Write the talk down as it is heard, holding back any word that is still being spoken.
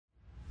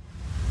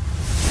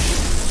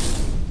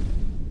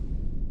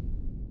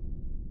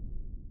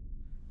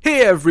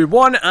Hey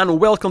everyone, and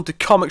welcome to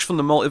Comics from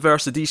the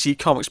Multiverse, the DC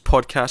Comics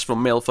podcast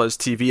from MailFuzz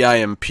TV. I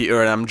am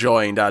Peter, and I'm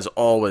joined, as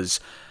always,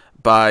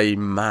 by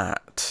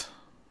Matt.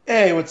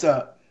 Hey, what's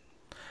up?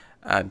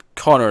 And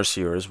Connor's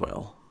here as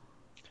well.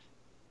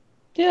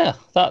 Yeah,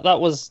 that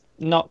was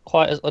not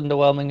quite as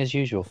underwhelming as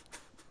usual.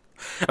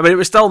 I mean, it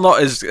was still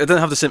not as... It didn't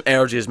have the same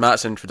energy as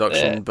Matt's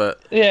introduction,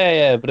 but...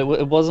 Yeah, but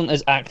it wasn't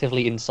as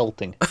actively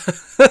insulting.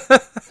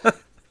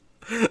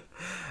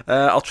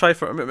 I'll try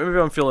for... Maybe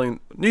I'm feeling...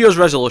 New Year's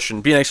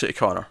resolution, be nice to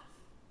Connor.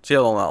 See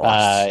how long that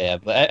lasts. Yeah,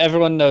 but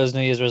everyone knows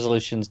New Year's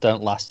resolutions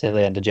don't last till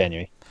the end of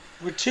January.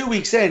 We're 2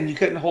 weeks in, you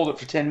couldn't hold it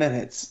for 10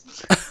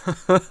 minutes.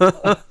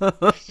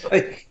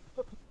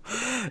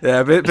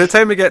 Yeah, by the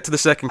time we get to the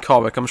second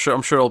comic, I'm sure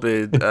it'll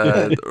be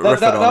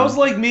that was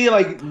like me,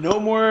 like, no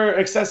more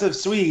excessive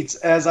sweets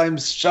as I'm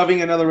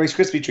shoving another Rice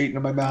Krispie treat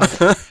into my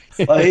mouth.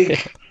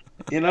 Like,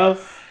 you know?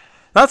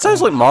 That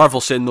sounds like Marvel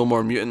saying no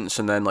more mutants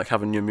and then like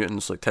having New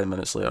Mutants like 10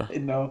 minutes later.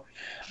 No.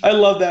 I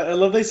love that. I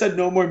love they said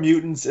no more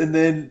mutants and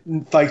then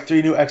like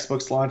 3 new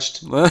Xbooks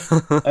launched.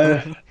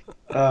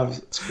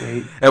 It's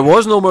great. It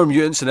was no more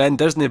mutants, and then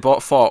Disney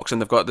bought Fox,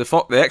 and they've got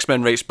the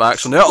X-Men rights back.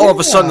 So now all of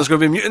a sudden there's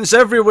going to be mutants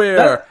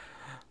everywhere.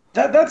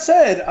 That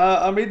said,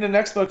 I'm reading the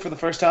next book for the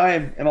first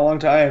time in a long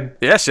time.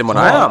 Yeah, same one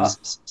I am.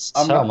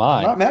 I'm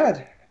not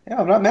mad. Yeah,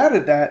 I'm not mad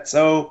at that.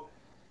 So,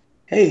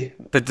 hey.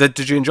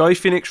 Did you enjoy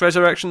Phoenix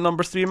Resurrection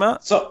 #3,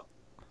 Matt? So,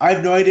 I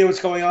have no idea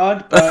what's going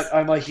on, but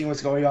I'm liking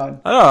what's going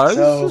on. I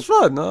know, it's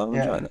fun. No, I'm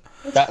enjoying it.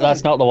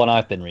 That's not the one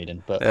I've been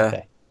reading, but yeah.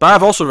 Okay. But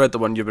I've also read the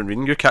one you've been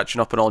reading. You're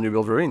catching up on all new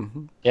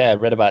Wolverine. Yeah, I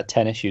read about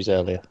 10 issues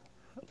earlier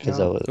because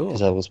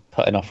I was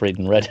putting off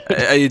reading Red.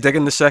 Are you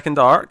digging the second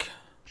arc?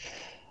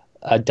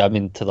 I'm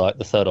into like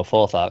the third or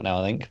fourth arc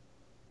now, I think.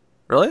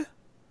 Really?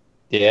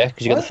 Yeah,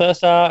 because you got the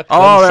first arc,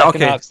 oh, the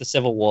second okay. arc's the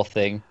Civil War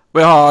thing.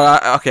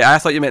 Well, okay, I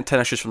thought you meant 10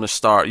 issues from the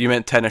start. You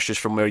meant 10 issues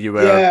from where you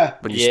were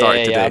when you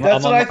started today.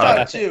 That's what I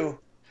thought too.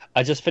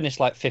 I just finished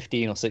like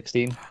 15 or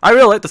 16. I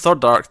really like the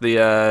third arc,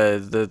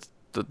 the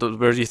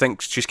where you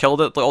think she's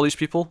killed it, like all these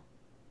people.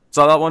 Is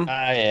that one?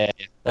 Yeah.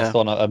 That's the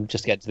one I'm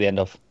just getting to the end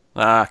of.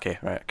 Okay,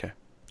 right, okay.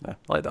 Yeah,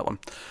 I like that one.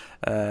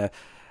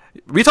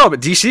 We talk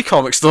about DC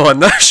Comics though on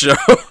this show.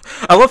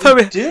 I love how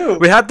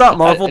we had that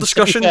Marvel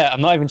discussion. Fair,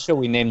 I'm not even sure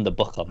we named the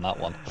book on that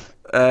one.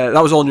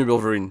 That was all New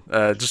Wolverine,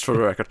 just for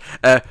the record.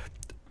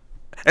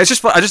 It's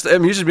just fun. It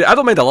amuses me. I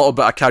don't mind a little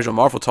bit of casual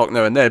Marvel talk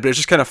now and then, but it's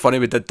just kind of funny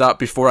we did that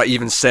before I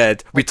even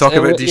said we talk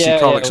about DC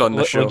Comics on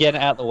the show. We're getting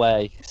it out of the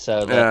way,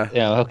 so that,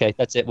 okay,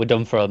 that's it. We're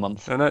done for a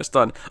month. And now it's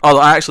done. Although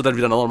I actually did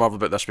read another Marvel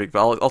book this week, but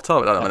I'll tell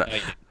you about that in a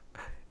minute.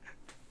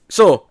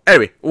 So,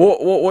 anyway,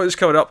 what is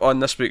coming up on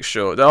this week's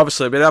show?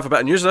 Obviously, we have a bit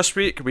of news this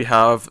week. We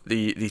have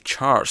the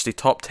charts. The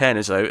top 10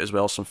 is out, as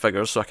well as some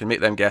figures, so I can make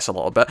them guess a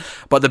little bit.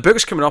 But the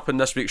books coming up in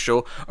this week's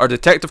show are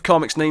Detective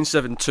Comics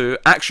 972,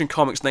 Action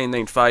Comics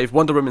 995,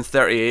 Wonder Woman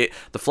 38,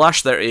 The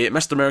Flash 38,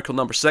 Mr. Miracle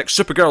 #6,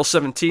 Supergirl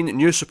 17,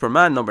 New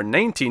Superman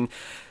 #19,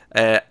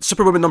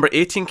 Superwoman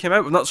 #18 came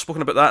out. We've not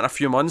spoken about that in a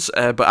few months,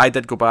 but I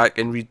did go back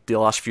and read the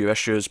last few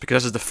issues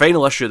because this is the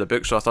final issue of the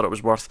book, so I thought it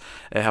was worth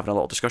having a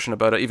little discussion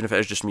about it, even if it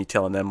is just me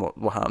telling them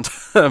what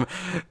happened.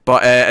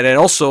 But and then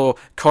also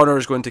Connor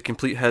is going to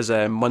complete his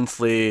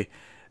monthly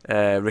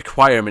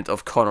requirement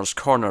of Connor's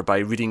Corner by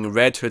reading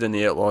Red Hood and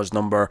the Outlaws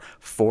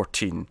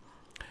 #14. And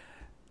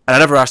I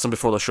never asked him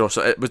before the show,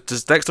 so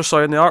does Dexter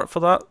Sawyer in the art for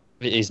that?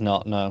 He's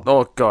not, no.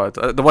 Oh God,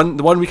 the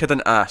one week I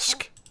didn't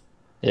ask.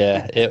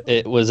 Yeah,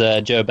 it was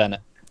Joe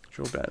Bennett.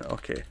 Joe Bennett,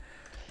 okay.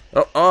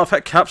 Oh, I've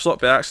hit caps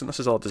lock by accident. This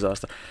is all a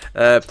disaster.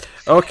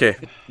 Okay.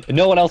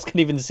 No one else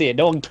can even see it.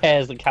 No one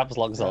cares that caps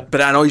lock's on.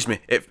 But it annoys me.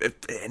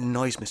 It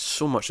annoys me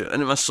so much into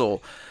my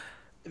soul.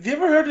 Have you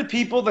ever heard of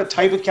people that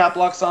type with cap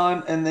locks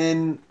on and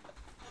then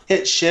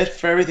hit shift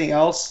for everything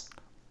else?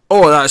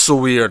 Oh, that's so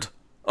weird.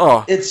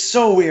 Oh, it's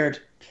so weird.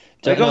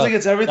 It goes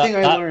against everything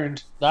I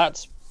learned.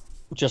 That's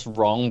just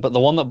wrong, but the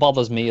one that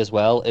bothers me as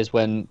well is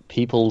when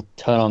people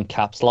turn on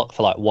caps lock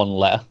for like one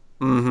letter.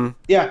 Mm-hmm.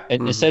 Yeah.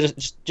 Instead of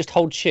just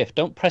hold shift,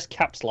 don't press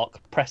caps lock,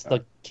 press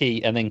the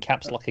key and then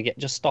caps lock again.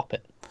 Just stop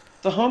it.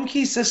 The home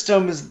key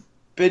system has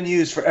been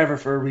used forever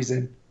for a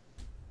reason.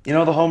 You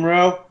know the home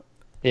row?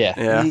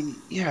 Yeah.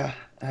 Yeah.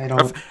 I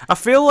don't. I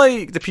feel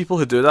like the people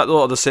who do that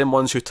though are the same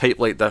ones who type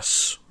like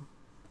this.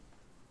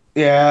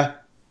 Yeah.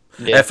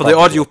 For the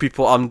audio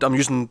people, I'm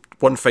using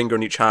one finger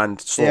in each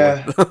hand slowly.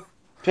 Yeah.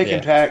 Pick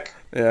and pack.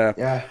 Yeah.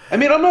 Yeah. I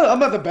mean, I'm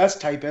not the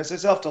best typist. I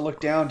still have to look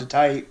down to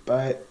type,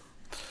 but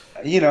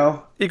you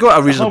know, you got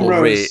a reasonable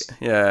rate.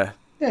 Yeah.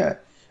 Yeah.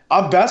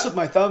 I'm best with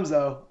my thumbs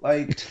though.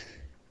 Like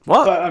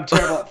what? But I'm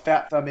terrible at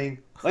fat thumbing.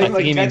 I think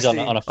he means on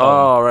a phone.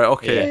 Oh, right,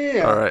 okay.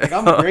 Yeah. All right. Like,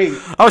 I'm great.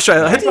 I was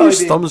trying. How do you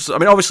use thumbs? I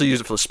mean, obviously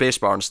use it for the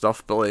spacebar and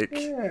stuff, but like.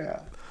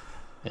 Yeah.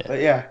 But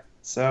yeah.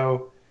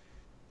 So.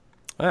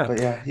 Yeah. But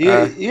yeah,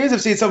 you guys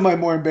have seen some of my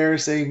more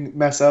embarrassing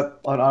mess up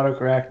on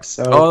autocorrect.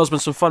 So. Oh, there's been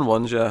some fun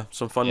ones. Yeah,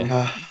 some fun.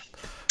 Yeah.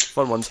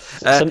 Fun ones.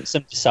 Some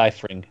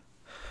deciphering.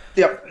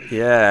 Yep.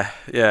 Yeah.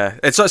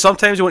 It's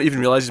sometimes you won't even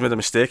realise he's made a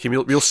mistake, and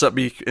we'll sit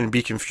and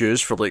be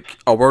confused for like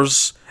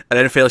hours, and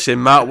then fail say,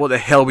 Matt, what the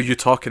hell were you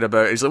talking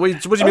about? He's like,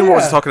 what do you mean? What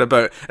was he talking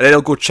about? And then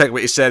he'll go check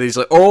what he said. He's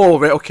like, oh,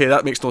 right, okay,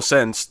 that makes no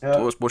sense.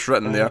 What's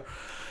written there?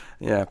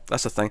 Yeah,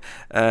 that's the thing.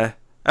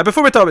 And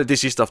before we talk about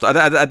DC stuff,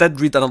 I did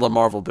read another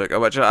Marvel book,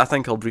 which I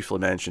think I'll briefly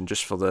mention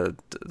just for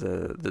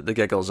the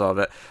giggles of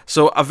it.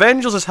 So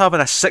Avengers is having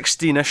a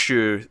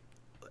 16-issue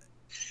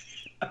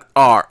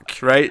arc,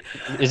 right?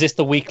 Is this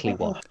the weekly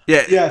one?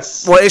 Yeah.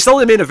 Yes. Well, it's still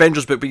the main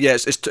Avengers book, but yeah,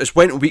 it's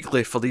went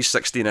weekly for these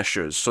 16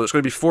 issues. So it's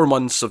going to be 4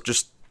 months of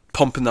just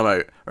pumping them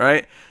out,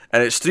 right?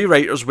 And it's 3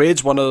 writers.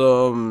 Wade's one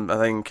of them, I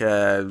think.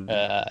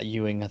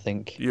 Ewing, I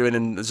think. Ewing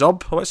and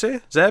Zub, what I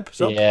say? Zeb?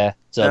 Zub? Yeah,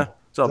 Zub.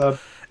 Yeah,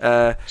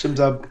 Zub. Jim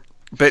Zub.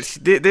 But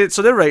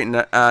so they're writing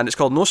it, and it's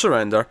called No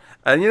Surrender.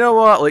 And you know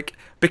what? Like,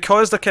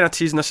 because they're kind of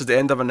teasing this as the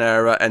end of an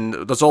era, and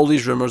there's all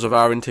these rumours of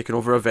Aaron taking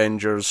over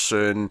Avengers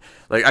soon.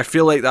 Like, I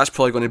feel like that's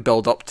probably going to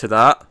build up to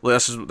that. Like,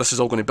 this is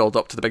all going to build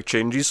up to the big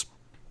changes.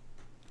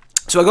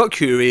 So I got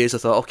curious. I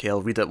thought, okay,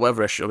 I'll read it.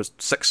 Whatever issue it was,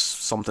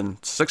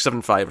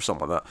 675 or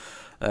something like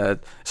that.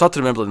 It's hard to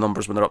remember the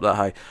numbers when they're up that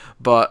high,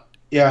 but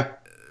yeah.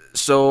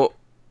 So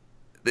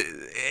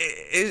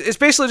it's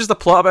basically just a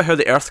plot about how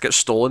the Earth gets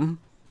stolen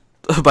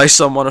by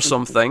someone or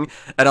something,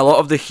 and a lot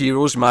of the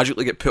heroes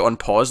magically get put on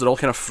pause. They're all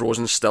kind of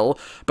frozen still,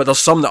 but there's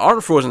some that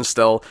aren't frozen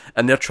still,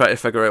 and they're trying to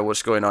figure out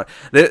what's going on.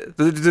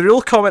 The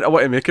real comment I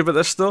want to make about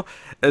this, though,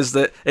 is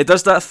that it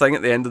does that thing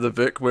at the end of the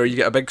book where you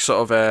get a big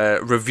sort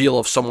of reveal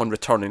of someone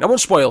returning. I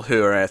won't spoil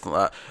who or anything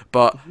like that,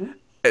 but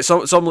there's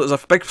a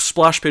big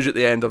splash page at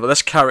the end of it.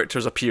 This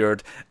character's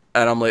appeared,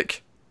 and I'm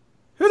like,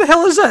 who the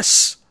hell is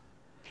this?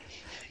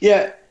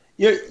 Yeah,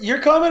 your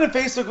comment on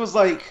Facebook was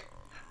like,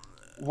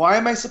 why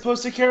am I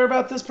supposed to care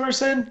about this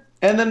person?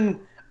 And then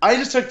I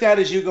just took that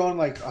as you going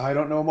like, I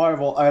don't know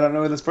Marvel. I don't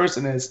know who this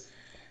person is.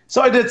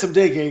 So I did some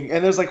digging,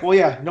 and there's like, well,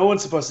 yeah, no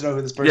one's supposed to know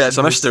who this person is. Yeah, it's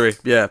a mystery.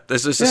 Yeah,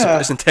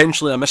 it's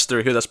intentionally a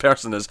mystery who this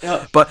person is.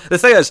 Yeah. But the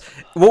thing is,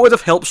 what would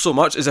have helped so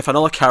much is if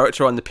another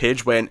character on the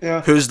page went,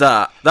 who's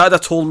that? That'd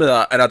have told me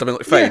that, and I'd have been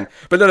like, fine. Yeah.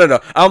 But no.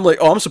 I'm like,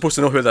 I'm supposed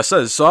to know who this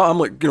is. So I'm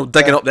like,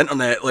 digging up the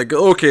internet, like,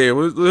 okay,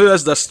 who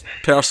is this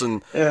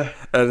person? Yeah.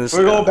 And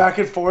we're going back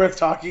and forth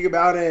talking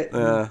about it.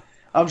 Yeah.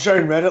 I'm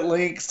sharing Reddit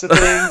links to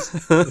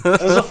things.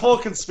 It was a full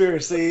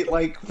conspiracy,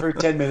 like, for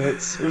 10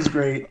 minutes. It was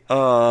great.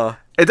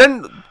 It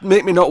didn't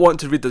make me not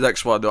want to read the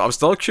next one, though. I'm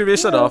still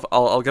curious enough.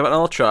 I'll give it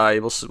another try.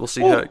 We'll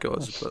see how it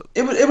goes. But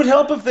it would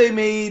help if they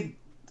made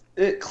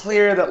it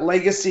clear that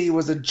Legacy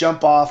was a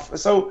jump off.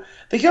 So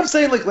they kept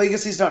saying, like,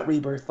 Legacy's not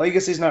Rebirth.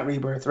 Legacy's not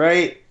Rebirth,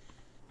 right?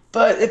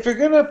 But if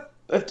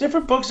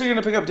different books are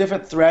gonna pick up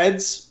different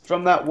threads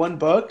from that one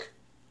book,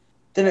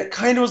 then it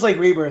kind of was like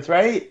Rebirth,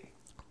 right?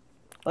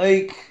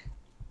 Like.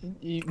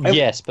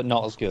 Yes, but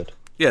not as good.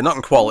 Yeah, not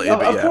in quality. No,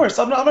 but of course,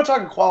 I'm not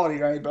talking quality,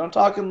 right? But I'm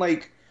talking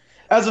like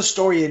as a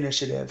story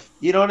initiative.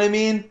 You know what I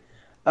mean?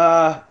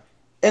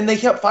 And they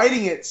kept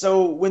fighting it.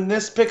 So when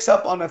this picks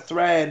up on a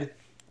thread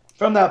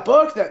from that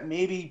book that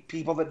maybe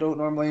people that don't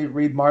normally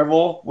read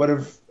Marvel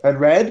had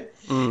read,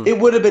 it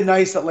would have been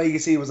nice that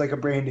Legacy was like a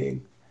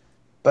branding.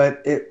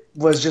 But it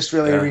was just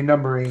really a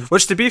renumbering.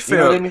 Which, to be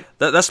fair, I mean?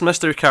 that this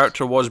mystery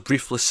character was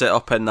briefly set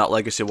up in that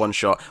Legacy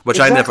one-shot, which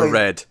I never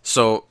read.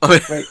 So, I mean,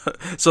 right.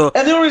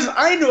 And the only reason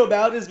I knew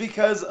about it is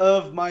because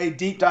of my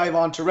deep dive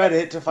onto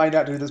Reddit to find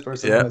out who this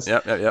person was.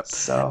 Yep.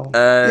 So,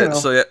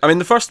 so yeah, I mean,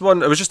 the first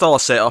one, it was just all a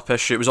set-up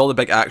issue. It was all the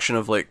big action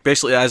of, like,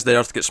 basically as the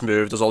Earth gets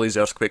moved, there's all these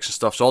earthquakes and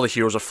stuff, so all the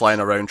heroes are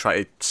flying around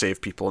trying to save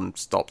people and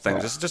stop things.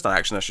 Yeah. It's just an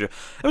action issue.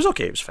 It was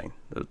okay, it was fine.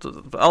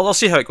 I'll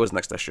see how it goes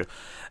next issue.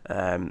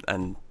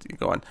 And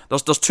go on.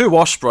 There's 2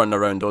 Wasps running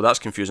around, though. That's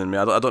confusing me.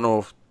 I don't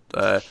know.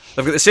 They've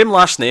got the same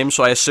last name,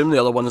 so I assume the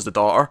other one is the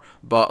daughter.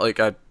 But like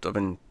I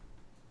mean,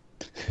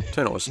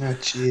 who knows? Oh,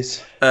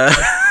 jeez.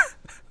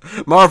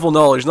 Marvel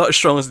knowledge not as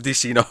strong as the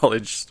DC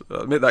knowledge.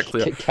 I'll make that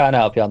clear. Can't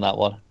help you on that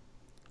one.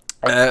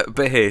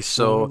 But hey,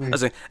 so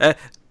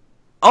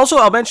also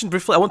I'll mention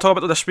briefly. I won't talk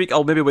about it this week.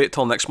 I'll maybe wait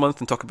till next month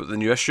and talk about the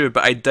new issue.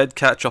 But I did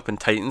catch up in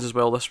Titans as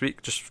well this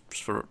week, just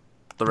for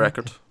the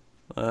record.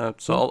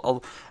 So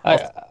I'll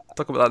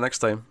talk about that next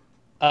time.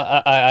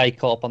 I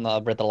caught up on that. I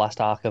read the last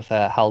arc of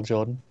Hal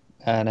Jordan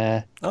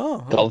and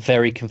got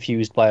very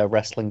confused by a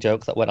wrestling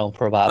joke that went on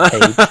for about a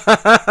page.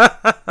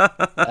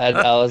 And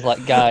I was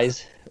like,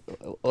 guys,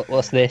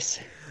 what's this?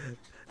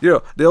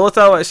 The only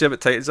thing I want to say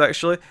about Titans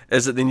actually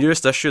is that the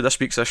newest issue, this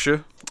week's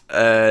issue,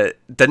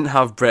 didn't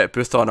have Brett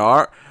Booth on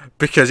art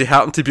because he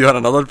happened to be on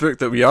another book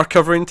that we are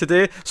covering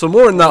today. So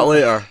more on that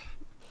later.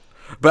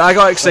 But I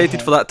got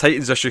excited for that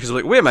Titans issue because I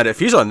was like, wait a minute, if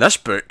he's on this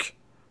book,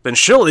 then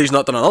surely he's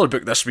not done another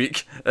book this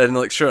week. And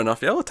like, sure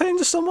enough,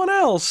 Titans is someone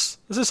else.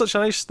 This is such a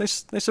nice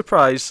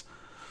surprise.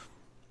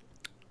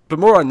 But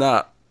more on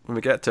that when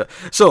we get to it.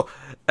 So,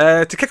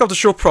 to kick off the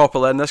show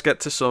properly, then let's get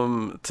to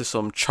some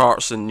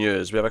charts and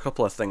news. We have a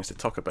couple of things to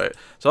talk about.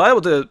 So I will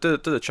do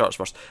the charts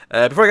first.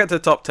 Before I get to the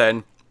top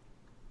 10,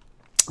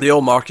 the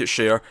old market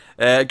share.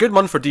 A good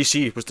month for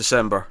DC was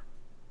December.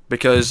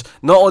 because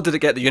not only did it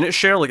get the unit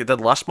share like it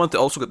did last month, it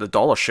also got the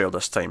dollar share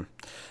this time.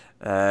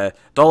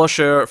 Dollar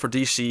share for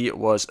DC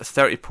was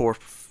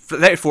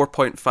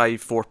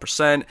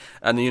 34.54%,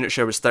 and the unit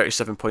share was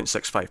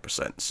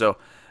 37.65%. So,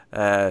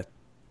 I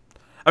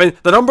mean,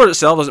 the number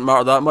itself doesn't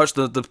matter that much.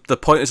 The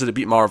point is that it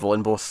beat Marvel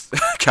in both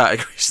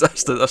categories.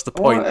 That's the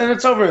point. Well, and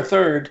it's over a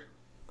third,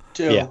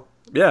 too.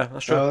 Yeah,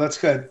 that's true. So that's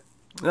good.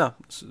 Yeah,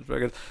 it's very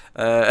good.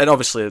 And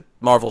obviously,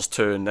 Marvel's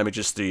 2 and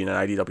Images 3 and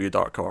IDW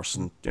Dark Horse,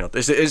 and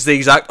it's the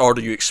exact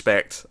order you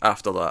expect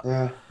after that.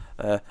 Yeah.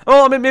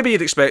 Well, I mean, maybe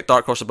you'd expect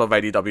Dark Horse above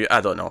IDW. I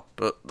don't know,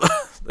 but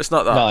it's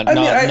not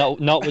that.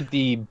 Not with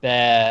the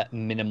bare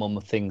minimum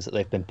of things that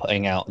they've been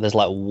putting out. There's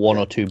like 1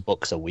 or 2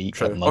 books a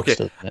week at most.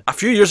 Okay. A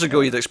few years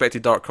ago, you'd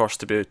expected Dark Horse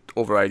to be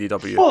over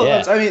IDW.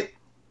 Well, I mean,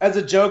 as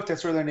a joke,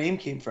 that's where their name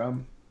came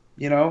from.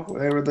 They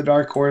were the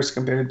Dark Horse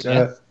compared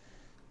to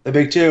the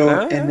big two,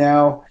 and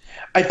now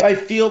I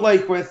feel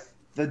like with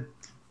the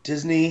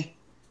Disney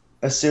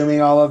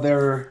assuming all of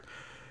their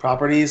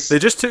properties, they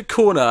just took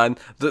Conan.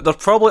 They're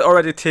probably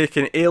already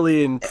taking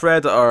Alien,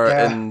 Predator,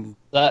 and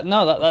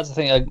that's the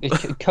thing.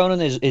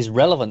 Conan is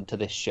relevant to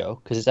this show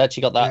because it's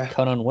actually got that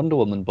Conan Wonder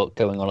Woman book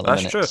going on at the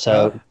minute. True.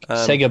 So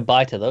say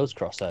goodbye to those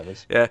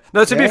crossovers. Yeah.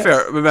 No, to be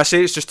fair, when I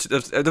say it's just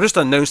they've just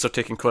announced they're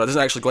taking Conan. It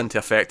doesn't actually go into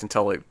effect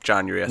until like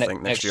January, I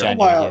think, next year.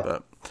 January,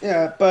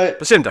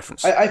 but same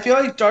difference. I feel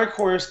like Dark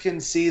Horse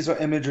can seize what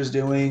Image is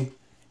doing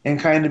and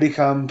kind of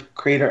become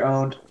creator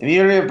owned. I mean,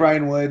 you already have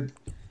Brian Wood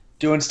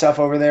doing stuff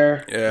over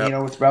there,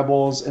 with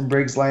Rebels and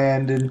Briggs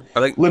Land, and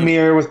I think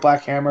Lemire with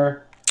Black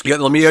Hammer. You got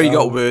Lemire, you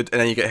got Wood,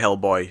 and then you get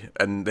Hellboy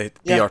and the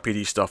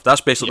RPD stuff. That's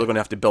basically what they're going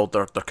to have to build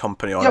their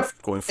company on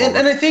going forward.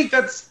 And I think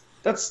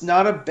that's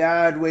not a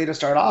bad way to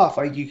start off.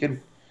 Like you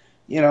can,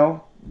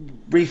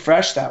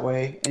 refresh that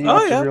way, and you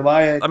don't have to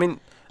rely on. I mean,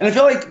 and I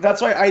feel like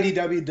that's why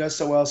IDW does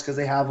so well, is because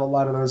they have a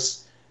lot of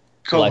those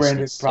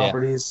co-branded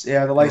properties.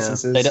 Yeah, the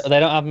licenses. They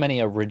don't have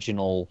many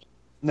original.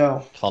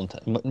 No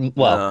content.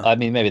 Well, I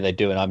mean, maybe they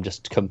do, and I'm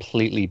just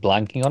completely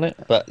blanking on it.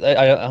 But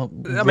I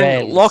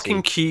mean, Lock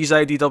and Key's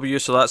IDW,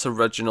 so that's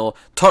original.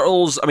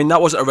 Turtles, I mean,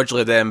 that wasn't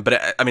originally them,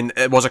 but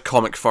it was a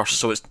comic first,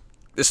 so it's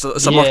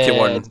a murky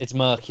one. It's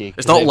murky.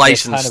 It's not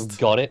licensed. They kind of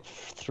got it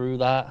through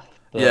that.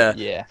 But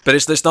but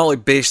it's not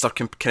like based or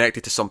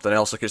connected to something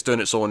else. Like it's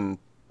doing its own.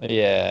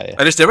 Yeah.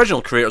 And it's the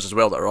original creators as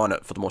well that are on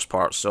it for the most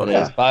part. So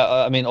but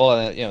I mean,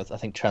 I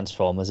think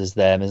Transformers is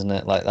them, isn't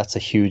it? Like that's a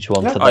huge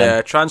one for them. Oh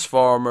yeah,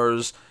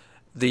 Transformers.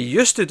 They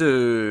used to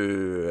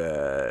do,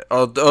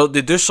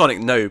 they do Sonic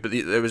now, but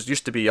it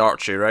used to be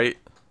Archie, right?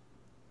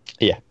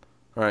 Yeah.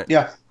 Right.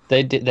 Yeah.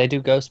 They do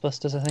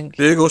Ghostbusters, I think.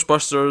 They do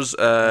Ghostbusters.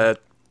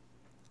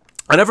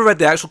 I never read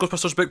the actual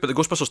Ghostbusters book, but the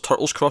Ghostbusters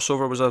Turtles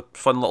crossover was a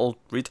fun little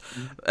read.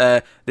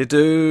 They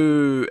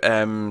do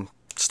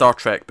Star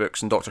Trek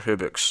books and Doctor Who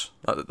books.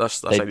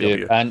 That's they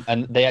IDW. Do.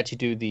 And they actually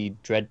do the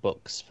Dread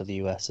books for the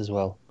US as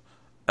well.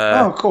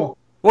 Cool.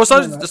 Well, it's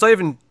not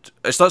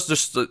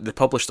just that they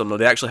publish them, though.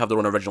 They actually have their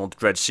own original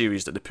Dread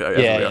series that they put out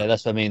everywhere. Yeah,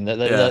 that's what I mean.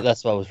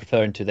 That's what I was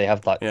referring to. They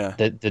have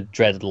the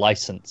Dread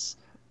license.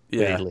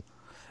 Yeah. Weirdly.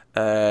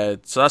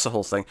 So that's the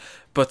whole thing.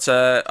 But,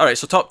 alright,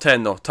 so top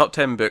 10, though. Top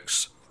 10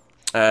 books.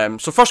 So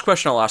first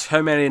question I'll ask,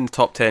 how many in the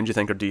top 10 do you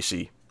think are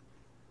DC?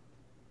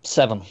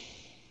 7.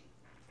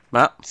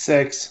 Matt?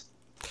 6.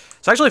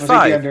 It's actually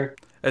 5.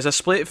 It's a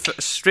straight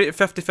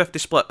 50-50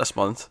 split this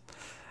month.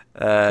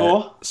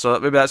 Cool. So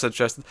maybe that's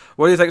interesting.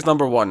 What do you think is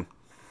number 1?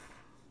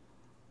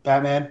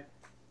 Batman.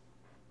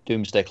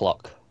 Doomsday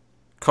Clock.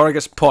 Corey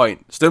gets a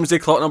point. It's Doomsday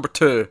Clock number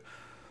 2.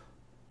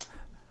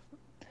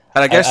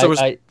 And I guess there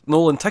was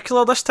no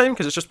lenticular this time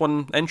because it's just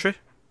one entry.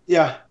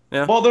 Yeah.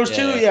 Well, there's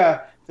two.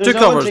 Yeah. There's two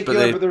covers,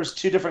 but there was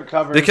 2 different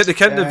covers. They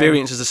count the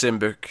variants as the same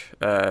book.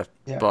 But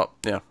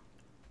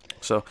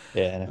So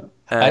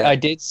I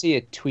did see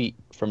a tweet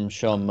from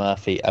Sean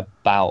Murphy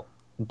about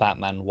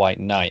Batman White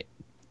Knight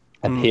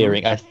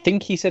appearing. I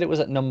think he said it was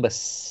at number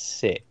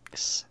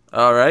 6.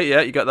 All right,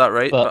 yeah, you got that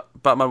right. But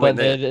Batman White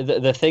Knight.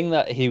 The thing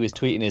that he was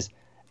tweeting is,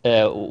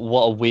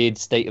 what a weird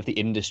state of the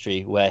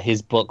industry where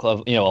his book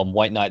of on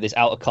White Knight, this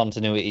out of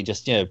continuity,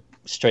 just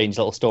strange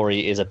little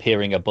story is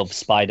appearing above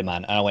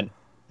Spider-Man, and I went,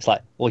 it's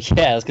like, well,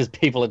 yeah, it's because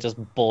people are just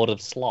bored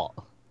of Slott.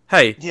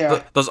 Hey,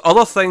 there's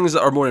other things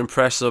that are more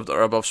impressive that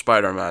are above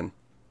Spider-Man.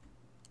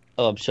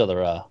 Oh, I'm sure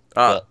there are.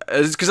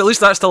 Because at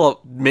least that's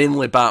still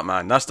mainly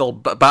Batman. That's still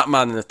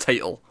Batman in the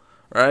title,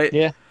 right?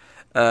 Yeah.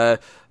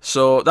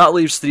 So that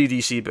leaves 3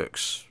 DC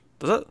books.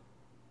 Does it?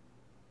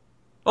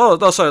 Oh,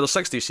 no, sorry, there's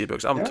 6 DC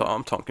books. I'm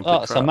talking complete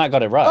crap. So Matt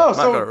got it right. Oh, Matt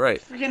got it right.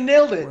 Freaking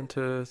nailed it. 1,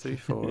 2, 3,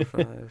 4,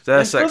 5.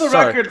 There's 6. For the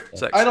record,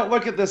 6. I don't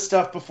look at this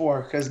stuff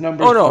before because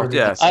numbers. Oh no,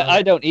 yeah.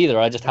 I don't either.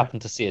 I just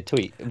happened to see a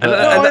tweet. But,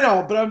 I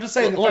know, but I'm just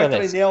saying the fact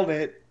that I nailed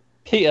it.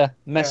 Peter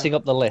messing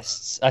up the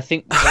lists. I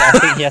think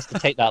he has to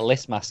take that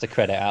list master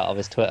credit out of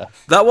his Twitter.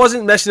 That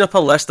wasn't messing up a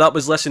list. That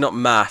was messing up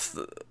math.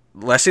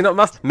 Messing up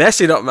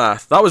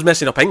math. That was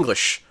messing up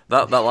English.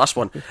 That last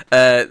one.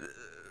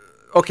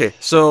 Okay,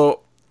 so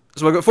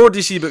we've got 4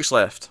 DC books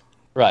left.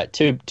 Right,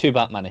 two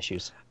Batman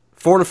issues.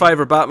 4 and 5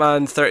 are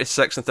Batman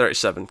 36 and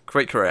 37.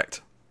 Quite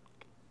correct.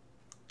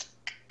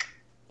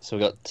 So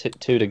we got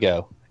two to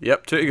go.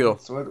 Yep, 2 to go.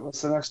 So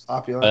what's the next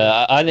popular?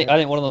 I think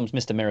one of them's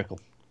Mr. Miracle.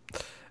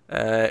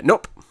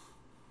 Nope.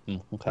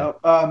 Okay.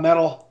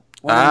 Metal.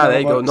 There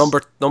you go.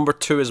 Number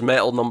 2 is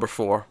Metal. Number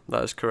 4.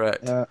 That is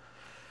correct. Yeah.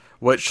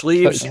 Which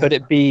leaves. Could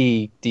it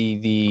be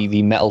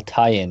the Metal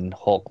tie-in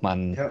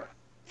Hawkman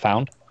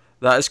found?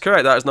 That is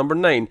correct. That is number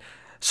 9.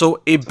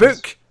 So a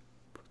book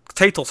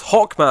titled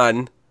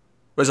Hawkman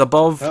was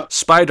above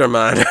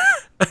Spider-Man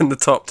in the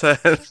top 10.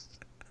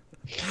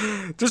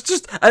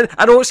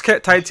 I know it's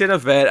tied to an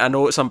event. I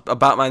know it's a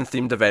Batman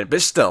themed event,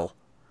 but still,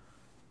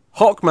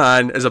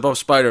 Hawkman is above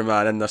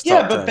Spider-Man in this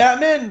top 10. Yeah, but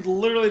Batman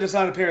literally does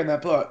not appear in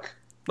that book.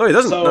 No, he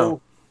doesn't.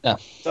 So, no.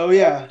 So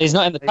yeah, he's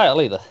not in the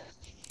title either.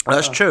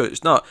 That's true.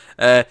 It's not.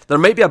 There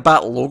might be a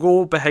Bat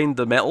logo behind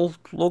the Metal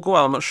logo.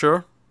 I'm not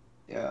sure.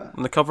 Yeah.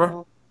 On the cover.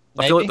 Well,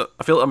 I feel like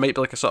there might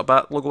be like a sort of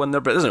Bat logo in there,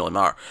 but it doesn't really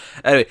matter.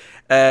 Anyway,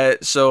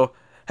 so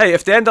hey,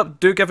 if they end up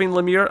giving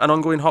Lemire an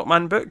ongoing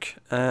Hawkman book,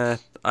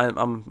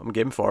 I'm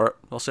game for it.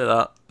 I'll say that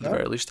at the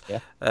very least.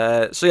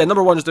 Yeah. So yeah,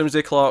 number 1 is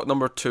Doomsday Clock.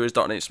 Number 2 is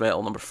Dark Knight's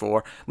Metal. Number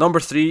 4. Number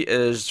 3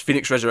 is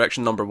Phoenix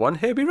Resurrection. Number 1.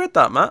 Hey, we read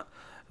that, Matt.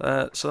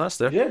 So that's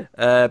there. Yeah.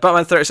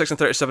 Batman 36 and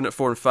 37 at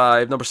 4 and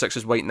 5. Number 6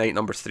 is White Knight.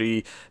 Number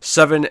 3.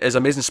 7 is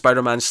Amazing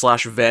Spider-Man /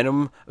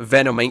 Venom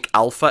Inc.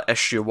 Alpha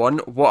issue 1.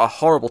 What a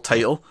horrible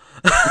title.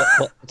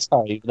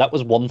 Sorry, that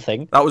was one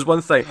thing. That was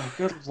one thing. Oh,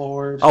 good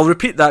lord. I'll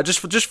repeat that just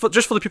for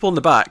the people in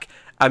the back.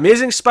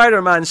 Amazing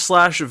Spider-Man /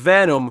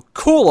 Venom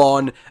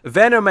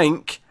Venom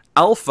Inc.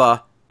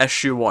 Alpha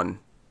issue 1.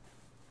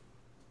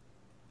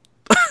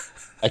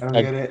 I don't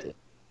get it.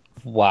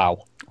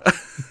 Wow.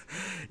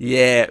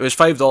 Yeah, it was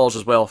 $5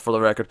 as well, for the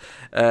record.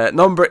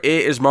 Number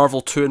 8 is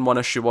Marvel 2-in-1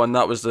 issue 1.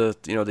 That was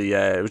it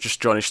was just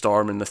Johnny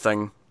Storm and the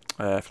Thing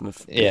from the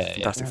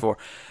Fantastic Four.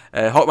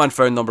 Hawkman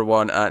Found number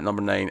 1 at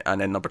number 9, and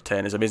then number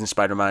 10 is Amazing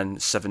Spider-Man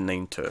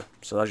 792.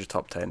 So that's your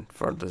top 10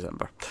 for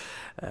December.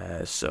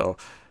 So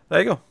there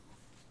you go.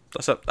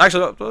 That's it.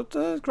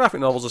 Actually, graphic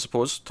novels, I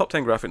suppose. Top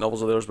 10 graphic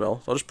novels are there as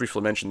well. I'll just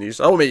briefly mention these.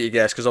 I won't make you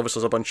guess, because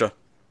obviously there's a bunch of...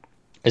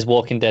 Is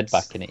Walking Dead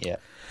back in it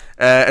yet?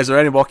 Is there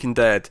any Walking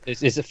Dead?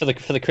 Is it for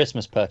the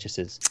Christmas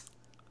purchases?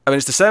 I mean,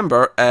 it's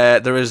December.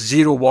 There is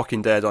 0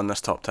 Walking Dead on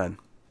this top 10.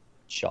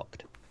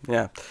 Shocked.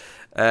 Yeah.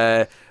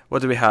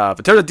 What do we have?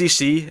 In terms of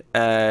DC,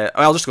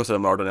 I'll just go through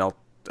them in order now.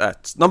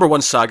 Number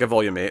 1, Saga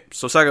Volume 8.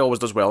 So Saga always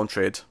does well in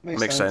trade.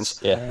 Makes sense.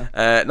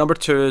 Yeah. Number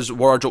 2 is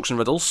War, Jokes and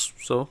Riddles.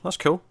 So that's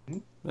cool.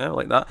 Yeah, I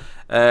like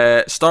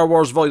that. Star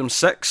Wars Volume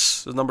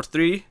 6 is number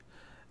 3.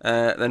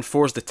 Then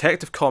 4 is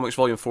Detective Comics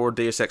Volume 4,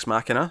 Deus Ex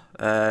Machina.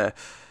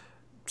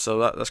 So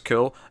that's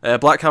cool.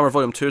 Black Hammer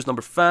Volume 2 is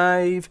number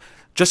 5.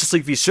 Justice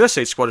League v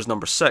Suicide Squad is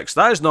number 6.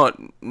 That is not...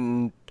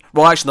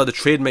 well, actually, no, the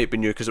trade might be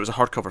new because it was a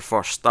hardcover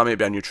first. That might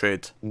be a new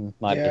trade.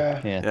 Might be,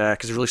 yeah. Yeah,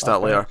 because they released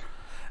that later.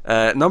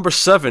 Number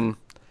 7,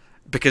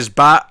 because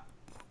Matt,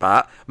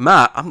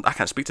 I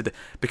can't speak today,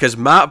 because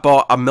Matt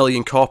bought 1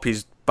 million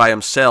copies by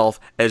himself,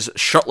 is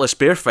Shirtless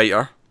Bear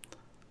Fighter.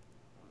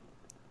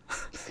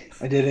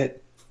 I did it.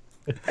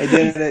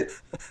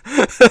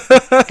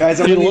 Guys,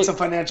 I'm going to need some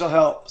financial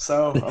help,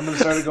 so I'm going to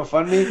start a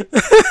GoFundMe.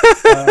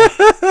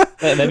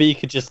 Maybe you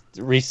could just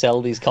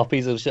resell these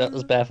copies of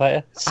Shirtless Bear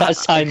Fighter.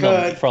 Sign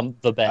them from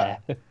the bear.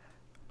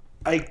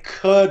 I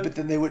could, but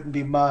then they wouldn't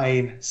be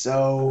mine,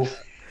 so...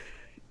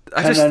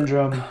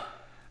 Conundrum.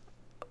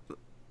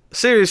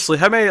 Seriously,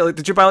 how many...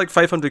 did you buy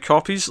 500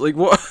 copies?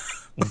 What?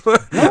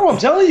 No, I'm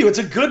telling you, it's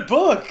a good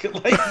book.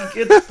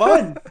 It's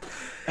fun.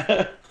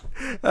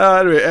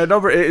 Anyway,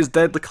 number 8 is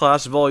Deadly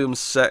Class Volume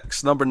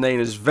 6. Number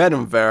 9 is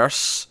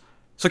Venomverse.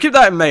 So keep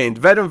that in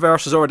mind.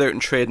 Venomverse is already out in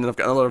trade, and they've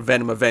got another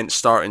Venom event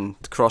starting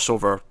to cross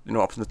over, up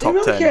in the top 10. They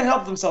really can't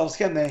help themselves,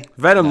 can they?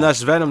 Venom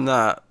this, Venom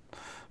that.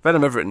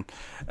 Venom everything.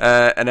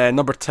 And then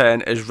number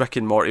 10 is Rick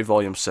and Morty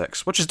Volume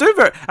 6, which is doing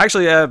very...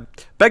 Actually,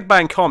 Big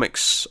Bang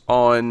Comics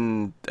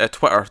on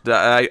Twitter,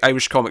 the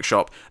Irish comic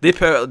shop, they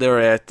put out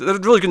they're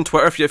really good on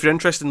Twitter. If you're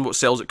interested in what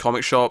sells at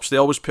comic shops, they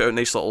always put out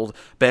nice little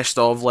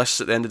best-of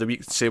lists at the end of the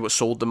week to say what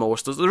sold the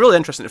most. They're really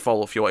interesting to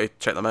follow if you want to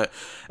check them out.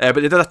 But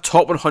they did a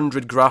top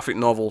 100 graphic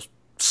novel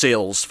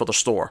sales for their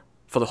store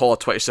for the whole of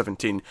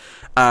 2017.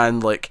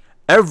 And,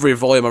 every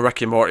volume of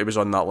Rick and Morty was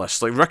on that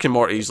list. Rick and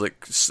Morty's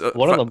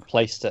one of them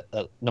placed at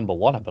number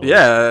 1, I believe.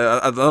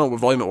 Yeah, I don't know what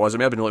volume it was. It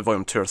may have been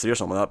volume 2 or 3 or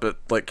something like that.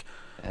 But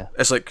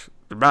it's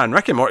man,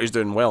 Rick and Morty's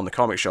doing well in the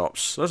comic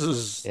shops. This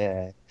is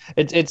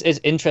it's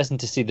interesting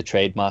to see the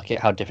trade market,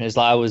 how different it is.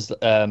 I was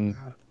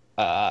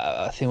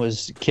I think it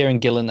was Kieran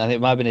Gillen. I think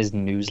it might have been his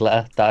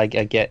newsletter that I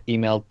get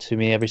emailed to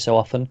me every so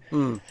often.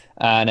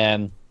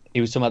 And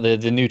he was talking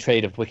about the new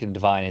trade of Wicked and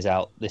Divine is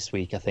out this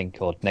week, I think,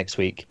 or next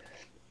week.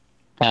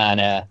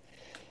 And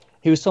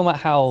he was talking about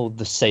how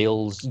the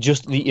sales,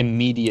 just the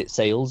immediate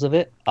sales of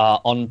it,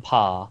 are on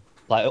par,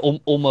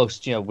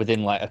 almost,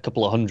 within a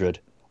couple of hundred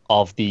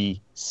of the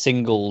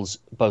singles,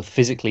 both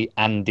physically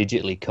and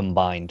digitally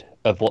combined,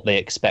 of what they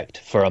expect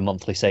for a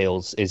monthly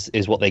sales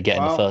is what they get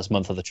in the first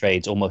month of the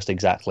trades, almost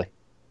exactly.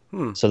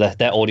 So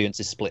their audience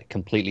is split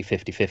completely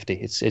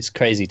 50-50. It's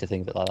crazy to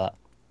think of it like that.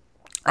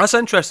 That's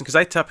interesting, because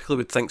I typically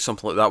would think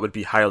something like that would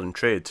be higher than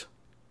trade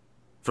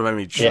from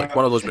Image. Yeah. Like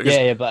one of those.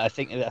 Yeah, but I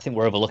think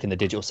we're overlooking the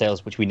digital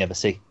sales, which we never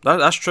see.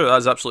 That's true.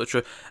 That's absolutely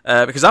true.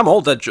 Because I'm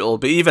all digital,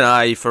 but even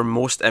I, for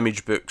most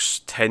Image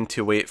books, tend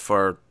to wait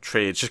for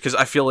trades, just because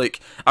I feel like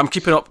I'm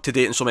keeping up to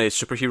date in so many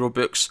superhero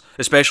books,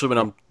 especially when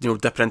I'm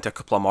dipping into a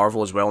couple of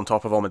Marvel as well on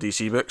top of all my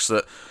DC books.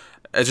 That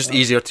it's just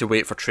easier to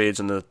wait for trades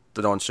in the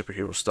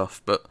non-superhero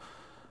stuff. But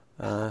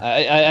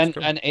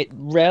and it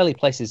rarely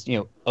places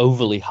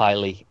overly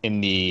highly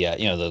in the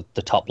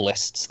the top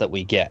lists that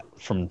we get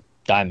from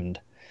Diamond.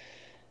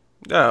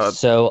 Yeah.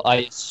 So I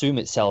assume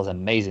it sells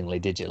amazingly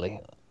digitally.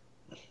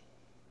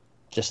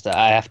 Just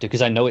I have to,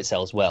 because I know it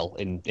sells well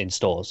in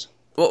stores.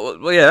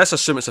 Well, yeah, let's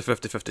assume it's a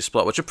 50-50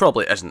 split, which it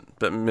probably isn't,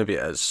 but maybe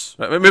it is.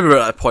 Maybe we're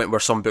at a point where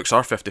some books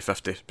are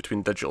 50-50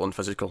 between digital and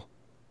physical.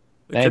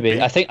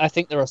 Maybe. I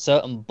think there are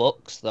certain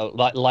books though,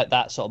 like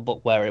that sort of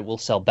book, where it will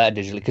sell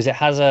better digitally because it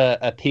has a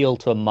appeal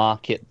to a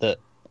market that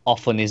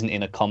often isn't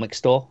in a comic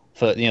store.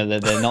 For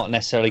they're not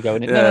necessarily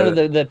going in. Yeah.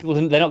 No,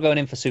 they're not going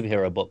in for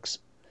superhero books.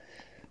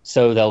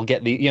 So they'll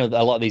get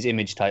a lot of these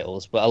Image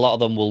titles, but a lot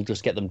of them will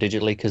just get them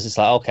digitally because it's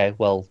like, okay,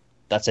 well,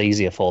 that's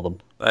easier for them.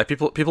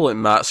 People like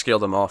Matt scale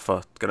them off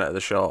for going out of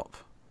the shop.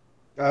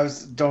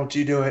 Don't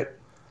you do it.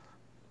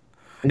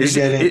 He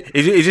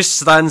just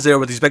stands there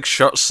with his big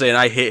shirts saying,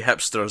 "I hate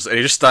hipsters," and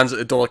he just stands at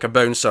the door like a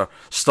bouncer,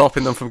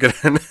 stopping them from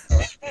getting in.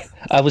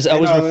 I was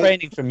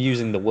refraining from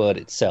using the word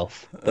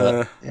itself.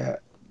 But... yeah.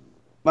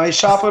 My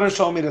shop owner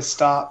told me to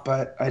stop,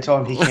 but I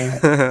told him he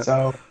can't.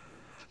 So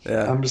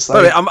yeah, I'm just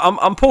like,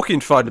 I'm poking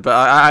fun, but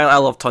I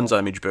love tons of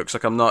Image books.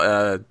 Like I'm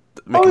not.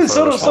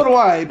 So do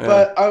I. Yeah.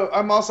 But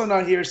I'm also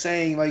not here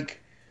saying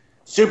like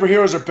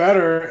superheroes are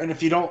better, and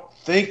if you don't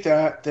think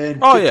that,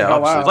 then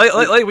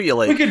absolutely. Like what you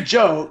like. We could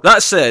joke.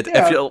 That said,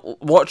 if you're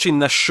watching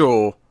this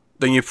show,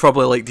 then you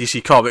probably like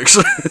DC Comics.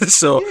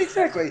 So yeah,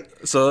 exactly.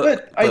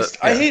 But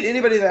I hate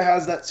anybody that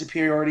has that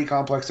superiority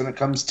complex when it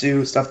comes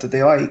to stuff that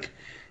they like.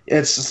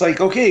 It's just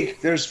like, okay,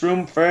 there's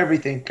room for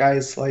everything,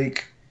 guys.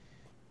 Like,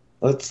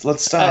 let's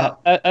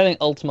stop. I think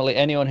ultimately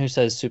anyone who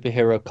says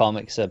superhero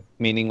comics are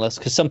meaningless,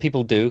 because some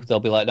people do, they'll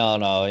be like, no,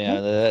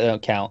 they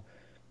don't count.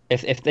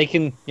 If they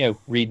can,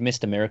 read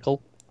Mr.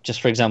 Miracle,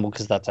 just for example,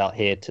 because that's out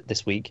here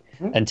this week,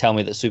 and tell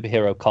me that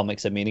superhero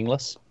comics are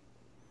meaningless,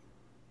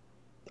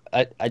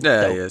 I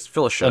don't it's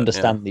full of shit,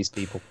 understand these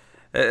people.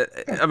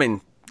 I mean,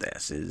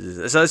 that's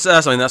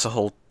a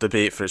whole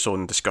debate for its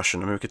own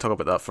discussion. I mean, we could talk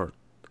about that for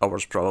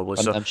hours probably.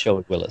 I'm sure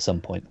we will at some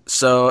point.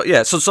 So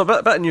yeah, so a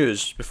bit of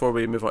news before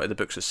we move on to the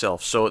books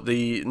itself. So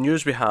the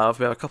news we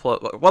have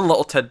one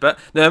little tidbit.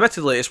 Now,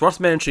 admittedly, it's worth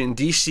mentioning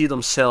DC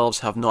themselves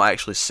have not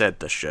actually said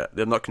this yet.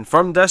 They've not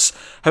confirmed this.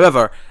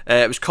 However,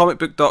 it was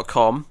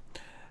comicbook.com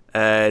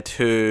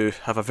who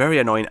have a very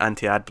annoying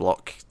anti-ad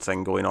block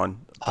thing going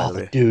on. Oh,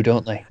 they do,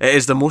 don't they? It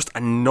is the most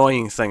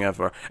annoying thing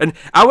ever. And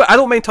I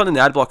don't mind turning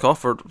the ad block off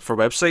for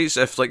websites.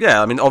 If,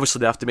 obviously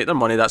they have to make their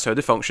money, that's how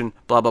they function,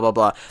 blah, blah, blah,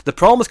 blah. The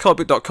problem with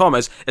comicbook.com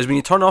is when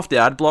you turn off the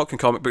ad block in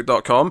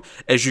comicbook.com,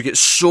 is you get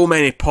so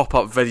many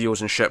pop-up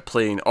videos and shit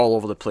playing all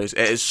over the place.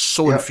 It is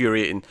so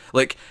infuriating.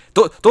 Like,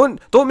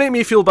 don't make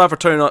me feel bad for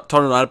turning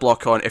an ad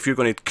block on if you're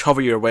going to cover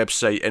your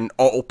website in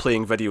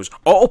auto-playing videos.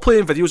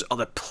 Auto-playing videos are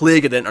the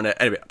plague of the internet.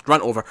 Anyway,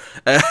 rant over.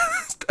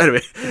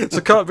 Anyway,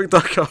 so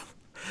comicbook.com.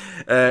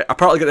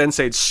 Apparently got the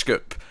inside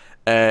scoop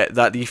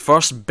that the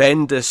first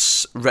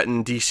Bendis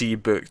written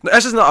DC book.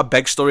 This is not a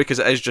big story because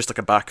it is just like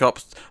a backup,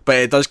 but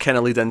it does kind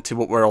of lead into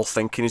what we're all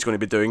thinking he's going to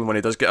be doing when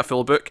he does get a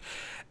full book.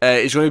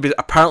 He's going to be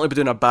apparently be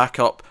doing a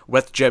backup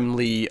with Jim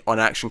Lee on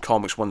Action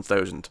Comics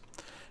 1000,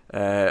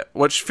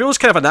 which feels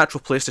kind of a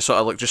natural place to sort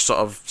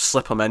of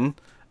slip him in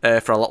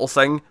for a little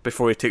thing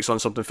before he takes on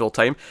something full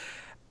time.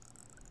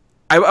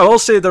 I will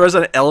say there is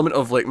an element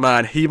of like,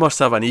 man, he must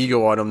have an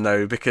ego on him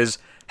now, because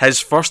his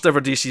first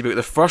ever DC book,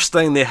 the first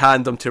thing they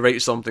hand him to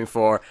write something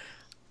for,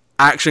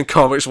 Action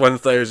Comics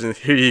 1000,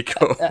 here you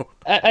go.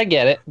 I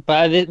get it,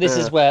 but this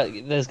is where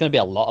there's going to be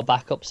a lot of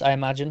backups, I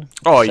imagine.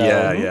 Oh, so,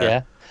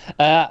 yeah.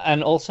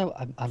 And also,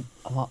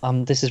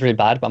 I'm this is really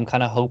bad, but I'm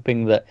kind of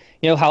hoping that,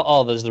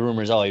 how, there's the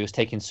rumours, he was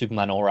taking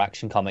Superman or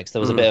Action Comics. There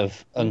was a bit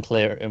of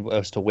unclear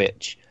as to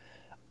which.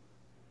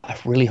 I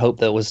really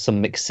hope there was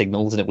some mixed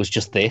signals and it was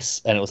just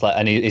this, and it was like,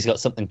 and he's got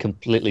something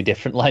completely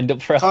different lined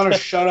up for us. Connor,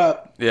 shut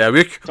up. Yeah,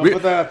 don't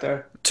put that out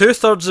there.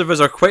 2/3 of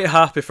us are quite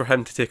happy for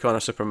him to take on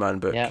a Superman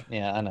book. Yeah,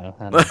 I know.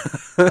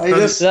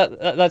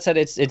 That said,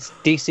 it's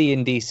DC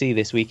in DC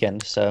this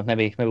weekend, so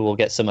maybe we'll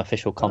get some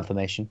official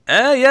confirmation.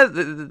 Yeah,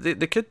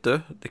 they could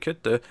do.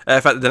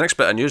 In fact, the next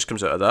bit of news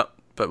comes out of that,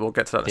 but we'll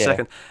get to that in a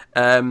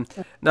second.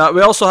 Now,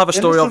 we also have a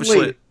story, obviously.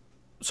 Lee.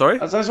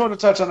 Sorry? I just want to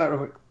touch on that real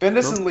quick.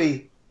 Bendis and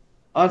Lee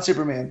on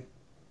Superman.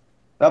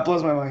 That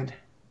blows my mind.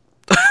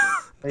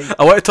 I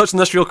want to touch on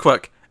this real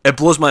quick. It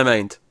blows my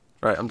mind.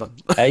 Right, I'm done.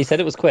 You said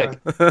it was quick.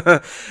 No,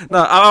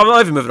 I'm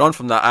not even moving on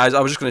from that.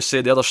 I was just going to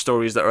say the other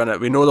stories that are in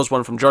it. We know there's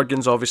one from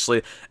Jurgens,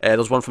 obviously.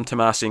 There's one from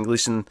Tomasi and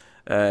Gleason.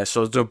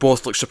 So they're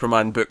both like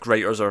Superman book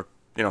writers, or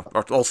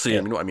all three.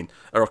 You know what I mean?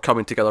 Are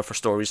coming together for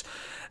stories.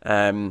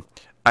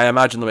 I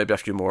imagine there might be a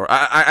few more.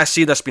 I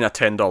see this being a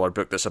 $10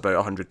 book that's about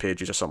 100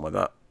 pages or something like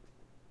that.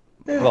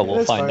 Yeah, well,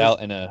 we'll find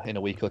out in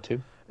a week or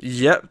two.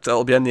 Yep,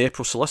 that'll be in the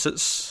April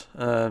solicits.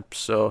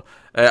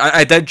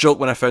 I did joke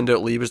when I found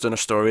out Lee was doing a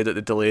story that they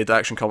delayed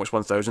Action Comics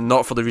 1000,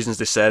 not for the reasons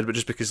they said, but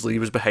just because Lee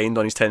was behind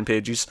on his 10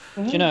 pages.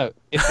 Do you know,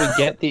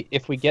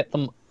 if we get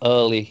them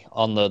early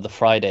on the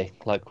Friday,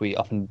 like we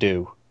often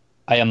do,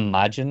 I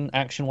imagine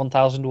Action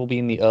 1000 will be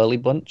in the early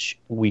bunch.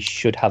 We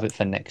should have it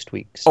for next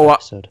week's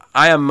episode.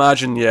 I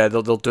imagine, yeah,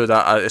 they'll do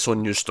that as its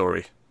own news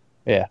story.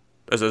 Yeah.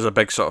 As a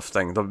big sort of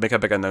thing. They'll make a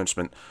big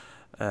announcement.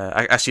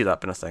 I see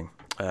that being a thing.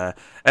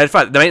 In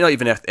fact, they might not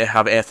even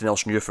have anything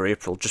else new for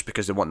April, just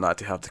because they want that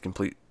to have the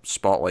complete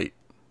spotlight.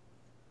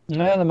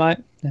 No, they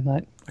might.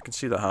 I can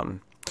see that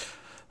happening.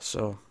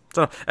 So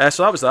that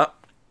was that.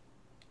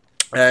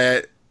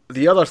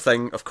 The other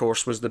thing, of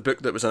course, was the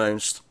book that was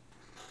announced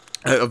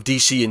out of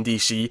DC and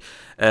DC,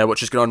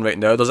 which is going on right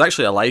now. There's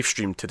actually a live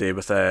stream today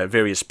with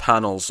various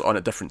panels on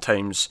at different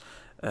times.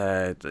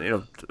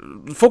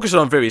 Focusing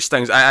on various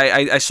things.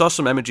 I saw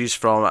some images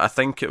from, I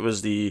think it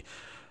was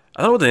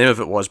I don't know what the name of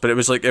it was, but it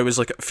was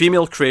like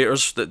female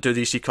creators that do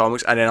DC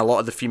Comics, and then a lot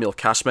of the female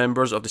cast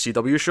members of the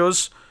CW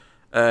shows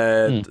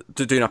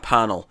doing a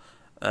panel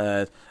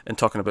and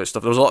talking about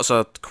stuff. There was lots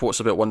of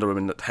quotes about Wonder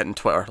Woman hitting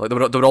Twitter. Like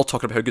they were all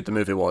talking about how good the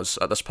movie was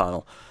at this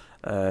panel.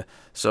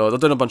 So they're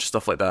doing a bunch of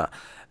stuff like that.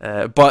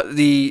 But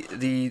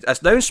the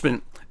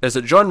announcement is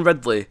that John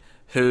Ridley,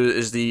 who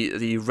is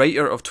the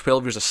writer of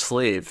 12 Years a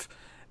Slave,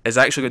 is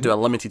actually going to do a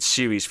limited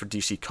series for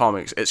DC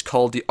Comics. It's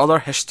called The Other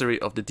History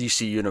of the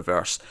DC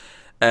Universe.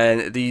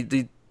 And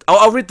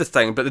I'll read the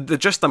thing, but the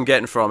gist I'm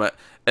getting from it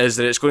is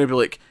that it's going to be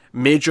like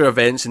major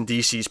events in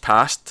DC's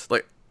past,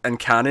 like in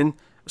canon,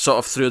 sort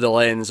of through the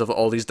lens of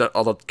all these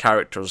other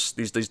characters,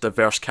 these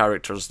diverse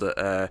characters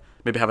that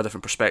maybe have a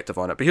different perspective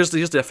on it. But here's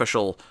the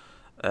official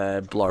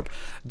blurb.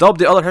 Dubbed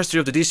The Other History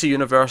of the DC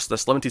Universe,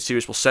 this limited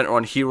series will centre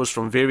on heroes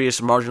from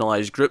various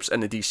marginalised groups in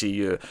the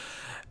DCU.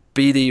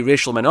 Be they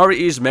racial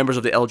minorities, members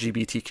of the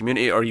LGBT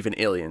community, or even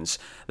aliens.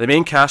 The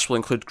main cast will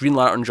include Green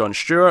Lantern John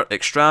Stewart,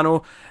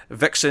 Extrano,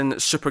 Vixen,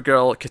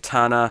 Supergirl,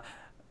 Katana,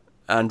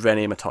 and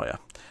Renee Matoya.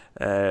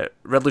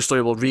 Ridley's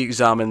story will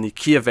re-examine the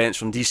key events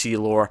from DC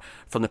lore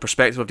from the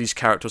perspective of these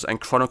characters and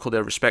chronicle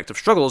their respective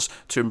struggles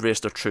to embrace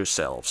their true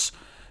selves.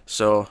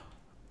 So,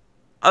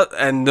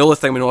 and the only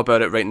thing we know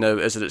about it right now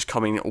is that it's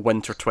coming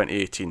winter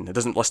 2018. It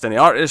doesn't list any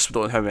artists, we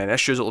don't know how many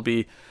issues it will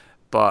be,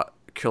 but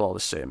cool all the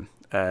same.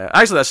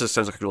 Actually, that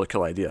sounds like a really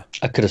cool idea.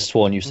 I could have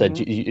sworn you said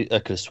I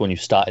could have sworn you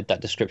started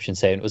that description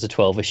saying it was a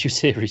 12-issue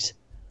series.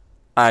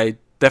 I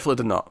definitely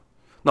did not.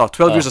 No,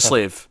 12 Years a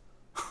Slave.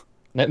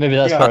 Maybe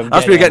that's where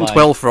that's where you're getting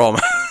 12 from.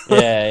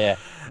 yeah.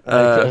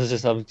 I'm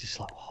just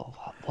like,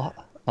 what?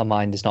 My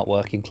mind is not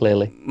working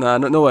clearly. Nah,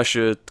 no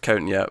issue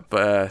counting yet.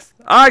 But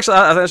I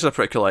think this is a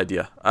pretty cool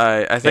idea.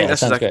 I think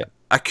this is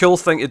a cool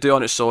thing to do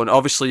on its own.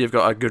 Obviously, you've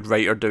got a good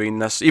writer doing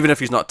this, even if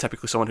he's not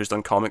typically someone who's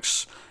done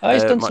comics.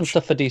 He's done some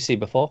stuff for DC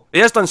before. He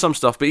has done some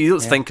stuff, but you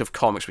don't think of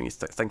comics when you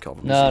think of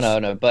him.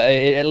 No. But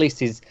at least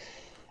he's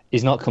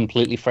not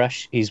completely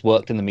fresh. He's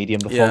worked in the medium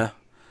before.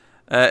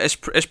 Yeah, it's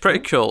pretty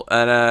cool,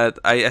 and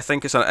I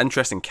think it's an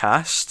interesting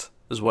cast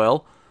as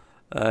well.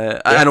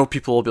 I know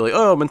people will be like,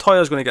 "Oh,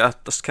 Montoya's going to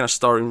get this kind of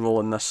starring role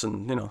in this,"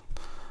 and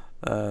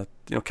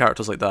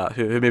characters like that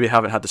who maybe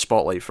haven't had the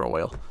spotlight for a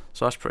while.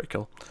 So that's pretty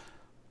cool.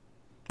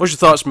 What's your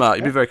thoughts, Matt?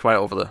 You'd be very quiet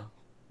over there.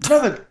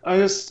 Nothing. I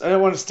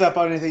don't want to step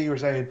on anything you were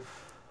saying.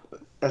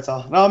 That's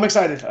all. No, I'm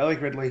excited. I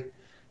like Ridley.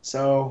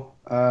 So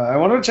I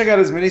wanted to check out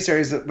his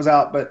miniseries that was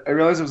out, but I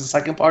realized it was the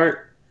second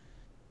part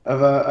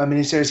of a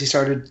miniseries he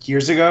started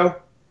years ago,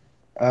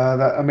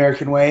 that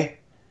American Way.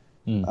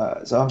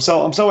 So I'm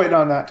still waiting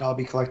on that to all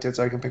be collected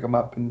so I can pick them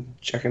up and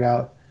check it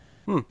out.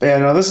 But yeah,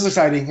 no, this is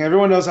exciting.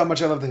 Everyone knows how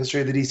much I love the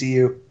history of the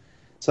DCU.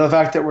 So the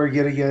fact that we're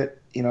going to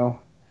get,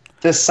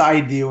 this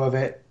side view of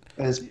it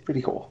is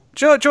pretty cool.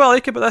 Do you know what I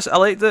like about this? I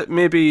like that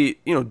maybe,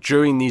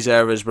 during these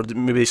eras where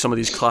maybe some of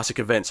these classic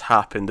events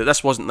happened, that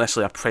this wasn't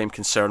necessarily a prime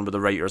concern with the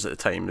writers at the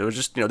time. They were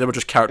just, they were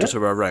just characters who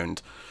were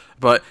around.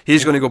 But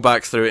he's going to go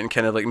back through it and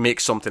kind of like make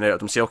something out of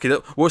them. Say, okay,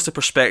 what's the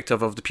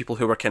perspective of the people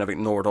who were kind of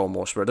ignored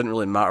almost, where it didn't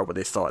really matter what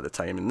they thought at the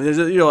time. And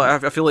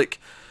I feel like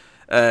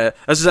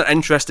this is an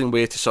interesting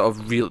way to sort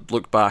of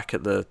look back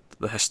at the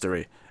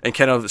history and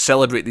kind of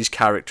celebrate these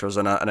characters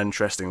in an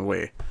interesting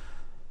way.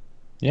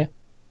 Yeah.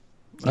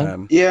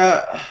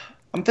 Yeah,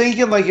 I'm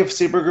thinking like if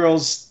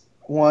Supergirl's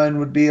one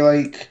would be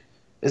like,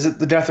 is it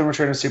the death and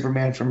return of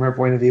Superman from her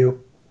point of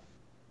view?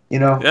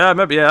 Yeah,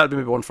 maybe that'd be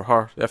maybe one for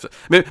her.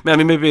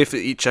 Maybe if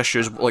each issue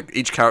is like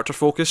each character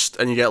focused,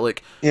 and you get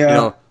like,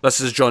 this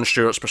is John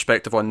Stewart's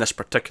perspective on this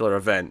particular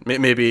event.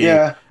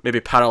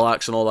 Maybe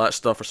Parallax and all that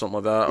stuff or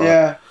something like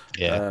that.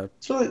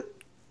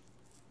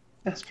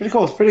 It's pretty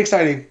cool. It's pretty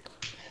exciting.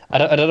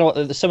 I don't know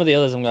what some of the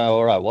others. I'm going,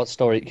 all right, what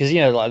story? Because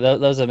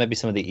those are maybe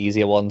some of the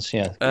easier ones.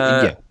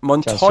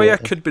 Montoya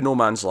could be No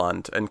Man's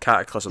Land and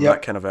Cataclysm,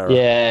 that kind of era.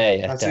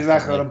 Yeah. That's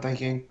exactly what I'm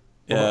thinking.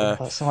 Yeah,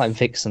 that's not like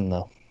Vixen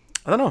though.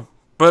 I don't know,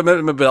 but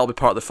maybe that'll be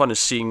part of the fun is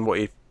seeing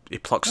what he he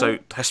plucks out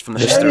history from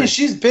the I history. mean,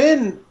 she's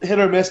been hit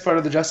or miss part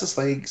of the Justice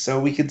League, so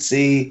we could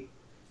see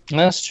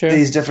That's true.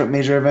 these different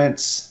major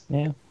events.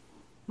 Yeah.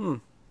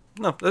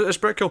 No, it's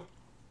pretty cool.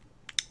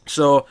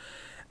 So,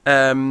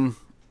 that's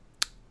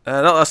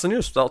the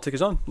news. That'll take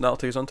us on.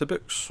 To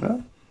books.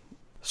 Yeah.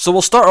 So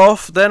we'll start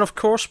off then, of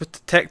course, with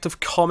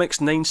Detective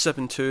Comics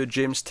 972,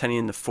 James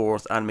Tynion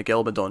IV and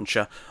Miguel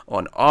Badoncha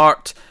on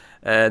art.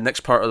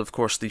 Next part of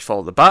course, the Fall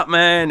of the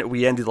Batman.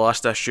 We ended the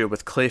last issue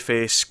with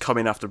Clayface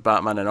coming after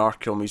Batman in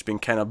Arkham. He's been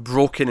kind of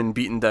broken and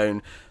beaten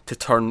down to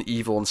turn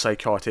evil and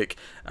psychotic,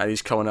 and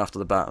he's coming after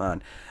the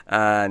Batman.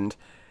 And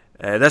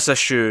this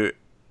issue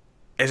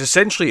is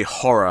essentially a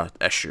horror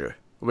issue,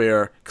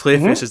 where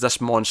Clayface is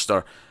this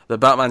monster the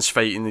Batman's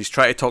fighting. He's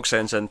trying to talk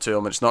sense into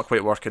him, and it's not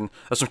quite working.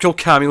 There's some cool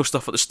cameo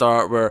stuff at the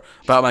start where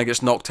Batman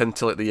gets knocked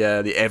into like the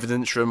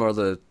evidence room, or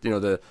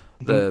the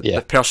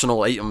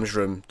personal items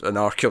room in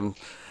Arkham.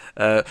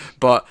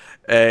 But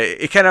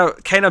he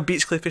kind of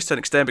beats Clayface to an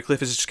extent, but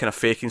Clayface is just kind of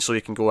faking so he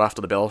can go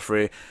after the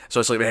Belfry. So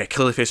it's like, hey,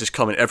 Clayface is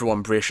coming,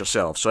 everyone brace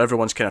yourself. So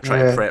everyone's kind of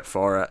trying to prep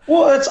for it.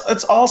 Well,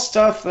 it's all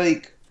stuff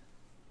like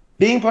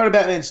being part of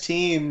Batman's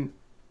team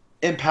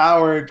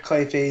empowered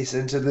Clayface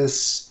into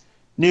this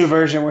new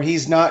version where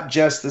he's not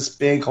just this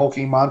big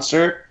hulking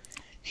monster.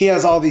 He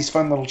has all these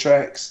fun little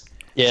tricks.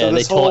 Yeah, so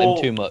they taught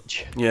him too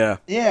much. Yeah.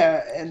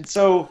 Yeah, and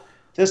so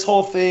this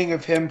whole thing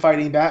of him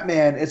fighting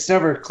Batman, it's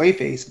never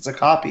Clayface, it's a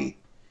copy.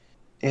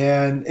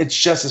 And it's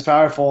just as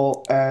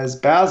powerful as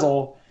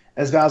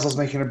Basil's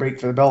making a break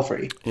for the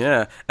Belfry.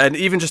 Yeah, and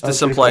even just the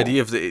simple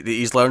idea of that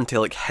he's learned to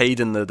like hide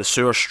in the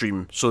sewer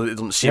stream so that they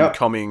don't see him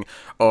coming,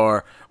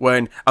 or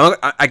when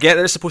I get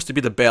that it's supposed to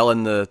be the bell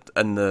in the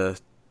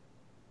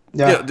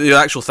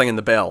actual thing in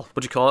the bell.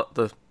 What do you call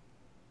it?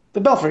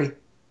 The Belfry.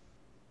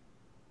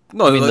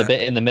 No, I mean the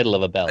bit in the middle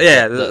of a bell.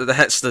 Yeah, the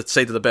hits the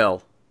side of the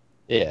bell.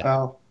 Yeah.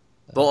 Oh.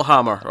 The little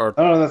hammer, or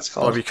I don't know what that's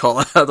called. Whatever you call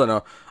it. I don't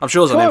know. I'm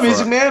sure there's a name for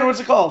Music it. Man, what's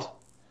it called?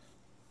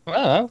 I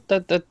don't know.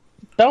 The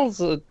bells.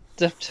 Who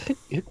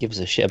gives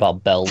a shit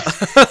about bells?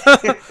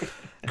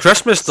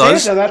 Christmas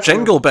does. Santa,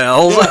 Jingle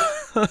bells.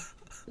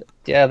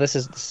 Yeah, this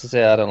is.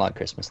 I don't like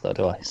Christmas though,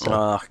 do I? So.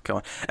 Oh, come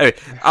on. Anyway,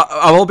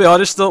 I will be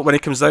honest though. When he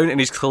comes down and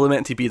he's clearly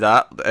meant to be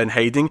that in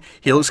hiding,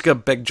 he looks like a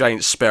big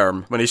giant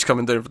sperm when he's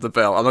coming down for the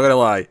bell. I'm not gonna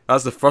lie.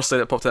 That's the first thing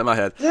that popped out of my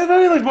head. Yeah,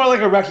 no, he looks more like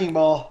a wrecking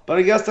ball. But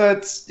I guess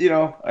that's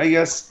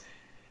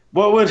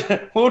what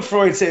would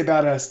Freud say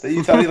about us? That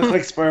you thought he looked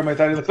like sperm, I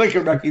thought he looked like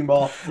a wrecking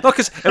ball. No,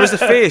 because it was the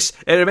face.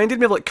 It reminded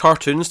me of like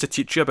cartoons to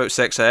teach you about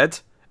sex ed,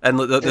 and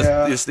you have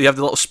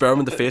the little sperm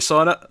with the face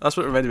on it. That's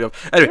what it reminded me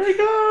of. Anyway, there we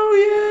go,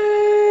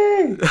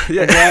 yay!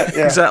 yeah,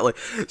 exactly.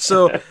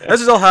 So this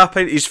is all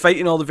happening. He's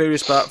fighting all the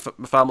various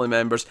family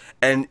members,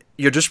 and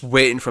you're just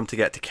waiting for him to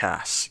get to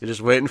Cass. You're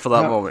just waiting for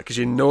that moment because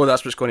you know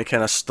that's what's going to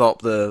kind of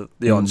stop the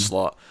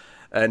onslaught.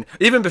 And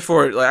even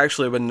before, like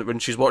actually, when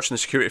she's watching the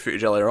security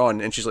footage earlier on,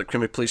 and she's like,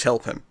 "Can we please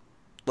help him?"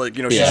 Like,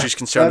 you know, she's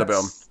concerned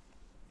about him.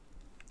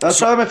 That's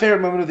probably my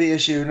favorite moment of the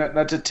issue.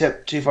 Not to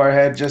tip too far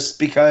ahead, just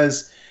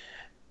because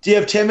you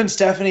have Tim and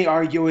Stephanie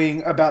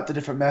arguing about the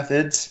different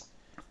methods,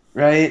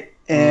 right?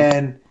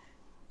 And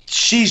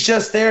she's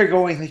just there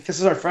going, like, "This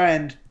is our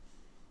friend.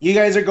 You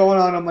guys are going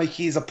on him like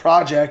he's a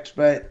project,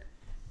 but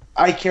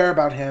I care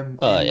about him."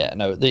 Oh yeah,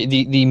 no.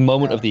 The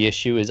moment of the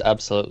issue is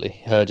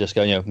absolutely her just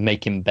going,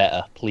 make him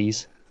better,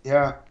 please.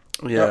 Yeah.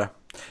 Yeah.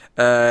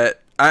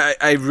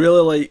 I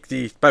really like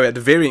the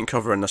variant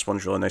cover in this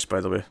one's really nice, by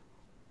the way.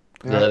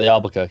 Yeah, the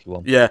Albuquerque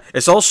one. Yeah,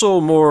 it's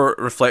also more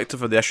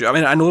reflective of the issue. I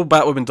mean, I know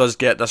Batwoman does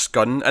get this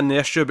gun in the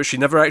issue, but she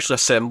never actually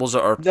assembles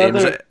it or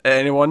aims it at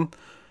anyone.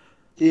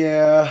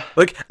 Yeah.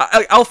 Like,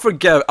 I'll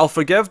forgive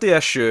the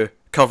issue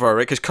cover,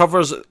 right? Because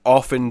covers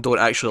often don't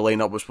actually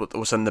line up with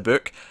what's in the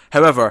book.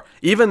 However,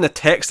 even the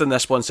text in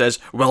this one says,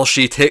 "Will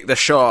she take the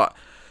shot?"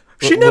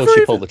 Will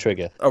she pull the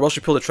trigger? Or will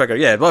she pull the trigger?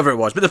 Yeah, whatever it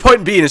was. But the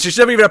point being is she's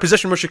never even in a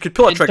position where she could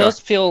pull a trigger. It does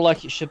feel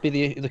like it should be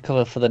the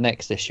cover for the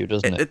next issue,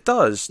 doesn't it? It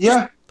does.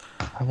 Yeah.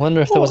 I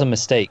wonder if there was a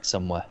mistake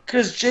somewhere.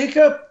 Because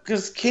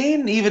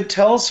Kane even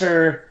tells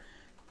her,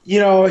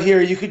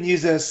 here, you can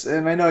use this,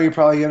 and I know you're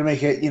probably going to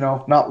make it,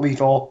 not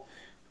lethal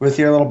with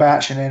your little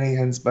bat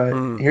shenanigans, but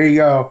here you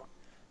go.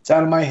 It's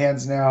out of my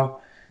hands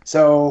now.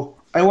 So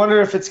I wonder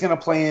if it's going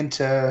to play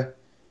into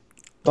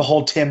the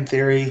whole Tim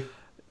theory.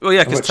 Well,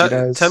 yeah,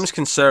 because Tim's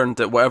concerned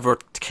that whatever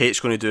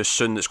Kate's going to do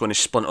soon that's going to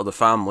splinter the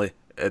family,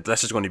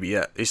 this is going to be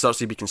it. He starts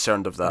to be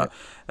concerned of that.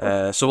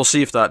 So we'll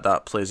see if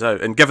that plays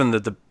out. And given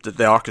that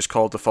the arc is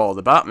called The Fall of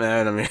the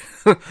Batman, I mean,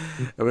 I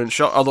wouldn't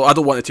shock. Although I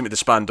don't want the team to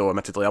disband, though,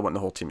 admittedly. I want the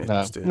whole team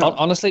to stay.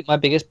 Honestly, my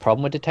biggest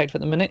problem with Detective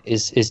at the minute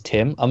is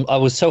Tim. I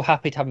was so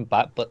happy to have him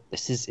back, but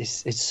it's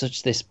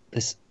such this.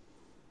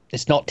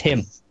 It's not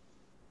Tim.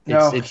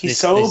 He's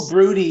so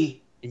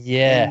broody.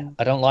 Yeah,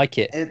 I don't like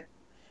it.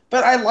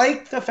 But I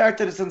like the fact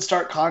that it's in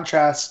stark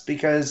contrast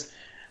because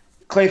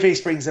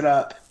Clayface brings it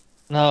up.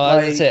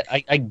 No, that's it.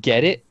 I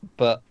get it,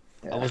 but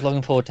I was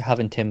looking forward to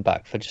having Tim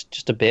back for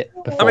just a bit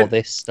before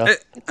this stuff.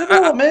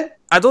 Development.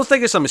 I don't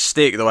think it's a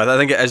mistake though. I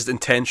think it is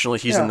intentionally.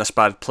 He's in this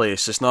bad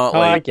place. It's not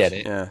like I get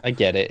it. Yeah. I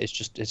get it. It's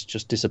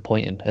just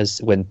disappointing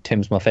as when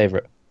Tim's my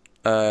favorite.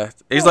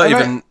 He's not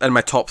even in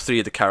my top 3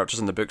 of the characters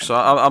in the book, so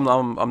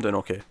I'm doing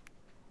okay.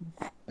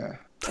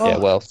 Yeah.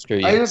 Well, screw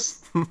you. I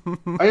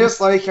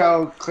just like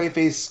how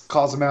Clayface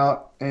calls him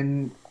out,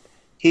 and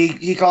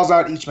he calls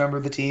out each member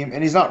of the team,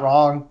 and he's not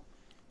wrong.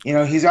 You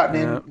know, he's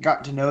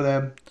gotten to know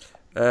them.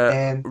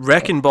 And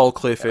Wrecking Ball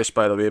Clayface,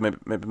 by the way,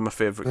 maybe my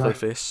favourite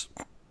Clayface.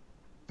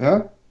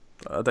 Yeah.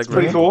 I dig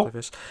pretty cool.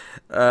 Clayface.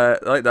 I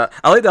like that.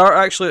 I like the art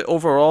actually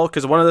overall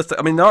because one of the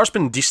the art's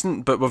been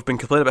decent, but we've been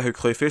complaining about how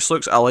Clayface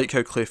looks. I like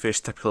how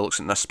Clayface typically looks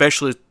in this,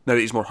 especially now that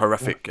he's more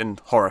horrific and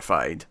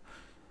horrified.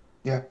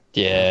 Yeah.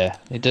 Yeah,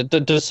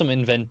 it does some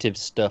inventive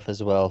stuff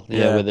as well.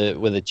 Yeah,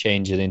 with the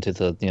changing into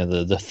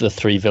the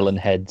 3 villain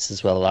heads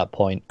as well at that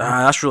point.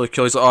 That's really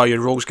cool. He's like, your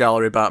Rogues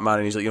Gallery Batman,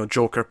 and he's like,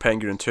 Joker,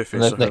 Penguin, and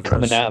Two-Face. And they're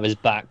coming out of his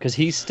back because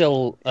he's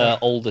still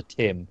older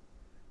Tim.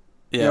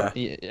 Yeah.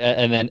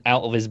 And then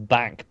out of his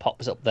back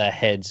pops up their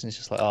heads, and it's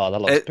just like, oh,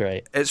 that looks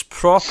great. It's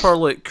proper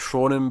like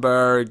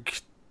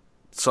Cronenberg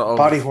sort of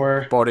body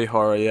horror. Body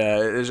horror, yeah.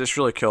 It's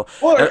really cool.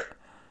 Well,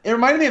 it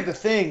reminded me of The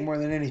Thing more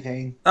than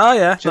anything. Oh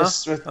yeah,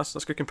 just with, that's a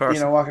good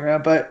comparison. Walking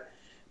around, but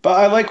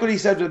I like what he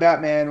said to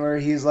Batman, where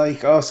he's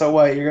like, "Oh, so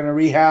what? You're gonna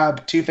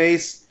rehab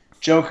Two-Face,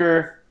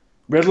 Joker,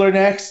 Riddler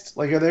next?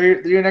 Like, are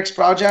they your next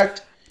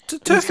project?"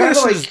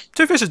 Two-Face is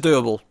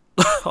doable.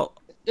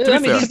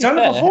 He's done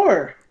it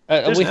before.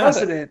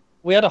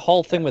 We had a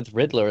whole thing with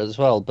Riddler as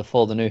well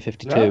before the New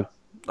 52. Yeah.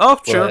 Oh,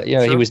 sure.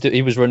 Yeah, sure.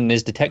 He was running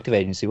his detective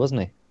agency,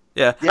 wasn't he?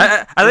 Yeah.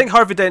 I think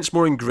Harvey Dent's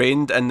more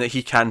ingrained in that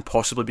he can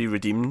possibly be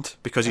redeemed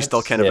because he's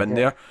still kind of in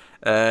there.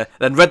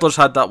 Then Riddler's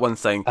had that one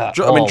thing.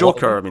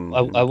 Joker.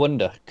 I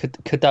wonder,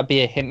 could that be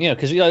a hint?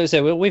 Because like I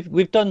say,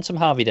 we've done some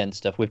Harvey Dent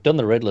stuff. We've done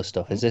the Riddler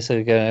stuff. Is this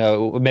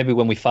maybe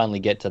when we finally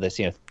get to this?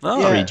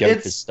 3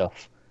 Jokers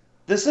stuff.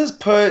 This has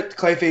put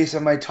Clayface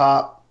in my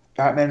top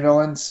Batman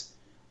villains,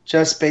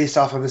 just based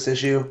off of this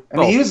issue. I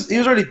mean, he was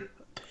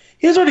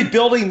already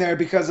building there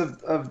because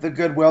of the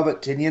goodwill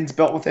that Tynion's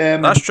built with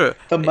him. That's true.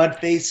 The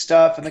mud-face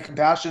stuff and the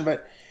compassion,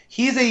 but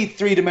he's a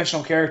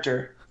 3-dimensional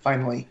character,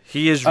 finally.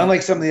 He is,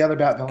 unlike some of the other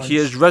Bat villains. He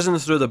has risen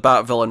through the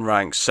Bat villain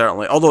ranks,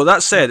 certainly. Although,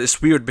 that said,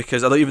 it's weird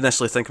because I don't even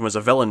necessarily think him as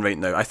a villain right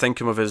now. I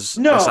think him of his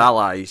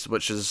allies,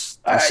 which is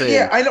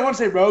insane. I don't want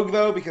to say rogue,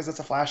 though, because it's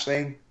a Flash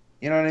thing.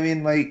 You know what I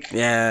mean? Like,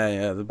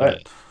 yeah.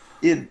 But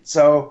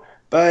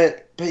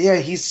yeah,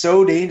 he's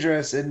so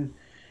dangerous,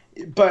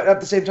 but at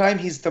the same time,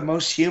 he's the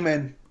most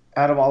human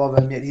out of all of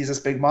them, yet he's this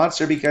big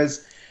monster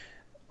because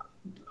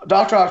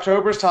Dr.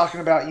 October's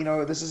talking about,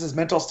 this is his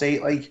mental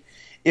state. Like,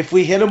 if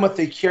we hit him with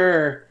the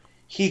cure,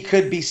 he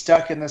could be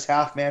stuck in this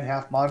half-man,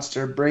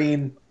 half-monster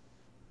brain,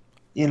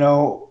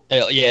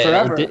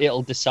 forever.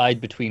 It'll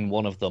decide between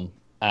one of them,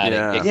 and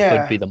it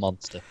could be the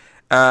monster.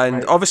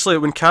 And obviously,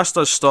 when Cass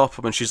does stop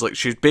him, and she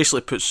basically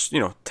puts,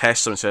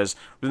 tests him and says,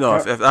 no,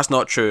 if that's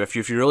not true, if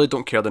you really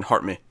don't care, then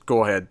hurt me.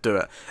 Go ahead, do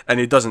it. And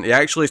he doesn't. He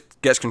actually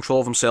gets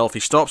control of himself. He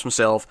stops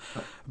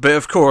himself. But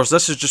of course,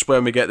 this is just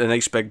when we get the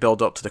nice big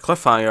build up to the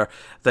cliffhanger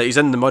that he's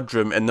in the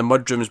mudroom, and the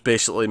mudroom is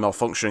basically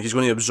malfunctioning. He's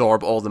going to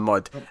absorb all the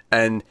mud,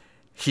 and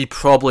he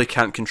probably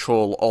can't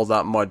control all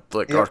that mud,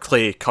 or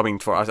clay coming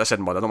for. I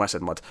said mud. I don't know why I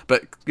said mud,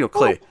 but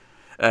clay.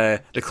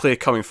 The clay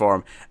coming for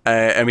him,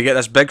 and we get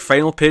this big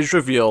final page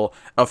reveal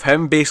of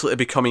him basically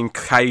becoming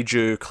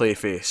Kaiju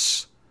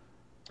Clayface.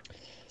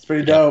 It's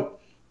pretty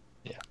dope.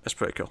 Yeah, it's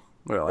pretty cool.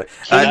 Really,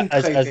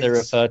 as they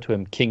refer to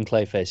him, King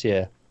Clayface.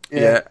 Yeah.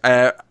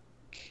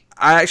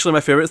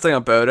 My favourite thing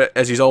about it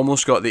is he's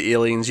almost got the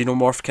alien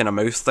xenomorph kind of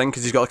mouth thing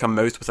because he's got like a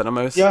mouth within a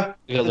mouth. Yeah,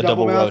 you got the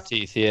double row of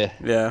teeth. Yeah,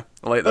 I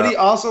like that. But he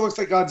also looks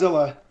like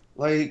Godzilla.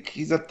 Like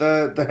he's at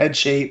the head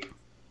shape.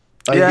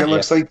 It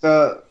looks like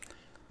the.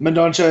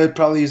 Mendonça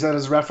probably use that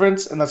as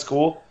reference, and that's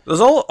cool.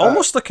 There's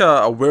almost like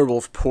a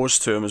werewolf pose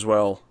to him as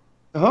well.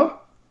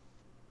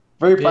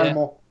 Very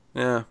primal.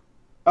 Yeah.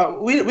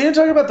 We didn't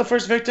talk about the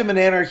first victim in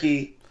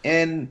Anarchy,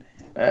 and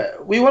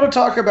we want to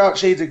talk about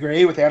Shades of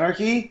Grey with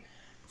Anarchy.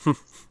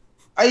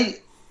 I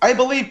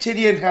believe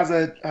Tynion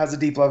has a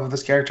deep love of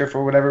this character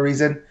for whatever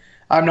reason.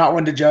 I'm not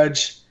one to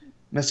judge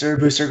Mr.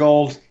 Booster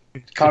Gold,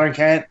 Connor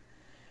Kent,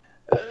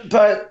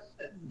 but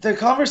the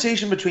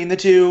conversation between the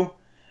two,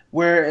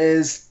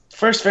 whereas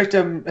first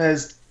victim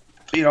has,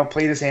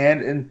 played his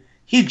hand, and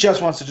he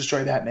just wants to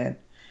destroy Batman.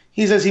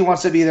 He says he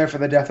wants to be there for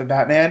the death of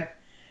Batman,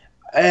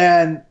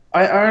 and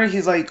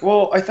he's like,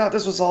 well, I thought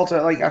this was all to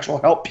actual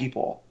help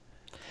people.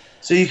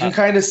 So you can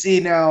kind of see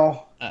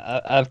now.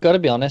 I've got to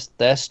be honest,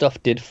 their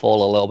stuff did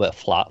fall a little bit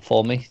flat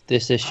for me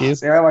this issue.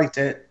 I liked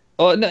it.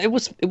 Oh no, it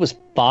was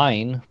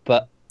fine,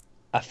 but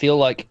I feel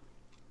like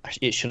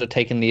it should have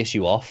taken the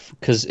issue off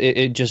because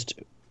it just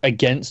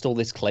against all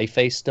this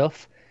Clayface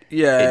stuff.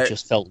 Yeah, it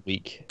just felt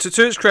weak.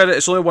 To its credit,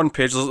 it's only one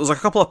page. There's a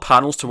couple of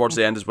panels towards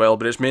the end as well,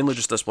 but it's mainly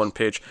just this one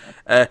page.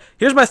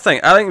 Here's my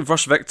thing. I think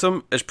First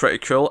Victim is pretty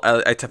cool.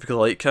 I typically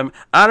like him.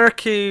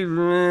 Anarchy,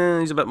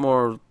 he's a bit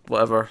more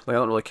whatever. I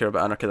don't really care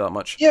about Anarchy that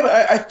much. Yeah,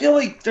 but I feel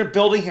like they're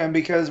building him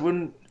because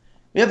when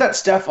we had that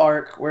Steph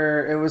arc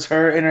where it was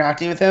her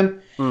interacting with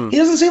him. Hmm. He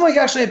doesn't seem like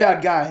actually a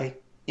bad guy.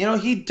 You know,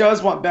 he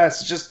does want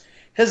best. It's just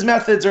his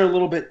methods are a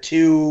little bit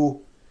too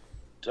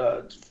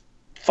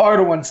far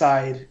to one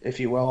side, if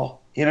you will.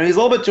 You know, he's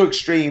a little bit too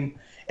extreme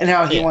in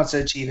how he wants to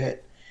achieve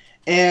it.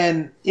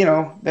 And, you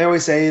know, they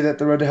always say that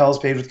the road to hell is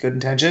paved with good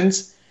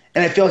intentions.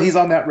 And I feel he's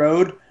on that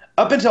road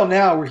up until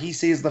now where he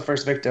sees the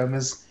first victim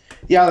as,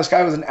 yeah, this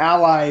guy was an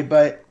ally,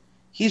 but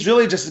he's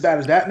really just as bad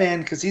as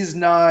Batman because he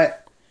doesn't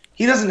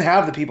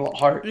have the people at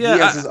heart. Yeah, he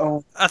has his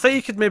own. I think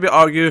you could maybe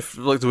argue if,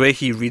 like, the way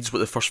he reads what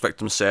the first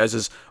victim says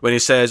is when he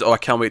says, "Oh, I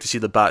can't wait to see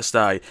the bats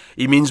die."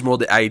 He means more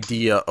the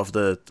idea of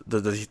the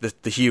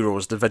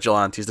heroes, the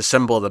vigilantes, the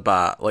symbol of the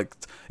bat. Like,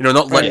 you know,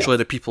 not literally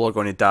the people are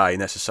going to die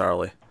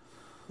necessarily.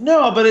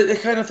 No, but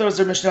it kind of throws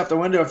their mission out the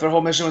window if their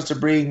whole mission was to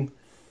bring,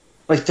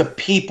 like, the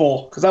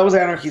people, because that was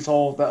Anarchy's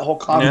whole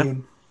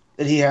commune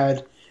that he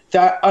had.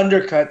 That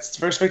undercuts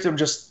first victim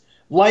just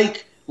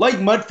like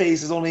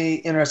Mudface is only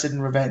interested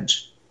in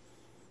revenge.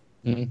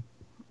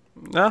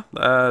 Mm-hmm.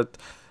 Yeah,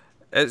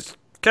 it's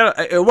kind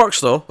of, it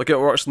works though. Like, it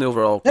works in the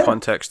overall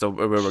context of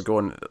where we're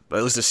going.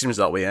 At least it seems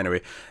that way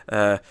anyway.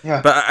 But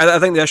I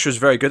think the issue is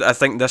very good. I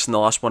think this and the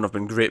last one have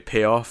been great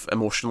payoff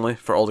emotionally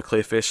for all the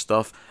Clayface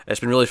stuff. It's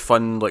been really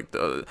fun. Like,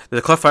 the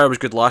cliffhanger was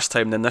good last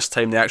time. Then this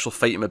time the actual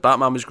fighting with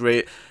Batman was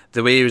great.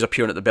 The way he was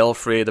appearing at the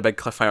Belfry, the big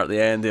cliffhanger at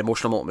the end, the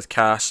emotional moment with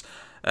Cass.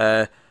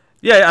 I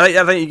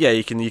think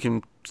you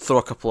can throw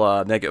a couple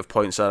of negative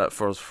points at it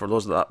for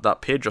those of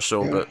that page or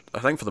so, but I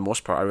think for the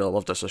most part I really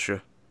loved this issue.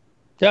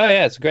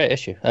 Yeah, it's a great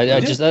issue.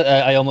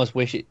 I almost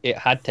wish it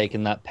had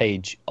taken that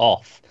page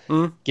off,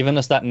 giving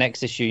us that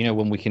next issue. You know,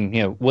 when we can,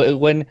 you know,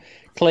 when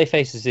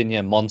Clayface is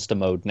in monster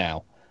mode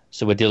now,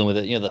 so we're dealing with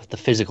it, you know, the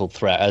physical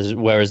threat,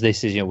 whereas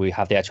this is, you know, we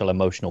have the actual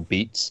emotional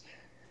beats.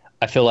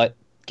 I feel like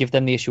give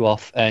them the issue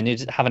off and you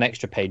just have an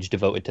extra page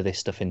devoted to this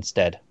stuff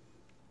instead.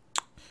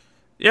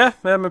 Yeah,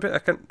 maybe I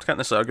can't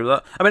necessarily argue with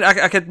that. I mean,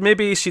 I could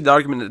maybe see the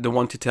argument that they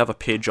wanted to have a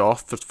page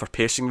off for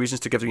pacing reasons,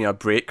 to give you a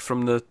break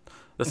from the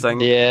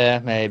thing. Yeah,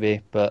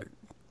 maybe, but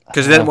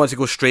because they didn't want to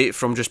go straight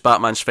from just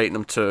Batman's fighting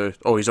him to,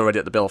 oh, he's already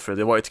at the Belfry.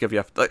 They wanted to give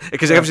you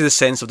because it gives you the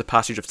sense of the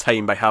passage of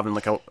time by having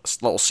like a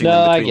little scene.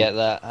 No, in between. I get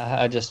that.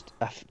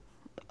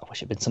 I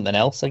wish it'd been something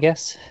else, I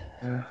guess.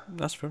 Yeah,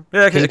 that's fair.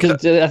 Yeah, because I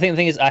think the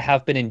thing is, I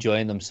have been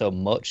enjoying them so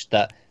much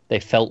that they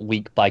felt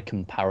weak by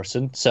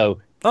comparison. So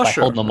by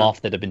holding them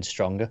off, they'd have been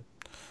stronger.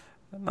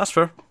 That's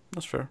fair.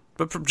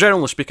 But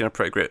generally speaking, a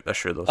pretty great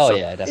issue, though. Oh,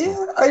 yeah, definitely.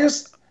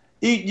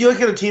 Yeah, you look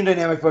at a team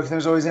dynamic book, and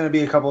there's always going to be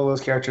a couple of those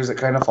characters that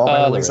kind of fall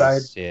by the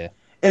wayside. Yeah.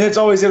 And it's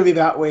always going to be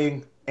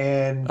Batwing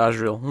and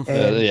Azrael.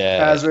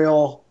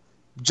 Azrael,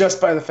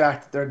 just by the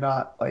fact that they're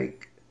not,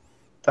 like,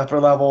 upper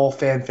level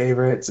fan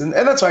favorites. And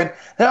that's fine.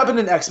 That happened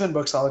in X-Men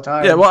books all the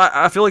time. Yeah, well,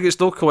 I feel like it's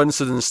no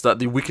coincidence that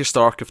the weakest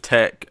arc of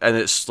Tech, and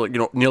it's, like, you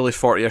know, nearly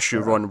 40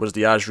 issue run, was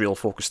the Azrael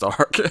focused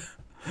arc.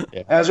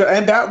 Yeah.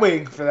 And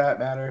Batwing, for that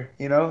matter,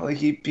 you know, like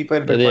he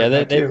played a big part in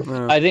that too.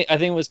 Yeah. I think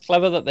it was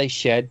clever that they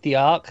shared the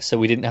arc, so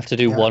we didn't have to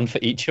do one for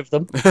each of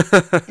them.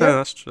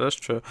 That's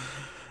true.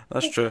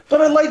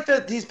 But I like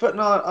that he's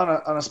putting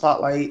on a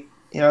spotlight.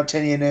 You know,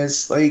 Tynion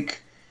is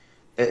like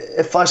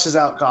it fleshes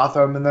out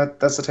Gotham, and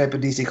that's the type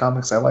of DC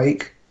comics I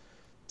like.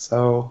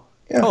 So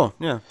yeah. Oh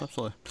yeah,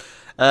 absolutely.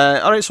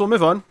 All right, so we'll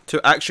move on to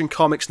Action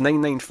Comics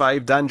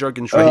 995, Dan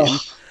Jurgens writing,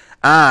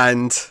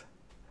 and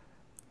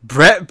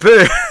Brett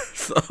Booth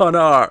on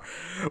art,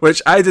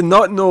 which I did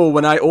not know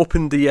when I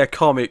opened the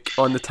comic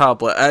on the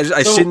tablet.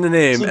 I seen the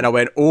name and I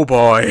went, oh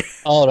boy.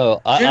 Oh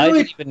no, I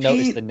didn't even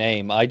notice the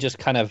name. I just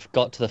kind of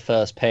got to the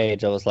first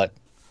page. I was like,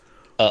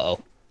 uh-oh.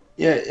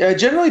 Yeah,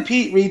 generally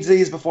Pete reads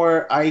these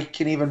before I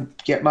can even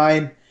get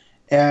mine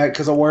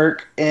because of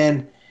work.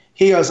 And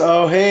he goes,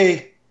 oh,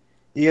 hey,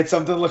 you get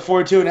something to look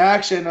forward to in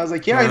action. I was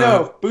like, yeah, I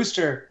know,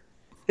 Booster.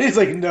 He's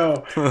like,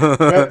 no,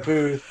 Brett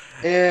Booth.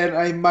 And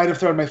I might have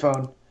thrown my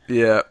phone.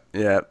 Yeah.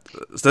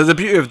 So the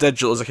beauty of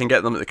digital is I can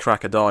get them at the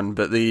crack of dawn,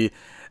 but so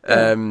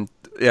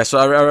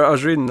I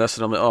was reading this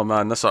and I'm like, oh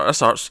man, this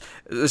art's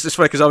it's just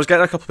funny because I was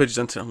getting a couple of pages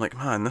into it. I'm like,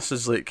 man, this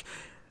is like,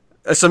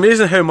 it's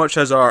amazing how much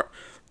his art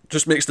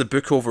just makes the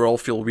book overall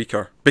feel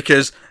weaker.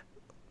 Because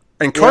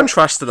in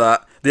contrast to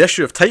that, the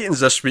issue of Titans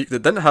this week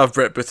that didn't have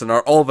Brett Booth in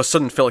art all of a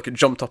sudden felt like it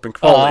jumped up in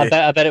quality.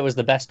 I bet it was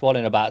the best one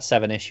in about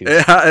 7 issues.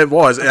 Yeah, it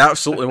was. It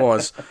absolutely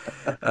was.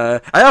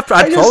 I had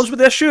problems with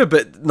the issue,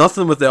 but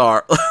nothing with the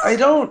art. I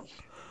don't.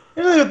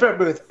 Usually with Brett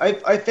Booth,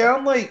 I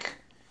found like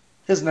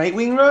his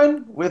Nightwing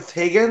run with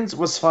Higgins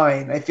was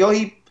fine. I feel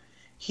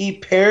he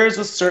pairs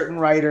with certain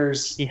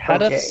writers. He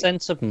had a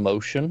sense of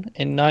motion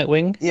in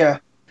Nightwing. Yeah.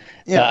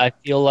 I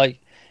feel like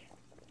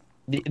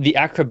the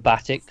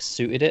acrobatics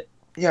suited it.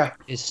 Yeah.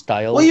 His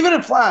style. Well, even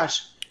in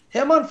Flash,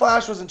 him on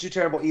Flash wasn't too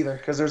terrible either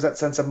because there's that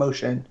sense of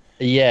motion.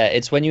 Yeah,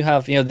 it's when you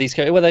have these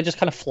characters where they're just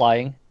kind of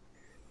flying.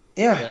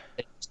 Yeah.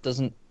 It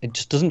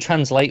just doesn't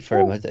translate for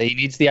him. He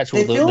needs the actual.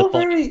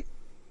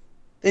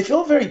 They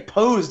feel very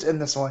posed in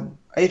this one.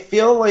 I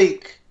feel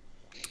like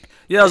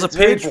there's a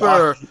page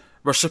where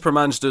where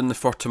Superman's doing the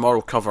For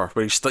Tomorrow cover,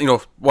 where he's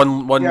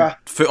one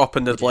foot up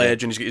in the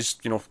ledge and he's got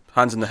his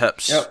hands in the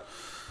hips. Yep.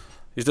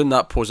 He's doing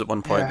that pose at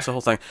one point. It's the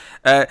whole thing.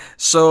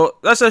 So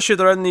this issue,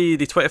 they're in the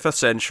 25th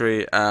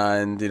century,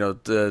 and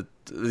the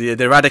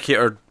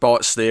Eradicator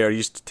bots there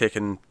used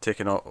to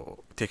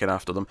taking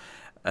after them.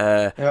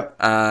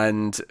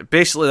 And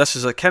basically, this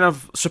is a kind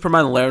of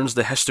Superman learns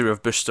the history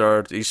of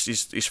Booster,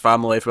 his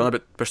family life. We learn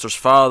about Booster's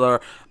father,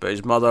 about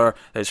his mother.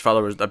 His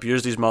father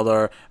abused his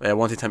mother,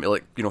 wanted him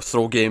to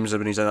throw games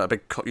when he's in a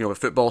big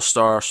football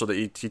star, so that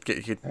he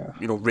could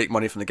rake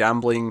money from the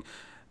gambling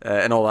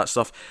and all that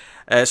stuff.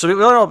 So we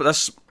learn all about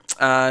this,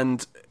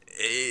 and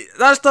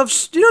that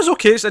stuff's it's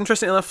okay. It's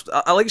interesting enough.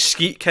 I like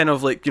Skeet kind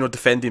of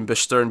defending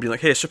Booster and being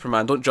like, "Hey,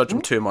 Superman, don't judge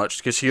him too much,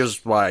 because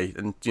here's why,"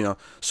 and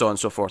so on and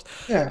so forth.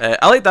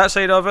 I like that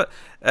side of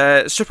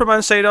it.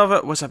 Superman's side of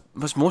it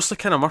was mostly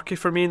kind of murky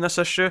for me in this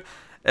issue.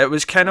 It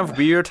was kind of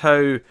weird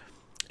how,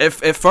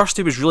 if at first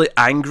he was really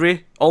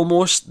angry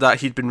almost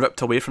that he'd been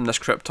ripped away from this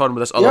Krypton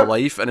with this other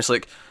life, and it's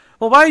like,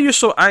 well, why are you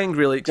so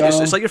angry? Like,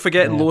 it's like you're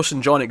forgetting Lois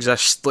and John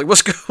exist. Like,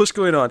 what's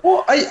going on?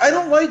 Well, I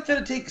don't like that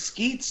it takes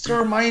Skeets to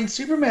remind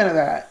Superman of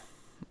that.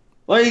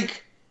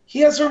 Like,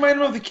 he has to remind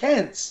him of the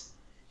Kents.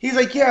 He's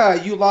like, yeah,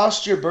 you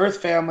lost your birth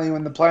family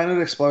when the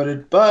planet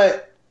exploded,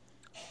 but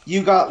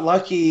you got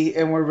lucky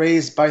and were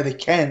raised by the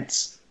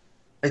Kents.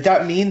 Like,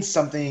 that means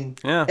something.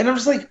 Yeah. And I'm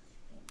just like,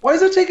 why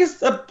does it take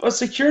a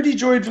security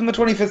droid from the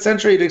 25th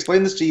century to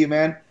explain this to you,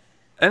 man?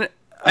 And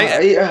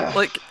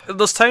like,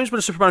 there's times when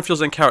Superman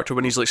feels in character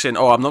when he's like saying,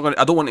 "Oh, I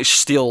don't want to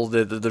steal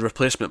the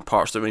replacement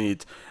parts that we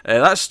need."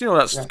 That's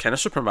kind of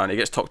Superman. He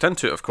gets talked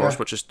into it, of course,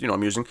 which is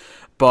amusing.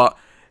 But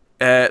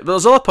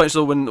there's other points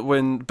though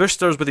when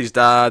Booster's with his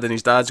dad and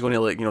his dad's going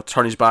to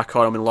turn his back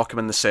on him and lock him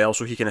in the cell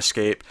so he can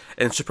escape,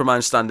 and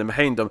Superman's standing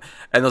behind him,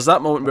 and there's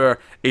that moment where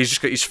he's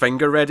just got his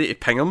finger ready to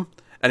ping him.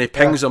 And he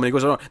pings him and he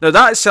goes around. Now,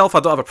 that itself I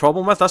don't have a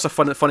problem with. That's a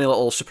funny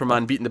little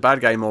Superman beating the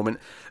bad guy moment.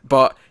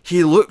 But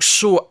he looks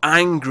so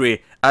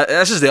angry.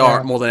 This is the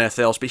art more than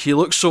anything else, but he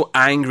looks so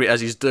angry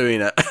as he's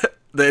doing it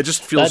that it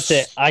just feels...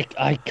 That's it.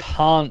 I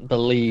can't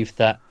believe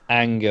that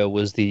anger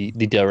was the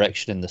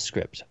direction in the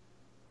script.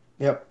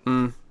 Yep.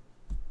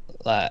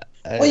 Well,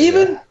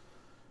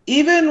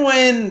 even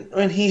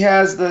when he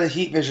has the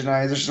heat vision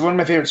eyes, which is one of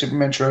my favorite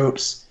Superman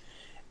tropes,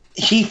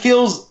 he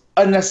feels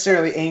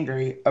unnecessarily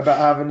angry about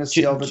having to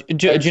steal the...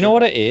 Do you know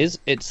what it is?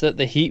 It's that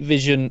the heat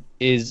vision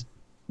is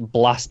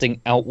blasting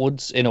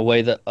outwards in a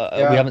way that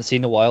we haven't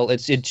seen in a while.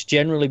 It's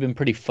generally been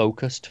pretty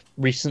focused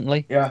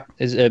recently. Yeah.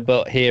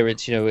 But here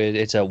it's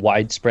it's a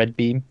widespread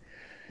beam.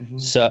 Mm-hmm.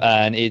 So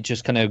and it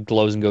just kind of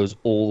glows and goes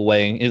all the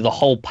way. The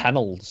whole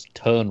panels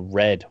turn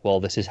red while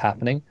this is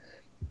happening.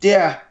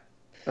 Yeah,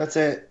 that's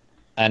it.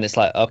 And it's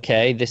like,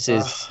 okay, this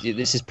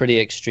is pretty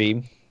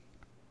extreme.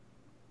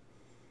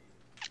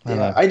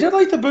 I did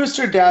like the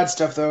Booster dad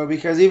stuff though,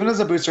 because even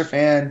as a Booster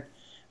fan,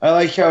 I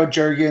like how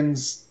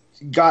Jurgens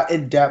got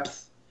in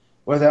depth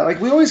with that. Like,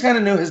 we always kind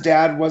of knew his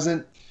dad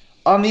wasn't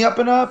on the up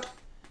and up,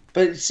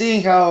 but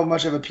seeing how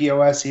much of a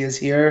POS he is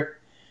here,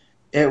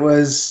 it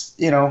was,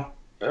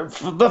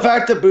 the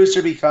fact that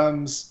Booster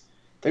becomes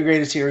the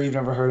greatest hero you've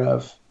never heard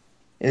of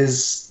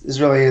is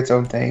really its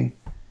own thing.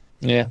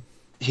 Yeah.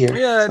 Here.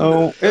 Yeah,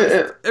 so,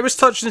 it was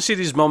touching to see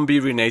his mum be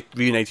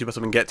reunited with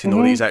him and get to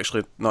know that he's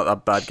actually not a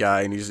bad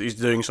guy and he's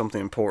doing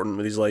something important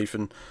with his life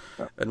and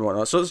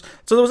whatnot. So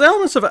there was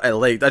elements of it I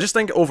liked. I just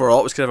think overall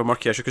it was kind of a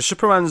murky issue because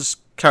Superman's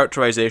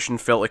characterization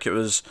felt like it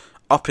was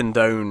up and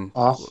down.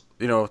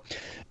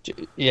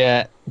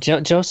 Yeah, do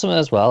you know something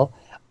as well?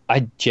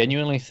 I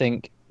genuinely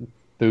think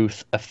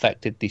Booth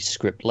affected the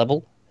script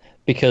level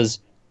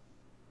because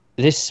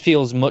this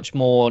feels much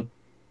more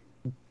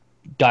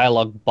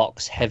dialogue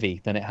box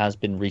heavy than it has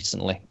been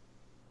recently.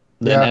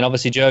 And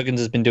obviously Jurgens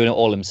has been doing it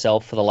all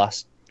himself for the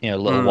last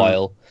little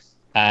while,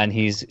 and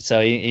he's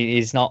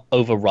not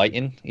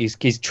overwriting.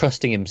 He's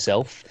trusting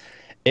himself.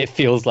 It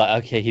feels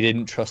like, okay, he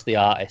didn't trust the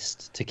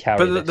artist to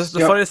carry this.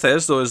 The funny thing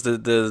is though is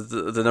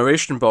the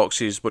narration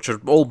boxes, which are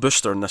all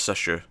Booster in this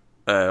issue,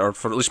 or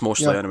for at least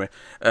mostly anyway.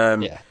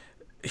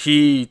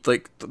 He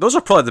those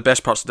are probably the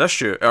best parts of this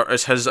issue.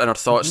 Is his inner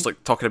thoughts,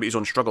 talking about his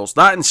own struggles.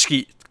 That and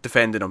Skeet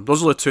defending him.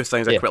 Those are the two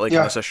things I quite like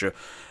in this issue.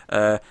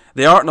 The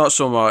art not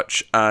so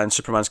much, and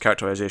Superman's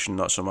characterization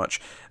not so much.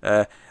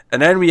 And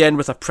then we end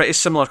with a pretty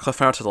similar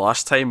cliffhanger to the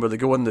last time, where they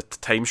go on the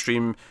time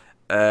stream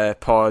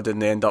pod and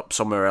they end up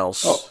somewhere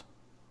else. Oh.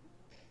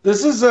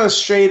 This is a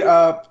straight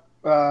up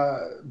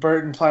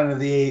Burton Planet of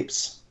the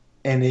Apes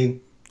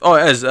ending. Oh,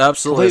 it is,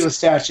 absolutely. Complete with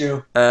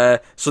statue.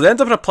 So they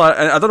end up in a planet,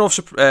 and I don't know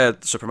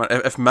if Superman,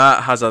 if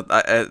Matt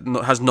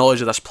has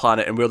knowledge of this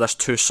planet and where this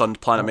two-sunned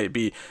planet might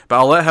be, but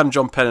I'll let him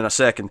jump in a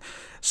second.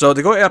 So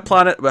they go to a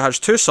planet that has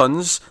two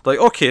suns. Like,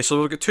 okay, so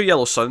we've got two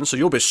yellow suns, so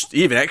you'll be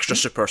even extra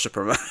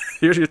Superman.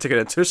 you're taking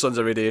in two suns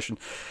of radiation.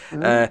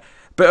 But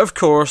of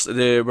course,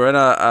 we're in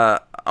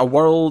a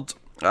world,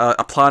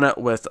 a planet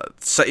with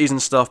cities and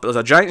stuff, but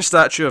there's a giant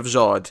statue of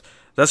Zod.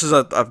 This is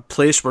a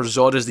place where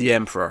Zod is the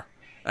Emperor.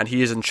 And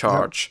he is in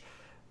charge.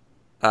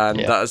 And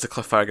that is the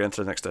cliffhanger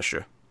into the next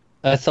issue.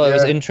 I thought it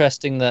was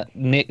interesting that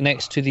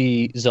next to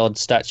the Zod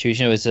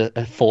statues, is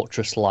a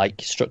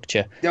fortress-like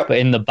structure, but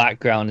in the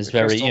background is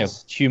very,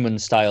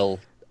 human-style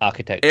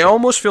architecture. It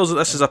almost feels that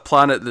this is a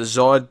planet that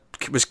Zod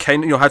was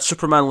had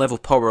Superman-level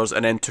powers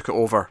and then took it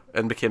over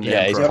and became the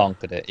Emperor. He's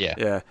conquered it,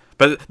 Yeah,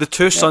 but the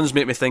two suns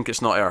make me think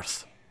it's not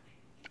Earth.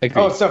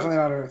 Agreed. Oh, it's definitely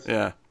not Earth.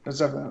 Yeah. It's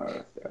definitely not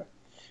Earth, yeah.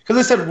 Because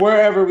they said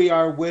wherever we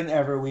are,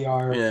 whenever we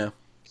are. Yeah.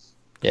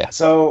 Yeah.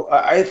 So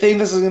I think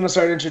this is going to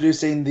start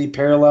introducing the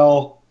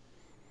parallel,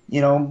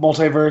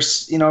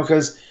 multiverse,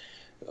 because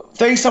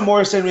thanks to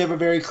Morrison, we have a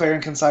very clear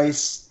and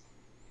concise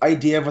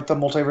idea of what the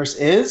multiverse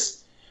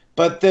is.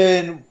 But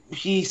then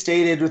he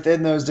stated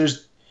within those,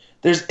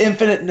 there's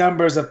infinite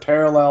numbers of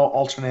parallel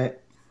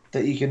alternate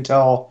that you can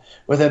tell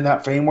within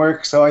that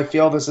framework. So I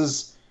feel this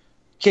is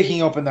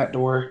kicking open that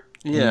door.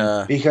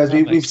 Yeah. Because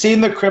we've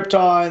seen the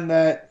Krypton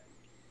that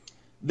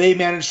they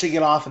managed to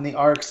get off in the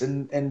arcs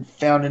and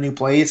found a new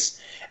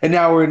place. And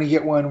now we're going to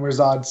get one where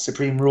Zod's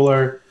supreme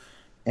ruler.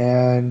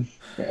 And,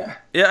 yeah.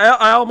 Yeah,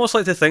 I almost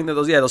like to think that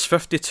there's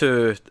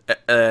 52,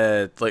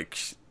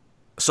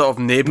 sort of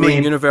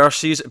neighbouring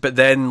universes, but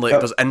then,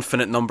 there's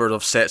infinite number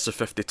of sets of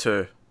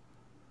 52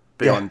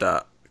 beyond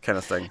that kind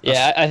of thing.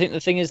 Yeah, I think the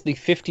thing is the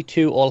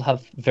 52 all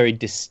have very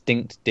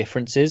distinct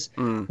differences,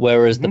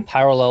 whereas the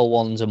parallel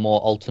ones are more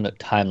alternate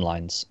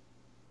timelines.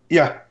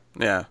 Yeah.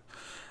 Yeah.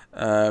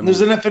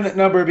 There's an infinite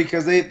number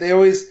because they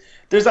always...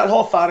 There's that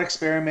whole thought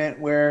experiment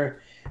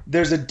where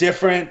there's a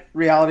different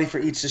reality for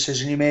each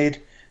decision you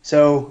made.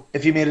 So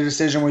if you made a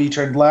decision where you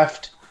turned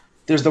left,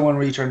 there's the one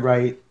where you turned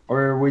right.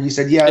 Or where you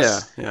said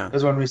yes,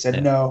 there's one where you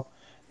said no.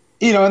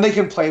 And they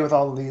can play with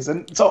all of these.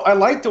 And so I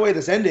like the way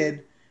this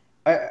ended.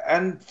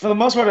 And for the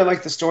most part, I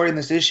like the story in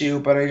this issue,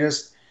 but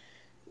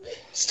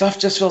stuff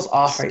just feels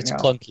off right now.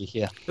 It's clunky,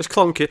 yeah. It's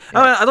clunky.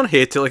 Yeah. I don't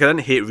hate it. I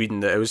didn't hate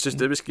reading it. It was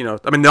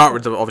the art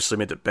would have obviously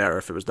made it better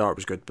if the art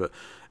was good, but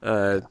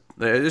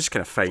it's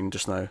kind of fine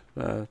just now.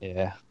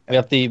 Yeah. We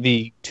have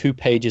the 2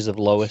 pages of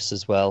Lois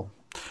as well.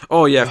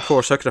 Oh yeah, of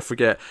course. How could I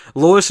forget?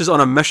 Lois is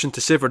on a mission to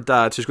save her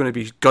dad, who's going to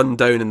be gunned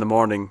down in the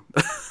morning.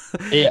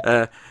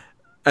 Yeah.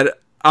 And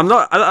I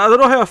don't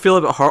know how I feel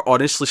about her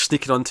honestly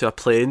sneaking onto a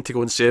plane to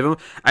go and save him.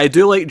 I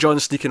do like John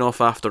sneaking off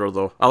after her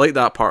though. I like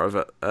that part of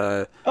it.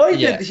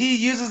 He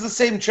uses the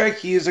same trick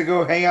he used to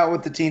go hang out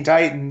with the Teen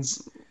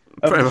Titans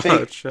of Pretty the fake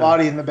much,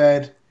 body in the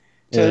bed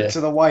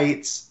to the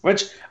whites.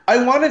 Which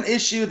I want an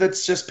issue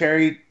that's just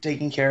Perry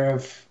taking care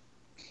of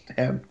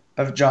him,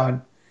 of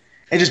John.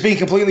 And just being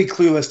completely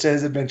clueless to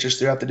his adventures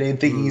throughout the day and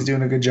thinking he's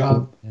doing a good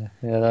job.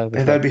 Yeah,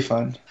 that'd be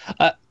fun.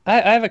 I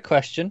have a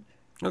question.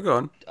 Oh, go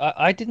on.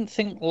 I didn't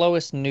think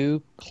Lois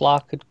knew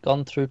Clark had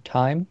gone through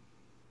time.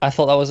 I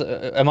thought that was...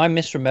 am I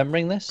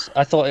misremembering this?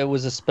 I thought it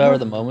was a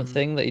spur-of-the-moment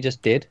thing that he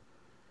just did.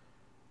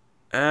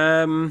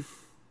 Yeah,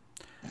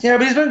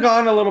 but he's been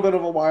gone a little bit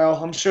of a while.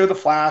 I'm sure the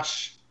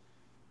Flash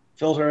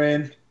filled her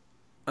in.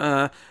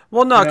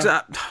 Well, no, cause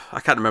I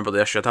can't remember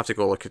the issue. I'd have to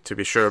go look at to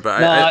be sure.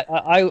 But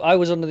I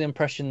was under the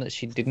impression that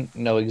she didn't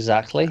know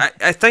exactly.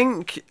 I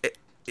think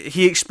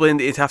he explained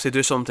that he'd have to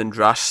do something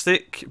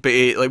drastic, but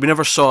we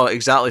never saw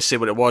exactly say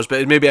what it was.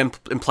 But it maybe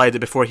implied it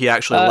before he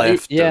actually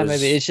left. Yeah,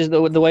 maybe it's just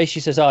the way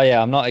she says, "Oh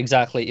yeah, I'm not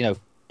exactly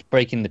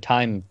breaking the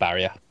time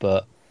barrier,"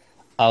 but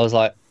I was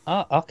like,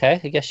 "Oh, okay,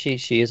 I guess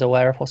she is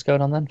aware of what's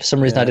going on." Then for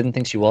some reason, I didn't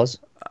think she was.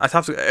 I'd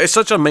have to. It's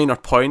such a minor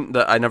point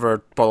that I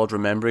never bothered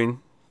remembering.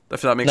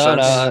 If that makes sense.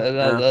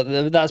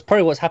 No, that's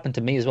probably what's happened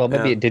to me as well.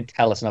 Maybe it did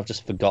tell us and I've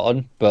just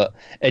forgotten. But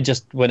it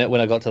just when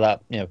I got to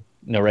that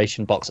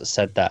narration box that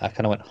said that, I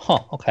kind of went, "Huh,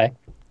 okay."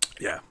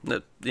 Yeah.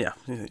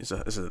 It's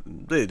a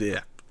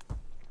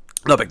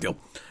no big deal.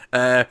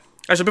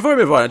 Actually, before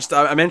we move on,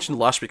 I mentioned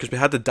last week because we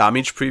had the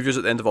Damage previews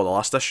at the end of all the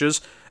last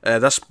issues.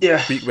 This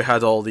week we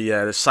had all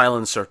the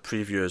Silencer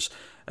previews.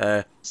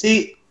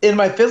 See, in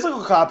my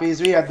physical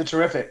copies, we had the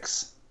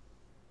Terrifics.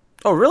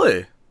 Oh,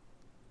 really?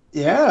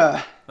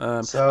 Yeah.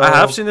 So I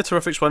have seen the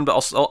Terrifics one, but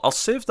I'll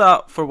save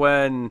that for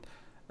when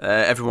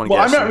everyone gets.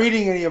 Well, I'm not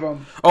reading any of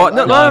them. Oh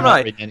no! I'm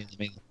not reading any of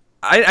them either.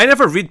 I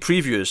never read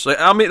previews.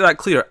 I'll make that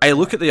clear. I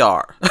look at the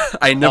art.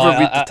 I never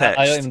read the text.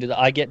 I don't even do that.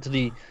 I get to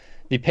the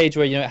page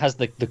where it has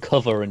the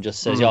cover and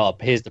just says, "Oh,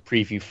 here's the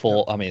preview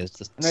for." I mean, it's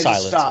just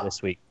silence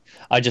this week.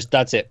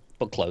 That's it.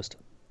 Book closed.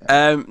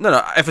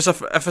 No. If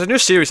it's a new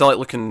series, I like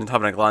looking and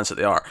having a glance at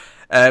the art.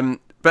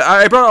 But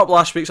I brought it up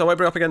last week, so I might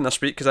bring it up again this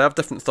week because I have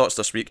different thoughts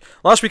this week.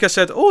 Last week I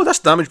said, "Oh, this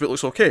Damage book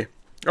looks okay."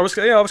 I was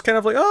kind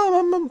of like,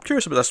 "Oh, I'm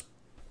curious about this."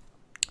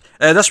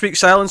 This week,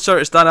 Silencer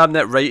is Dan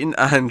Abnett writing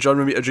and John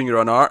Romita Jr.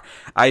 on art.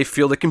 I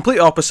feel the complete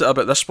opposite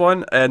about this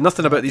one.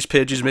 Nothing about these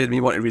pages made me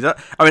want to read it.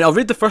 I mean, I'll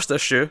read the first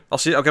issue. I'll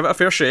give it a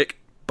fair shake,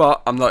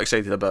 but I'm not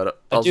excited about it.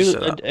 Just say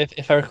that.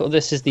 If I recall,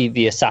 this is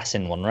the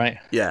assassin one, right?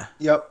 Yeah.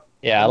 Yep.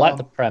 Yeah, I like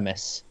the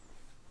premise.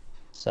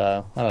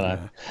 So, I don't know.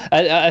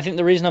 I think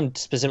the reason I'm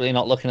specifically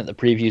not looking at the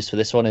previews for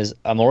this one is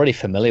I'm already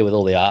familiar with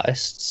all the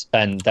artists,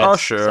 and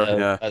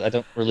I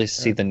don't really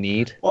see the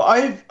need.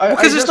 Well,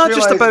 because it's not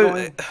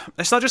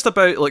just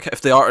about like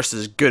if the artist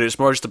is good. It's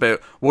more just about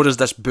what does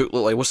this book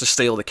look like? What's the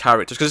style of the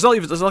characters? Because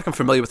it's not like I'm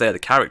familiar with any of the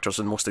characters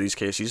in most of these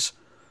cases.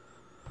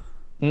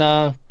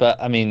 No,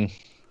 but I mean,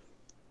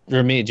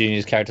 Romita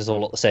Jr.'s characters all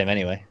look the same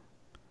anyway.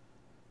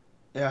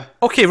 Yeah.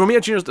 Okay,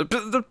 Romita Jr.'s...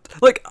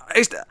 Like,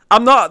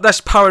 I'm not this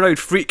paranoid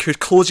freak who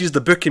closes the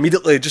book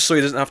immediately just so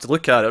he doesn't have to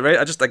look at it, right?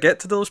 I get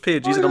to those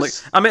pages and I'm like,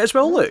 I might as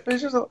well look.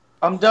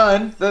 I'm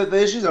done.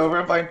 The issue's over.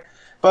 I'm fine.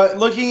 But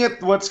looking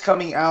at what's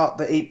coming out,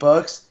 the 8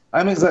 books,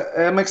 I'm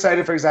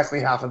excited for exactly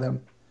half of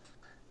them.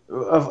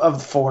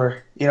 Of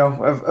 4,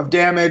 of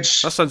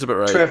Damage. That sounds about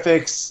right.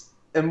 Terrifics,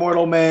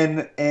 Immortal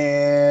Men,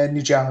 and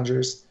New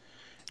Challengers.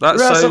 That the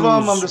rest sounds... of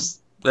them, I'm just...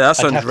 Yeah, that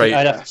sounds right.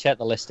 I'd have to check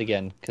the list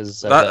again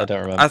because I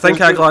don't remember. I think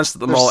I glanced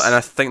at them all, and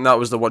I think that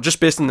was the one. Just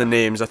based on the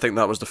names, I think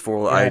that was the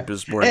 4 that I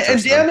was more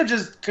interested in. And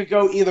Damages could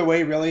go either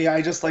way, really.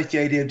 I just like the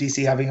idea of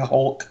DC having a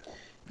Hulk.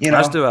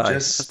 As do I.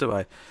 As do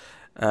I.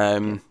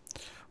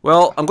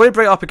 Well, I'm going to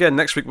bring it up again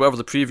next week, whatever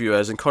the preview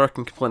is, and Connor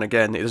can complain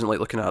again that he doesn't like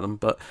looking at them.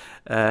 But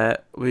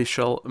we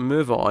shall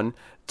move on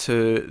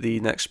to the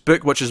next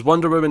book, which is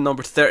Wonder Woman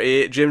number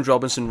 38. James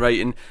Robinson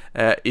writing,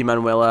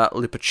 Emanuela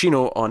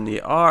Lupacchino on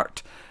the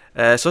art.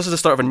 So this is the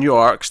start of a new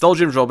arc. Still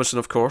James Robinson,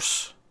 of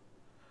course,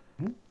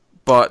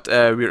 but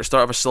we're at the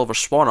start of a Silver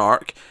Swan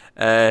arc.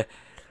 This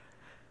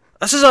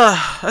is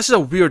a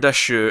weird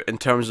issue in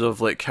terms of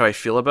like how I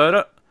feel about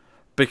it,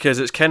 because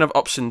it's kind of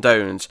ups and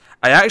downs.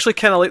 I actually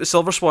kind of like the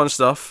Silver Swan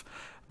stuff,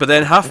 but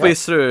then halfway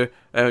through,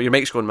 your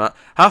mic's going, Matt.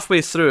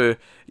 Halfway through,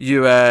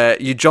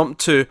 you jump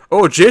to,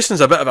 oh, Jason's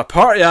a bit of a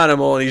party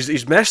animal, and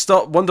he's messed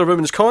up Wonder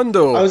Woman's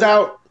condo. I was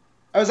out.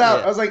 Yeah.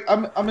 I was like,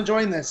 I'm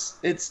enjoying this.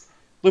 It's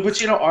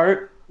Lupacchino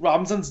art.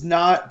 Robinson's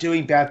not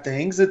doing bad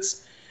things.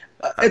 It's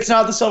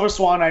not the Silver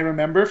Swan I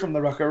remember from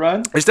the Rucker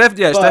run. It's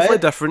definitely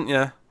different,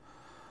 yeah.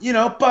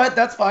 But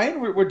that's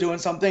fine. We're doing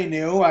something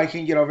new. I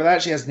can get over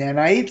that. She has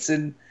nanites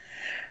and...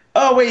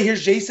 Oh, wait,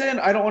 here's Jason.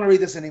 I don't want to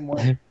read this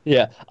anymore.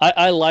 Yeah,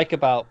 I like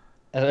about...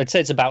 I'd say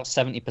it's about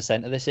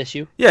 70% of this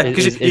issue. Yeah,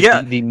 because you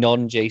get... The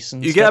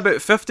non-Jason You get about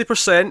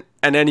 50%,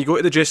 and then you go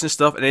to the Jason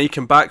stuff, and then you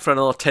come back for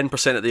another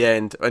 10% at the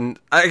end. And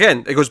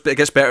again, it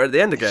gets better at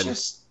the end again.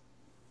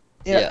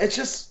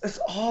 It's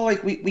all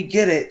like we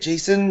get it.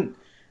 Jason,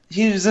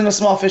 he was in a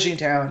small fishing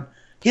town.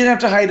 He didn't have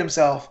to hide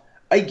himself.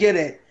 I get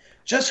it.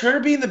 Just her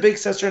being the big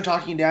sister and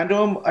talking down to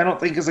him, I don't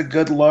think is a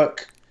good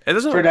look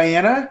for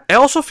Diana. It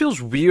also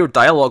feels weird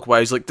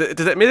dialogue-wise. Like, did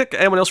it make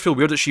anyone else feel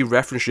weird that she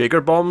referenced Jaeger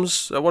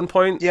bombs at one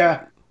point?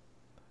 Yeah.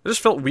 It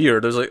just felt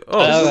weird. I was like, oh.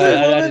 This is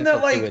a woman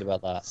that, weird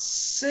about that.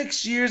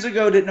 6 years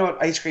ago didn't know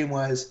what ice cream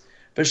was.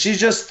 But she's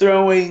just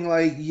throwing,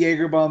 like,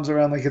 Jaeger bombs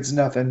around like it's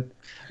nothing.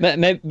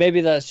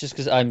 Maybe that's just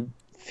because I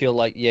feel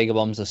like Jaeger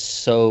bombs are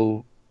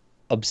so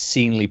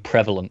obscenely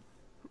prevalent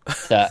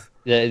that...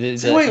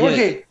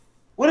 Okay.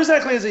 What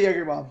exactly is a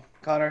Jaeger bomb,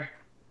 Connor?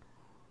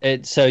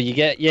 So you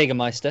get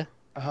Jägermeister,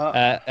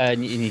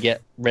 and you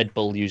get Red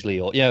Bull usually,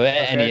 or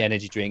any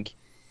energy drink.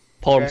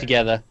 Pour them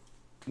together,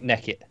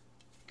 neck it.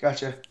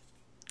 Gotcha.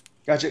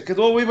 Because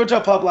we went to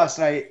a pub last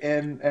night,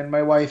 and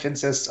my wife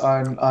insists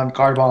on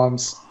car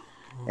bombs,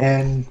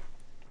 and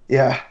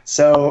yeah,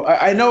 so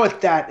I know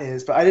what that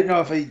is, but I didn't know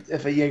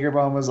if a Jaeger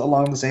bomb was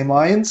along the same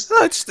lines.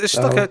 No, it's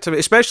stuck out to me,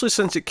 especially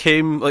since it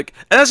came like.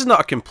 And this is not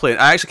a complaint.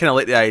 I actually kind of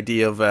like the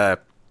idea of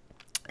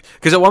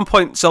because at one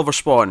point Silver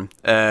Swan,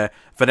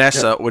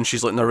 Vanessa, when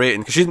she's like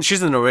narrating, because she's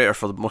the narrator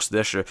for most of the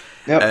issue.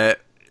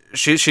 Yep.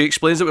 She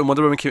explains that when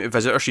Wonder Woman came to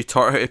visit her, she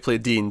taught her how to play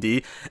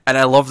D&D, and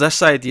I love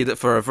this idea that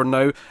forever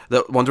now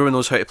that Wonder Woman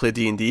knows how to play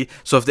D&D.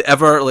 So if they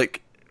ever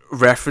like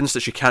reference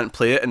that she can't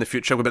play it in the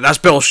future, I'm going to be, that's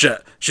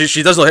bullshit.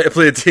 She does know how to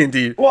play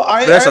D&D. Well,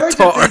 I like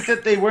to think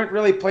that they weren't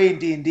really playing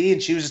D&D,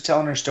 and she was just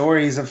telling her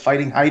stories of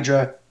fighting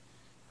Hydra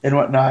and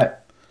whatnot.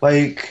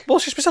 Like, well,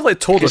 she specifically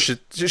told her. She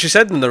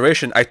said in the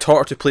narration, "I taught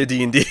her to play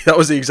D&D." That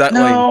was the exact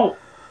line. No,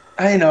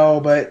 I know,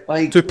 but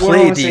like to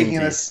play D&D.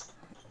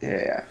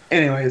 Yeah.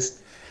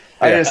 Anyways,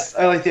 I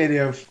like the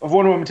idea of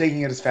Wonder Woman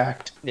taking it as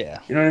fact. Yeah.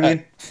 You know what I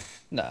mean?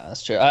 No,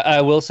 that's true.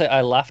 I will say I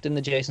laughed in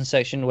the Jason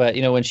section where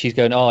when she's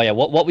going, oh yeah,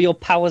 what were your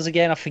powers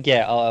again? I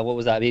forget. Oh, what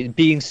was that?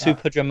 Being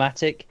super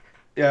dramatic.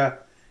 Yeah. I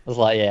was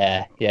like,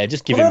 yeah,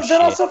 just give him shit.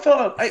 That also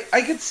felt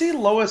I could see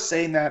Lois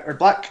saying that, or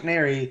Black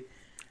Canary.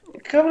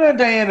 Coming on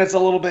Diana, it's a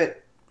little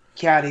bit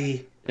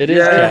catty. It is.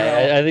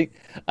 Yeah. I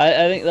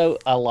think though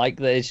I like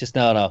that. It's just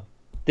no.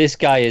 This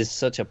guy is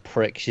such a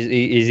prick.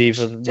 He's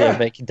even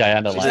making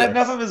Diana laugh. She's had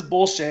enough of his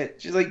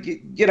bullshit. She's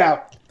like, get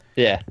out.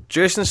 Yeah.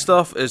 Jason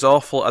stuff is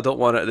awful. I don't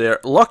want it there.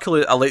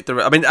 Luckily, I like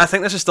I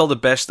think this is still the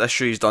best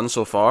issue he's done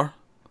so far.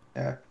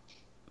 Yeah.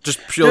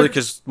 Just purely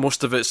because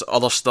most of it's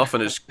other stuff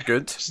and it's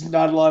good. Just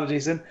not a lot of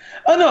Jason.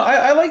 Oh no,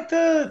 I like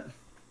the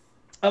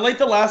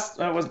last.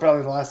 It wasn't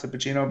probably the last of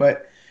Pacino,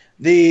 but.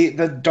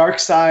 The Dark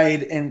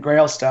Side and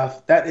Grail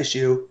stuff, that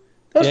issue,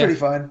 that was pretty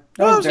fun.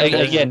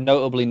 Again,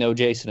 notably no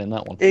Jason in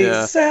that one.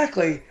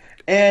 Exactly.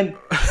 And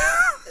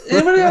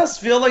anybody else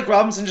feel like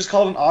Robinson just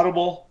called an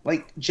audible?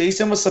 Like,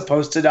 Jason was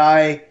supposed to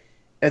die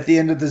at the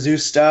end of the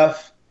Zeus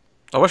stuff.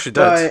 I wish he did.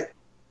 But,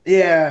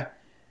 yeah.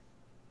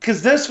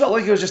 Because this felt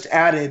like it was just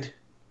added.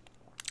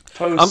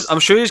 post. I'm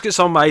sure he's got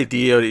some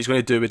idea that he's going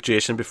to do with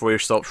Jason before he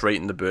stops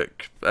writing the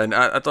book, and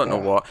I don't know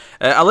what.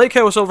 I like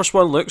how Silver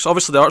Swan looks.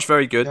 Obviously, the art's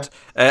very good.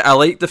 Yeah. I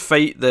like the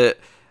fight that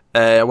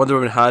Wonder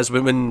Woman has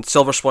when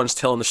Silver Swan's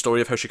telling the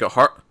story of how she got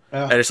hurt.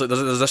 Yeah. And it's like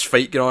there's this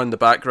fight going on in the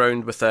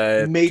background with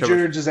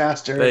Major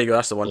Disaster. There you go,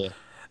 that's the one.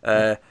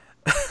 Yeah.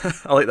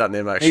 I like that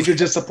name actually. Major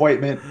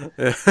Disappointment.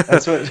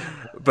 That's what.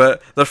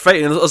 But they're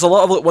fighting. There's a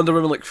lot of Wonder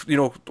Woman,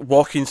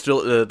 walking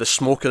through the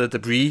smoke of the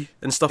debris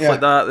and stuff like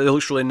that. It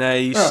looks really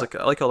nice. Yeah.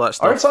 I like all that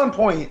stuff. Art's on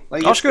point.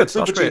 That's good.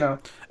 That's great. And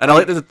I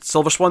like the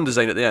Silver Swan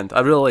design at the end.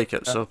 I really like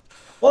it. Yeah. So.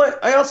 Well,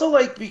 I also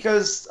like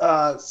because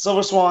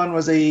Silver Swan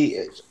was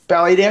a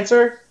ballet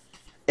dancer,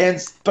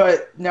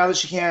 but now that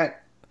she can't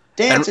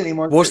dance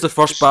anymore. What's the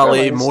first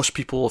ballet most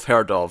people have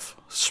heard of?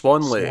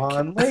 Swan Lake.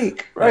 Swan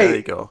Lake, right? There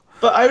you go.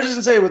 But I was just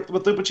gonna say with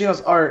Lou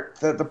Pacino's art,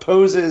 the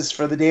poses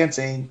for the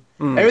dancing,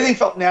 everything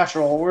felt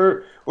natural.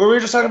 Where we were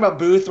just talking about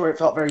Booth, where it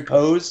felt very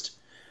posed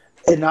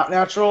and not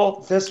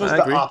natural. This was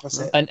the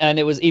opposite, and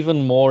it was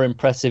even more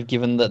impressive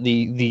given that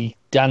the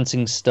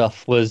dancing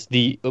stuff was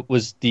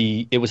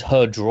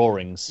her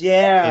drawings.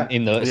 Yeah, so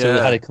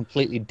it had a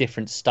completely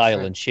different style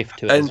and shift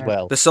to it as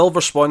well. The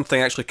Silver Swan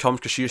thing actually comes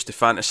because she used to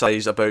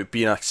fantasize about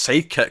being a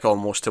sidekick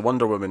almost to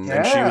Wonder Woman,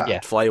 and she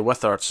would fly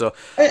with her. So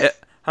it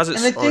has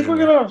its. And I think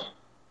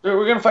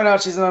we're gonna find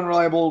out she's an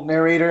unreliable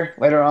narrator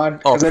later on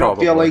because I don't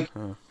feel like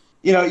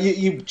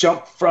you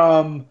jump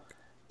from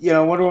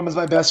Wonder Woman's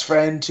my best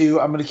friend to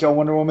I'm gonna kill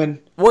Wonder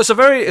Woman. Well, it's a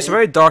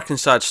very dark and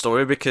sad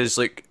story because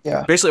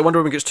basically Wonder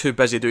Woman gets too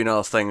busy doing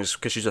other things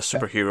because she's a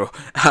superhero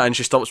and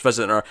she stops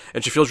visiting her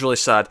and she feels really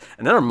sad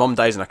and then her mum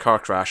dies in a car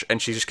crash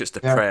and she just gets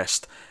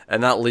depressed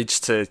and that leads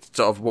to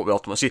sort of what we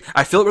ultimately see.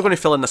 I feel like we're going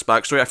to fill in this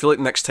backstory. I feel like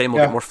next time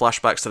we'll get more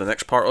flashbacks to the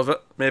next part of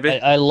it. Maybe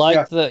I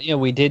like that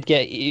we did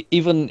get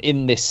even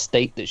in this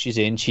state that she's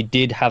in. She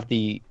did have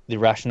the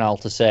rationale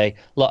to say,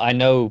 look, I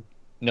know.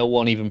 No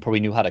one even probably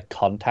knew how to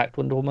contact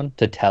Wonder Woman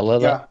to tell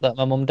her that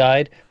my mum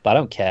died, but I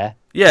don't care.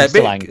 Yeah, I'm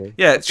still angry.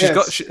 Yeah,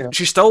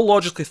 she's still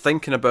logically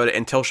thinking about it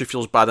until she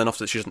feels bad enough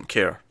that she doesn't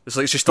care. It's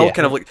like she's still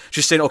kind of like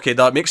she's saying, okay,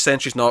 that makes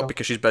sense. She's not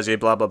because she's busy,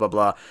 blah blah blah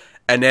blah,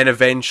 and then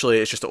eventually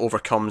it's just it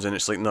overcomes and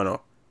it's like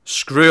no,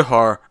 screw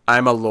her.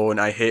 I'm alone.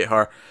 I hate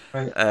her,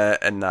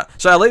 and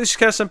that. So I like that she's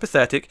kind of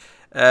sympathetic.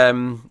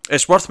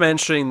 It's worth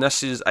mentioning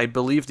this is, I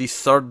believe, the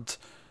third.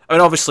 I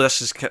mean, obviously,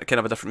 this is kind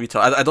of a different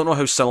retell. I don't know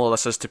how similar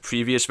this is to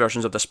previous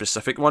versions of this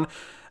specific one,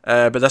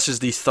 but this is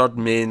the third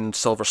main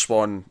Silver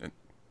Swan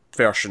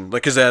version.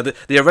 Because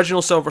the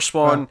original Silver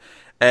Swan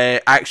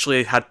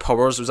actually had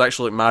powers. It was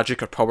actually like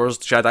magic or powers.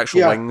 She had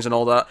actual wings and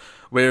all that.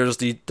 Whereas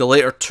the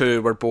later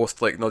two were both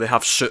they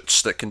have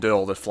suits that can do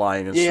all the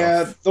flying and stuff.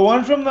 Yeah, the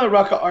one from the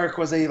Rucka arc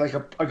was a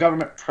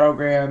government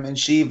program, and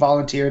she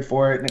volunteered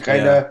for it, and it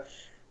kind of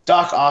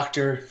Doc Ock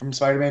from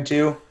Spider-Man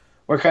 2.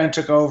 Or kind of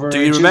took over. Do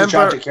you remember? She's a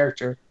tragic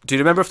character. Do you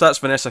remember if that's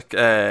Vanessa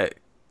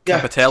Capitellis?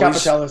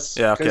 Capitellis.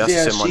 Yeah, okay, that's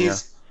the same one.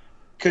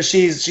 Because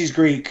she's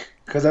Greek.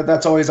 Because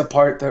that's always a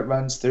part that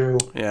runs through.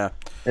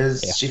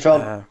 She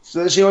felt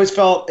so she always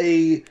felt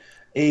a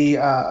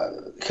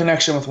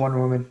connection with Wonder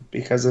Woman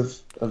because of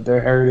their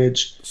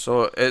heritage.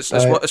 So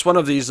it's one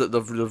of these that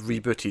they've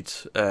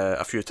rebooted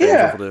a few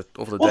times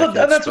over the decades.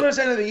 That's what I was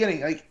saying at the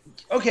beginning. Like,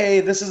 okay,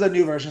 this is a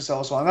new version of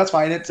Silver Swan. That's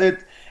fine.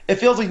 It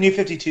feels like New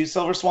 52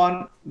 Silver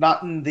Swan,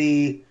 not in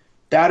the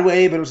bad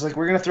way, but it was like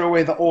we're gonna throw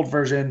away the old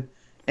version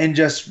and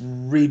just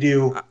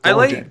redo. I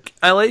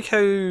like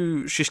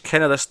how she's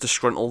kind of this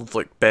disgruntled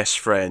best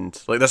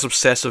friend, this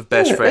obsessive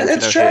best friend.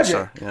 It's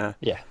tragic.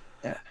 Yeah.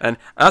 And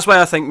that's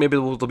why I think maybe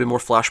there'll be more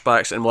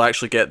flashbacks and we'll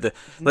actually get the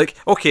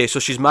okay, so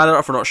she's mad at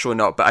her for not showing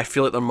up, but I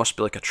feel like there must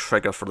be a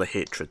trigger for the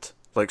hatred,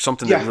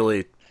 something that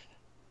really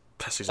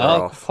pisses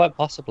her off. Quite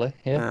possibly,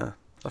 yeah.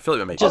 I feel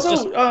like we might.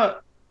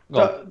 Also,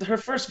 her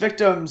first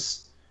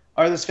victims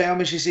are this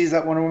family she sees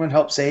that Wonder Woman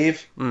helped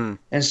save,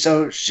 and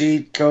so she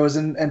goes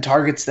and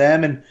targets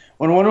them. And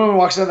when Wonder Woman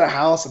walks into the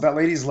house, with that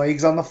lady's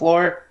legs on the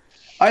floor,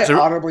 I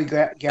audibly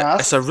gasped.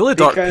 It's a really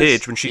dark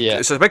page when she.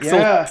 It's a big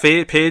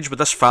full page with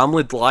this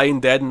family lying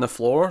dead on the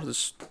floor.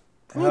 It's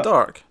really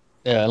dark.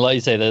 Yeah, and like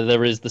you say,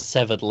 there is the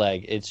severed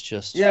leg. It's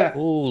just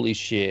holy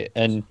shit,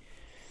 and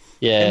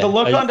and the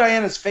look on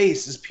Diana's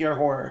face is pure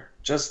horror.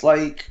 Just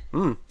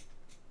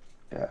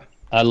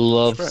I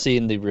love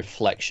seeing the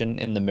reflection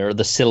in the mirror,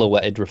 the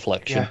silhouetted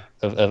reflection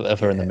of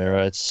her in the mirror.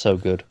 It's so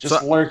good.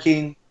 Just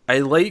lurking. I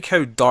like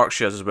how dark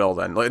she is as well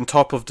then. On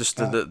top of just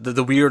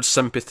the weird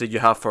sympathy you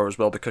have for her as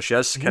well, because she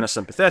is kind of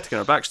sympathetic in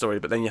her backstory,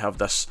 but then you have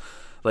this,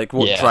 what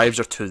drives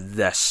her to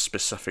this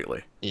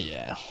specifically.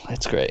 Yeah,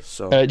 it's great.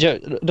 So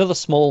another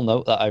small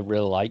note that I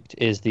really liked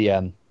is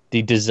the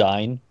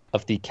design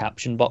of the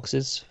caption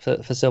boxes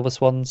for Silver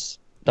Swan's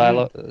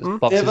dialogue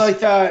boxes. They have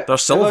that. They're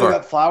silver. They have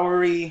that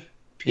flowery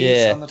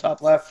piece on the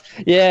top left.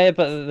 Yeah,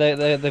 but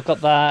they've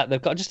got that.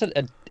 They've got just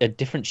a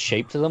different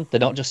shape to them. They're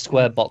not just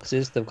square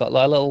boxes. They've got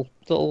little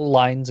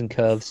lines and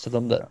curves to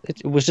them. That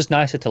it was just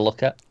nicer to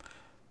look at.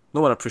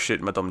 No one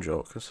appreciated my dumb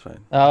joke. That's fine.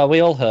 We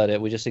all heard it.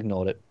 We just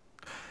ignored it.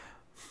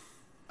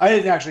 I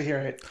didn't actually hear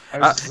it.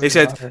 He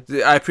said,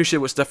 "I appreciate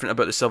what's different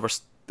about the silver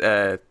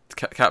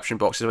caption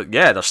boxes." Like,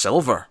 yeah, they're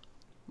silver.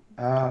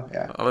 Oh,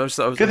 yeah. I was,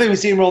 Good thing we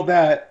steamrolled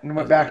that and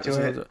went back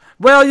to it.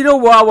 Well, you know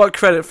what? I want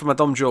credit for my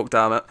dumb joke,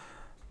 damn it.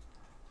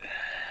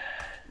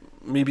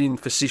 Me being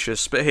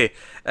facetious, but hey.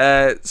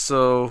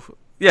 So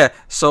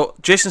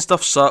Jason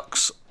stuff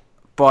sucks,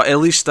 but at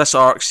least this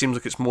arc seems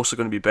like it's mostly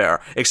going to be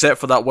better, except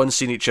for that one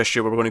scene each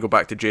issue where we're going to go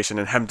back to Jason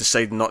and him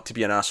deciding not to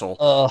be an asshole.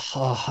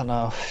 Oh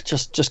no,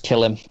 just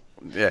kill him.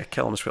 Yeah,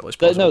 kill him as quickly as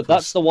possible. No,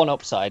 that's the one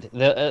upside.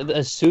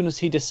 As soon as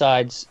he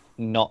decides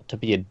not to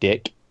be a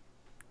dick,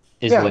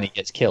 is when he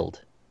gets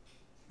killed.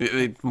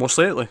 Most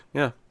lately,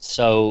 yeah.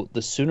 So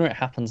the sooner it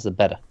happens, the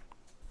better.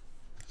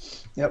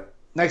 Yep.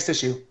 Next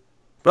issue.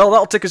 Well,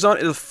 that'll take us on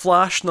to The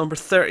Flash number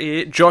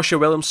 38. Joshua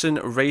Williamson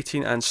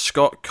writing and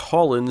Scott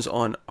Collins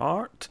on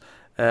art.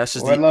 I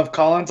love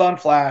Collins on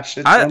Flash.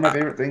 It's one of my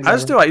favorite things.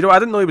 As do I. You know, I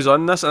didn't know he was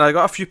on this, and I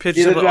got a few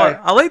pages of it.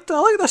 I like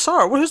this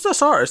art. What is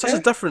this art? This is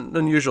different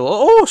than usual.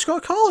 Oh,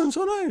 Scott Collins.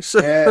 Oh, nice.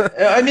 Yeah,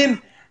 I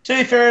mean, to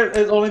be fair,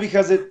 it's only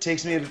because it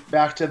takes me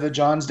back to the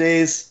Johns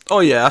days. Oh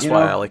yeah, that's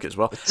why I like it as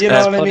well. You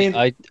know what I mean?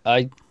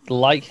 I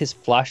like his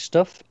Flash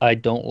stuff. I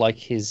don't like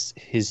his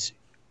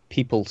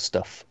people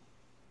stuff.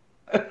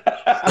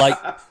 Like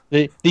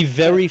the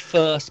very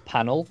first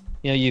panel,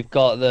 you know, you've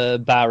got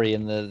the Barry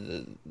and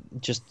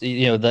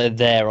they're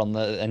there on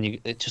the, and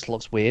it just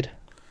looks weird.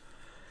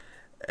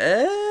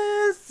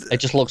 It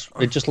just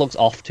looks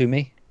off to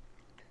me.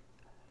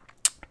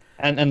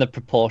 And the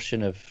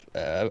proportion of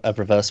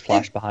Reverse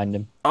Flash behind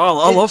him. Oh,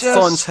 I love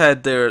Thawne's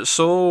head there. It's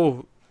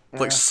so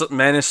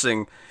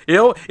menacing. You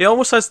know, he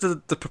almost has the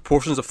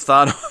proportions of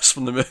Thanos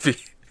from the movie.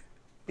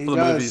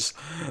 Movies.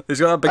 He's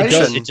got a big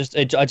chin.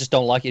 I just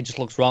don't like it. It just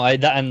looks wrong.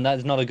 And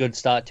that's not a good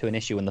start to an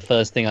issue. And the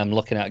first thing I'm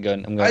looking at,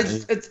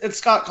 it's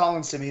Scott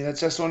Collins to me.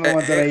 That's just one of the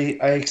ones that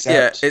I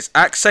accept. Yeah, it's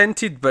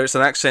accented, but it's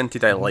an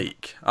accented I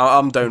like.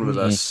 I'm down with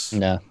this.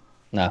 No,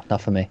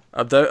 not for me.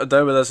 I'm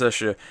down with this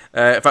issue.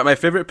 In fact, my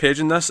favourite page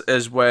in this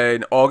is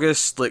when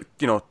August,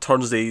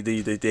 turns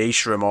the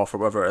ice room off or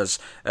whatever it is.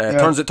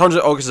 Turns out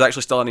August is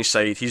actually still on his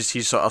side.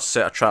 He's sort of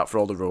set a trap for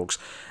all the rogues,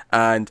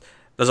 and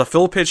there's a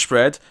full page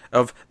spread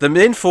of the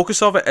main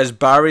focus of it is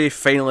Barry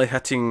finally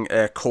hitting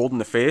Cold in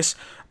the face,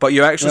 but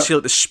you actually see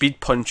the speed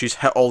punches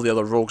hit all the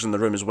other rogues in the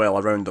room as well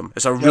around them.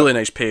 It's a really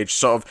nice page.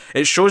 Sort of,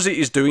 it shows that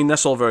he's doing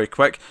this all very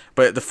quick,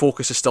 but the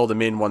focus is still the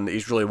main one that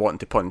he's really wanting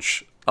to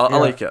punch. I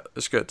like it.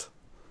 It's good.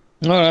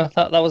 No,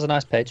 that was a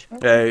nice page.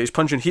 He's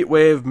punching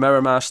Heatwave,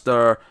 Mirror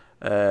Master,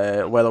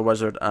 Weather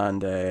Wizard,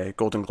 and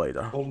Golden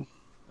Glider.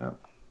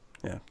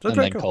 Yeah, and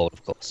then Cold,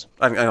 of course.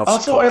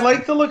 Also, I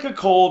like the look of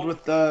Cold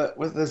with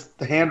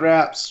the hand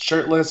wraps,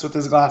 shirtless, with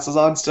his glasses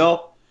on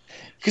still.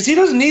 Because he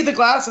doesn't need the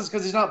glasses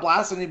because he's not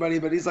blasting anybody,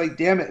 but he's like,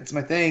 damn it, it's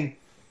my thing.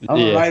 I'm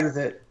gonna ride with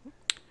it.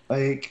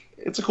 Like,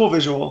 it's a cool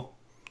visual.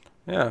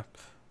 Yeah.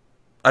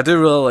 I do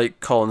really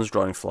like Collins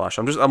drawing Flash.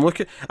 I'm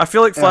looking. I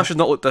feel like Flash has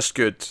not looked this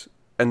good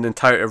in the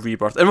entirety of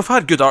Rebirth. And we've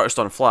had good artists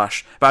on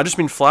Flash, but I just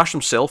mean Flash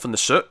himself in the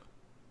suit.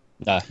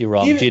 Nah, you're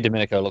wrong. G.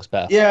 Domenico looks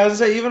better. Yeah, I was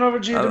gonna say, even over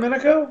G.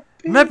 Domenico?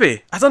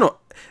 Maybe. I don't know.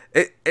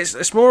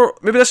 It's more...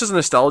 Maybe this is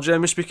nostalgia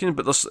I'm speaking,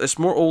 but it's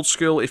more old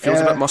school. It feels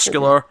a bit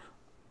muscular.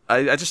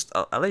 I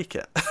like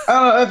it. I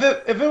don't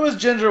know. If it was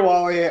Ginger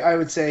Wally, I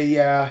would say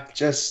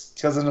just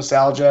because of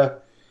nostalgia.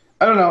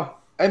 I don't know.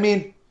 I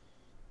mean...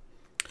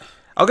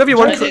 I'll give you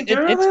one...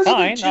 It's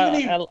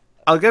fine.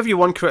 I'll give you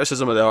one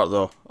criticism of the art,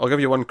 though. I'll give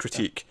you one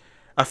critique.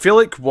 I feel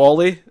like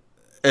Wally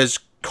is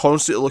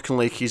constantly looking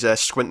like he's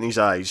squinting his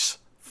eyes.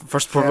 For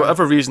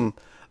whatever reason,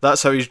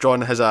 that's how he's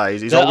drawn his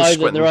eyes. He's always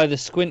squinting. They're either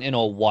squinting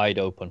or wide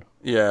open.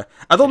 Yeah.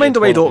 I don't mind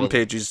the wide open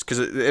pages, because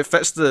it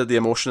fits the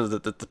emotion of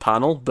the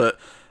panel, but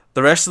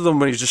the rest of them,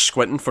 when he's just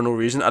squinting for no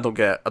reason, I don't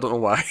know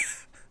why.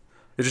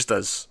 He just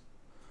does.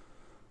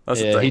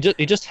 That's the thing.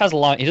 He just has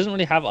lines. He doesn't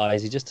really have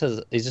eyes. He just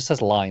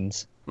has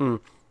lines.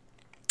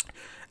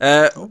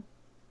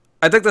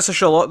 I dig this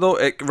issue a lot, though.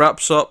 It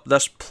wraps up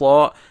this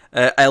plot.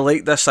 I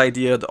like this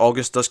idea that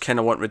August does kind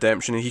of want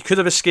redemption. He could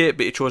have escaped,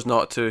 but he chose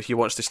not to. He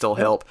wants to still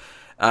help.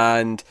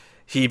 And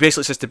he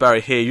basically says to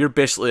Barry, hey, you're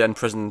basically in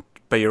prison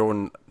by your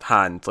own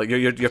hand. Like,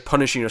 you're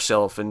punishing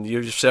yourself, and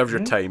you've served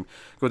your time.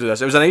 Go do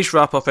this. It was a nice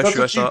wrap-up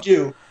issue, I thought.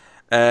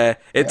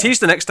 It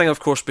teased the next thing, of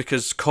course,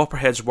 because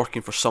Copperhead's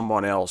working for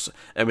someone else,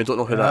 and we don't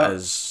know who that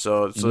is.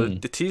 So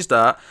they teased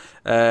that.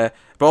 But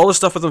all the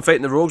stuff with him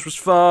fighting the rogues was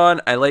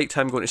fun. I liked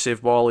him going to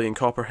save Wally and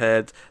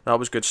Copperhead. That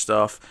was good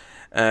stuff.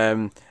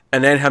 And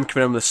then him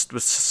coming in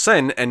with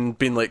Sin and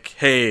being like,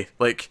 hey,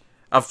 like,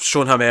 I've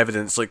shown him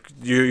evidence, like,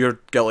 you're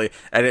guilty.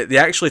 And they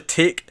actually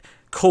take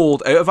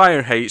Cold out of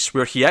Iron Heights,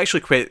 where he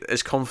actually quite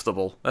is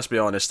comfortable, let's be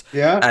honest.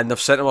 Yeah. And they've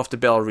sent him off to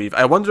Belle Reve.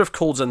 I wonder if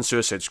Cold's in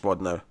Suicide Squad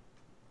now.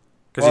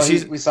 Well,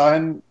 we saw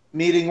him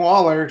meeting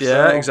Waller.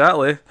 Yeah,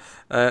 exactly.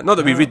 Not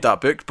that we read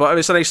that book, but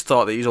it's a nice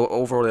thought that he's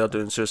over there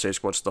doing Suicide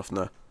Squad stuff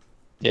now.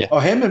 Yeah. Oh,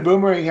 him and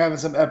Boomerang having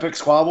some epic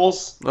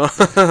squabbles.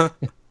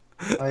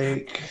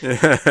 Like,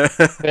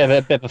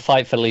 bit of a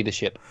fight for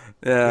leadership.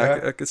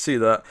 Yeah. I could see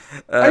that.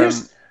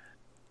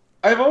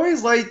 I've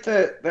always liked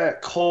that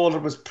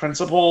Cold was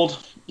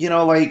principled. You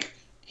know, like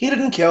he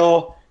didn't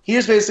kill. He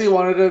just basically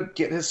wanted to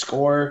get his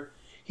score.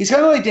 He's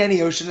kind of like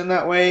Danny Ocean in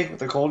that way with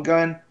the Cold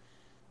gun.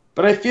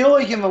 But I feel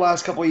like in the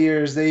last couple of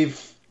years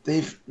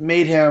they've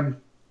made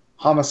him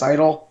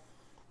homicidal.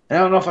 And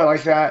I don't know if I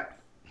like that.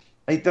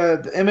 Like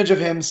the image of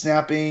him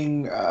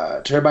snapping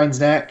Turbine's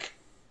neck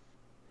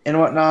and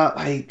whatnot.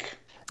 Like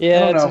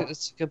yeah,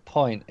 it's a good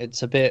point.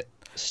 It's a bit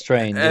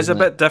strange. It's a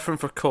bit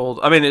different for Cold.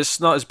 I mean, it's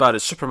not as bad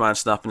as Superman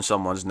snapping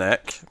someone's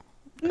neck.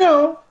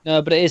 No,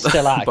 but it is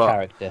still out of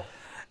character.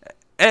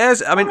 It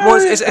is. I mean,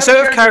 it's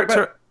out of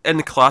character in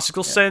the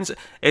classical sense.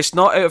 It's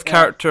not out of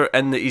character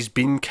in that he's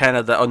been kind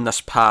of on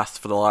this path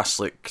for the last,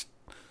 like,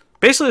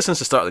 basically since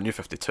the start of the New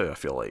 52, I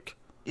feel like.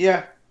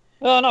 Yeah.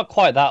 Well, not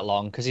quite that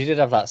long, because he did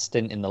have that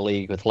stint in the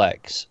League with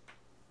Lex.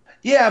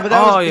 Yeah, but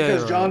that was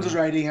because Johns was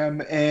writing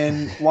him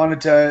and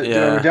wanted to do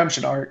a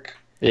redemption arc.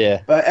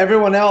 Yeah. But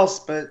everyone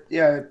else,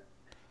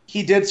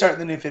 he did start in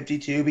the New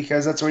 52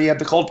 because that's where he had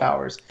the cold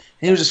powers.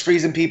 And he was just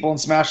freezing people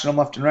and smashing them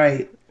left and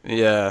right.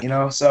 Yeah. You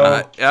know,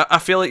 so... I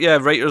feel like,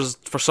 writers,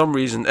 for some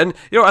reason... And,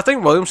 I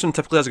think Williamson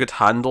typically has a good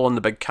handle on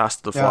the big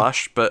cast of The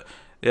Flash, but...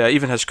 Yeah,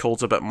 even his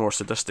Cold's a bit more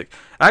sadistic.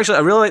 Actually,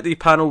 I really like the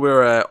panel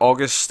where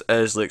August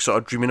is like sort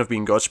of dreaming of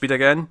being Godspeed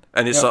again,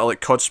 and it's sort of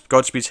like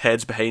Godspeed's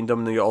head's behind him,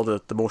 and you got all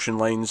the motion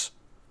lines.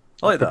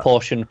 I like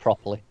proportioned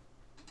properly.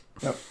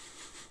 Yep.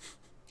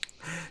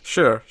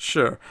 Sure.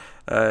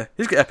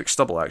 He's got epic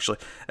stubble actually,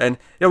 and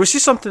we see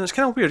something that's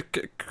kind of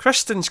weird.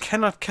 Kristen's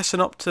kind of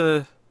kissing up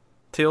to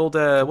old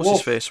what's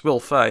his face,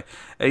 Wolf.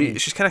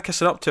 She's kind of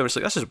kissing up to him. It's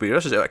like, this is weird.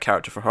 This is out of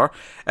character for her.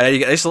 And you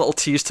get this little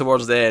tease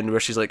towards the end where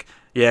she's like,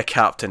 "Yeah,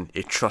 Captain,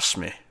 he trusts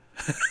me."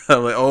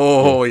 I'm like,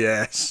 oh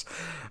yes.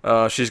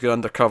 She's going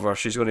undercover.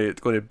 She's going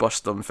to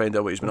bust him and find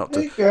out what he's been up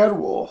to. Bad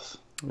Wolf.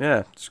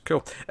 Yeah, it's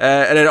cool.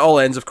 And then it all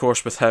ends, of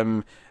course, with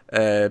him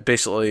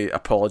basically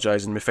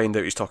apologising. We find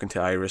out he's talking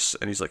to Iris,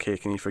 and he's like, "Hey,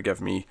 can you forgive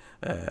me?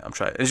 I'm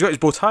trying." And he's got his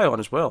bow tie on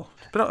as well.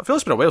 But I feel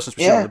it's been a while since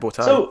we've seen the bow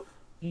tie. So,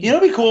 you know,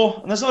 it'd be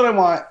cool, and this is what I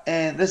want.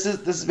 And this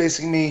is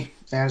basically me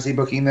fantasy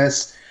booking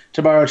this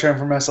to borrow a term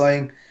from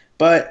wrestling.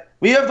 But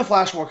we have the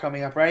Flash War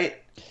coming up, right?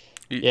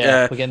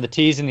 Yeah, we're getting the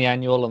tease in the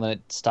annual, and then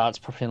it starts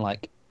probably in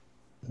like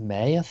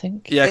May, I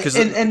think. Yeah, because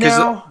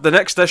now the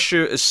next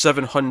issue is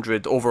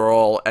 700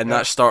 overall, and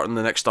that's starting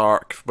the next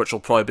arc, which will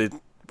probably be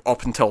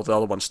up until the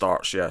other one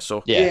starts. Yeah,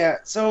 so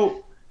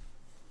so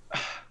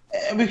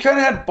we kind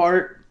of had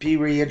Bart be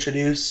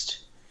reintroduced,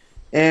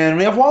 and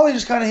we have Wally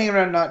just kind of hanging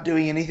around, not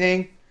doing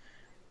anything.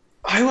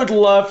 I would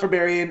love for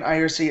Barry and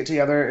Iris to get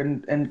together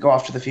and go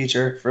off to the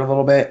future for a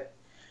little bit,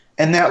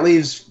 and that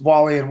leaves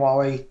Wally and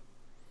Wally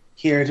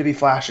here to be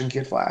Flash and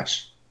Kid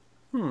Flash.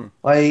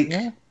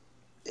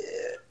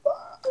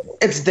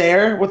 It's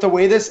there with the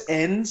way this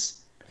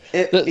ends.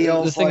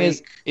 The thing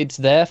is, it's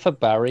there for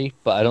Barry,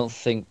 but I don't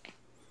think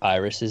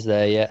Iris is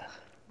there yet.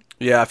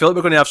 Yeah, I feel like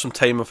we're going to have some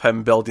time of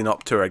him building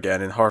up to her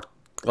again, and her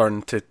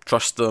learn to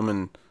trust them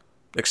and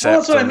accept. Well,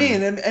 that's what I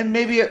mean, and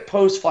maybe at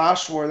post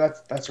Flash War,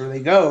 that's where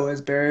they go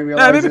as Barry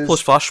realizes. Yeah, maybe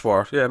post Flash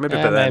War. Yeah, maybe.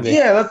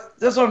 Yeah,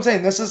 that's what I'm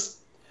saying. This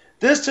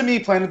to me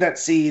planted that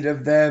seed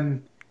of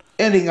them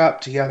ending up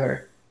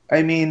together.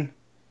 I mean,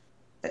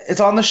 it's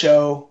on the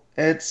show.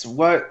 It's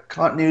what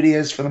continuity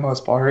is for the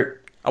most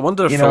part. I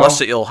wonder if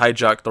Felicity will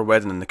hijack their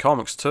wedding in the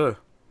comics too.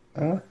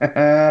 She's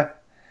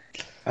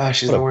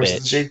the worst,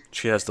 isn't she?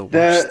 She has the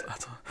worst.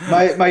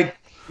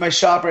 My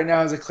shop right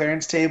now is a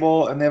clearance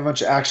table, and they have a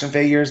bunch of action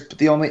figures, but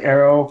the only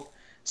Arrow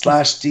 /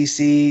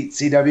 DC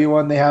CW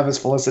one they have is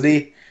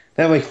Felicity.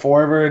 They have like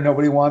 4 of her, and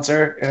nobody wants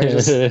her.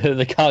 And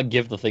they can't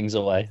give the things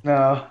away.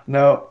 No.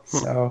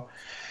 So,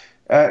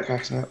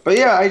 cracks me up. But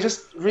yeah, I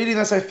just reading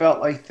this, I felt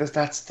like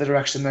that's the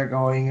direction they're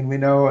going, and we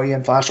know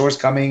again Flash War's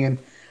coming, and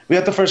we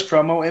had the first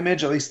promo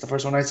image, at least the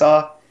first one I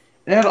saw.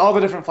 It had all the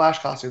different Flash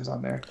costumes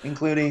on there,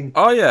 including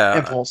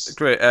Impulse.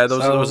 Great.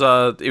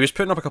 He was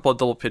putting up a couple of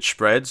double-page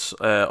spreads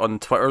on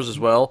Twitters as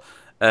well,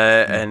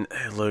 and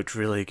it looked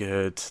really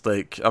good.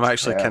 Like, I'm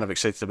actually kind of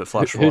excited about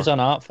Flash War. Who's on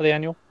art for the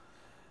annual?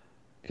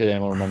 Could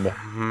anyone remember?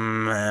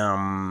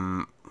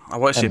 I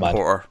want to say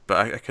Porter, but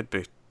I could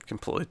be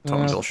completely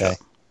talking bullshit.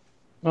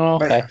 Oh,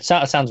 okay.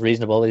 Sounds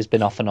reasonable. He's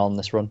been off and on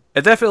this run.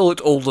 It definitely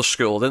looked older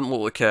school. It didn't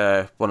look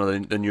like one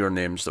of the newer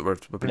names that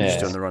we've been used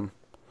to in the run.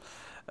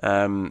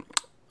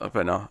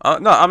 But no,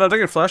 I'm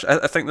digging Flash.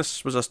 I think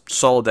this was a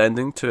solid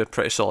ending to a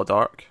pretty solid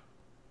arc.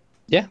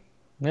 Yeah.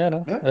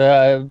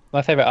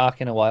 My favorite arc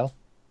in a while.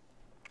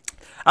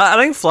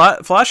 I think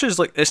Flash is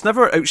like, it's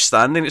never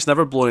outstanding, it's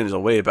never blowing us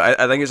away, but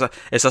I think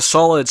it's a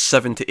solid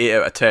 7 to 8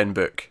 out of 10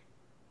 book.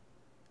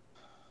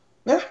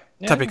 Yeah.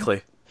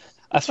 Typically.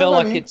 I feel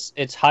like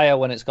it's higher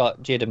when it's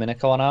got Jay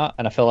Domenico on art,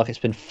 and I feel like it's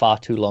been far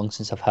too long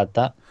since I've had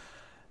that.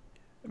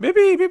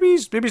 Maybe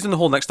he's in the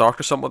whole next arc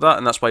or something like that,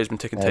 and that's why he's been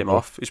taking time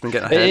off. He's been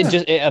getting ahead.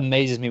 It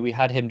amazes me. We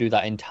had him do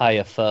that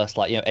entire first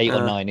 8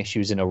 or 9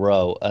 issues in a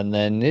row, and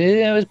then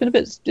it's been a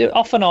bit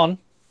off and on.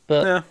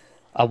 But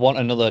I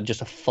want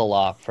just a full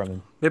arc from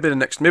him. Maybe the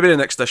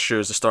next issue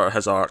is the start of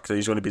his arc. That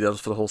he's going to be there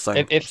for the whole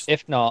thing.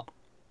 If not,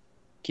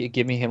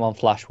 give me him on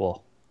Flash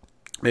War.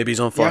 Maybe he's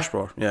on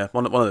Flashpoint. Yeah,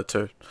 one of the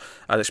two.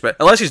 I'd expect,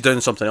 unless he's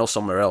doing something else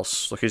somewhere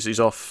else. Like he's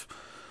off.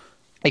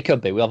 It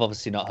could be. We have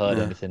obviously not heard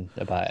anything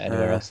about it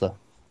anywhere else, though.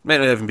 Might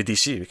not even be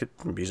DC.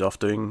 Maybe he's off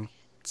doing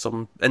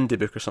some indie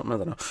book or something. I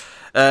don't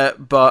know.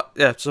 But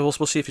yeah, so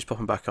we'll see if he's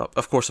popping back up.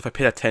 Of course, if I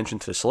pay attention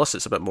to the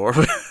solicits a bit more,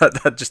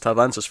 I'd just have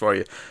answers for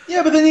you.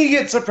 Yeah, but then you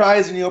get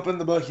surprised when you open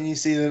the book and you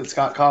see that it's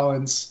Scott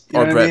Collins. You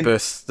or Brett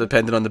Booth,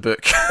 depending on the book.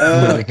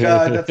 Oh,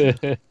 God.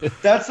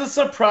 That's the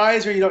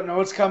surprise where you don't know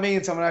what's coming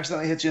and someone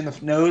accidentally hits you in the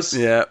nose.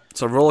 Yeah,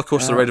 it's a roller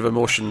coaster ride of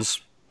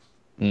emotions.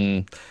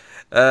 Mm.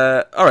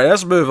 All right,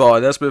 let's move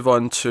on. Let's move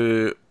on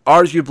to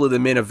arguably the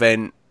main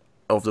event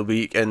of the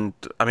week, and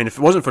I mean, if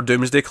it wasn't for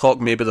Doomsday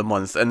Clock, maybe the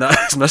month, and that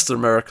is Mr.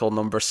 Miracle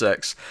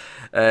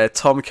 #6.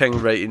 Tom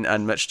King writing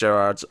and Mitch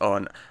Gerards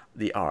on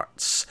the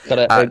arts. Got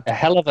a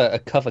hell of a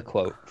cover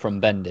quote from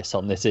Bendis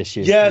on this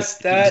issue. Yes,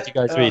 Did you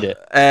guys read it?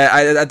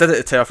 I did it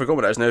to tell. I forgot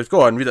what it is now.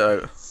 Go on, read it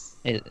out.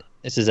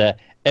 This is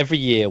every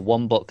year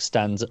one book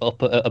stands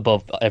up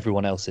above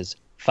everyone else's.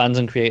 Fans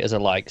and creators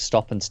alike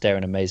stop and stare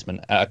in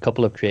amazement at a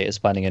couple of creators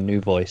finding a new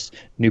voice,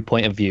 new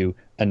point of view,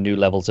 and new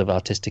levels of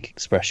artistic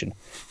expression.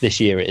 This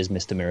year it is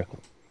Mr. Miracle.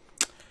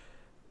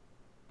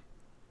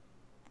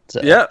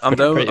 So, yeah, I'm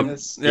down.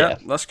 Yeah,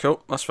 that's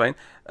cool. That's fine.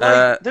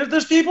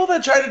 There's people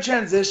that try to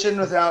transition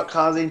without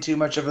causing too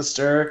much of a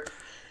stir.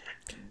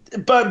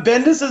 But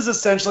Bendis is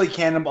essentially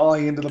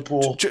cannonballing into the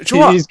pool.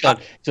 He's gone,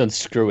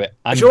 screw it.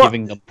 I'm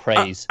giving them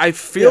praise. I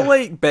feel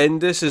like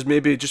Bendis is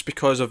maybe just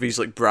because of his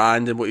like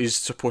brand and what he's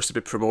supposed to be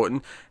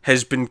promoting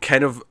has been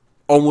kind of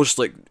almost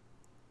like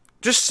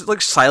just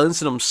like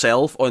silencing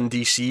himself on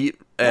DC,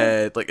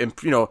 like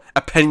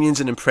opinions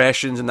and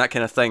impressions and that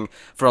kind of thing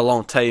for a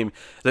long time.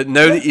 That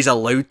now that he's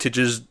allowed to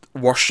just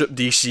worship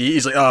DC,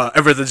 he's like,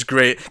 everything's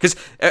great. Because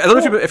I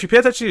don't know if you pay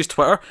attention to his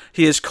Twitter,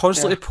 he is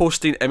constantly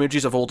posting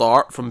images of old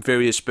art from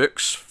various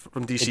books,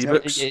 from DC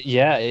books.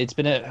 It's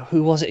been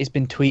who was it? He's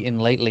been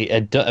tweeting lately.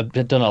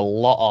 Done a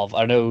lot of.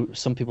 I know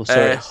some people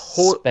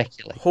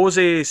speculate.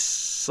 Jose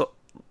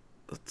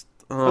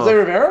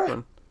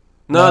Rivera.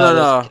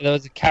 No. There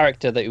was a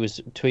character that he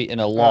was tweeting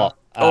a lot.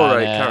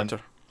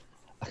 Character.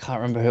 I can't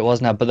remember who it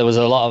was now, but there was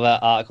a lot of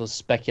articles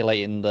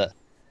speculating that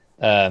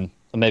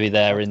maybe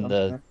they're in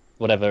the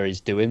whatever he's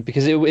doing,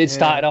 because it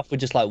started off with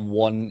just like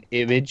one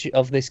image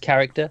of this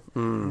character,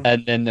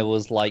 and then there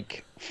was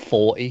like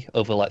 40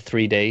 over like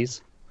 3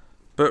 days.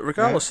 But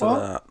regardless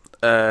of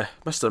that,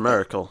 Mr.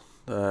 Miracle,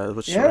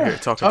 which we're here to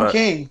talk about.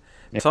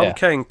 Tom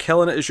King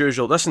killing it as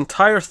usual. This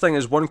entire thing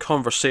is one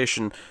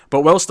conversation,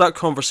 but whilst that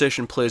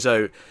conversation plays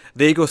out,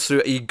 they go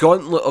through a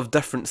gauntlet of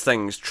different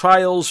things: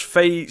 trials,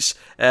 fights,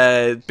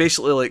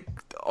 basically like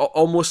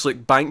almost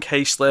like bank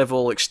heist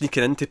level, like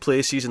sneaking into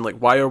places and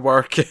like wire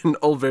work and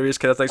all various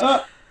kind of things.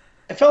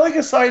 It felt like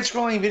a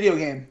side-scrolling video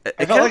game.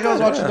 I felt like I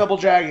was watching Double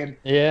Dragon.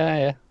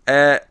 Yeah.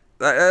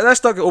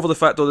 Let's not get over the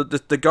fact though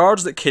that the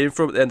guards that came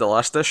from at the end of the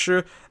last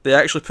issue, they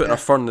actually put in a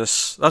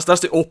furnace. That's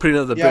the opening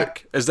of the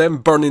book. Is them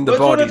burning the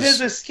bodies. It's one of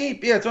his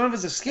escape. Yeah, it's one of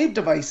his escape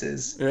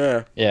devices.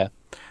 Yeah.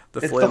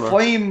 The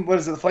flame. What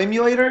is it? The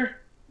flamulator.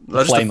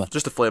 Flamer.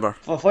 Just a flamer.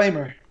 The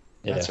flamer.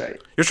 Yeah. That's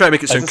right. You're trying to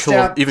make it sound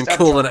cool, even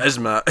cooler than it is,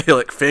 Matt. You're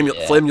like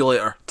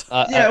flamulator.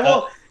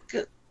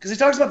 Because he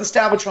talks about the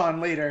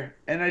Stabotron later,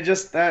 and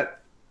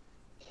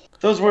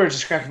those words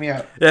just crack me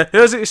up. Yeah,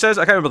 here's what he says.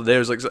 I can't remember the name.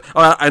 It was like,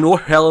 I know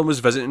Helen was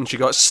visiting. She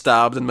got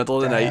stabbed in the middle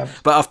of the night,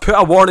 but I've put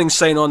a warning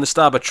sign on the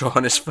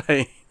Stabotron. It's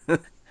fine.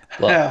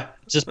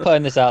 Just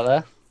putting this out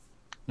there.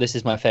 This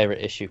is my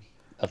favourite issue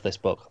of this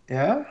book.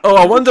 Yeah. Oh,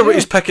 I wonder what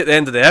his pick at the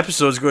end of the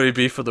episode is going to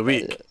be for the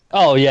week.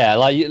 Oh yeah,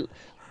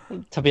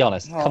 to be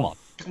honest, come on.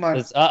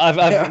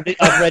 I've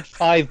read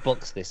 5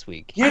 books this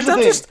week. I'm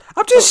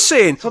just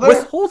saying. Build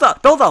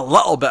a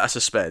little bit of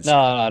suspense.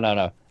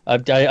 No.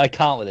 I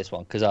can't with this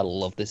one because I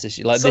love this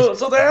issue.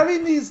 So they're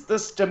having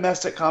this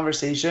domestic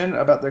conversation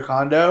about their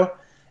condo,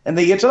 and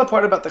they get to the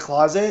part about the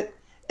closet.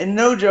 And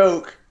no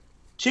joke,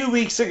 2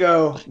 weeks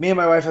ago, me and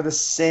my wife had the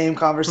same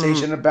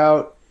conversation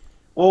about,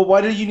 well,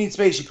 why do you need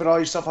space? You put all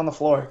your stuff on the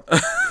floor.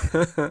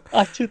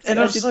 I did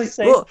the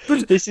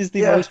same. This is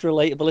the most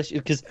relatable issue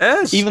because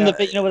even the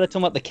bit where they're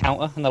talking about the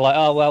counter and they're like,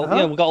 oh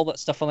well, we got all that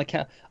stuff on the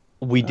counter.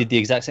 We did the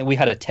exact same. We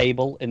had a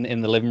table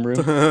in the living room.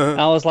 And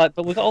I was like,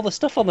 but we got all the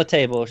stuff on the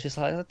table. She's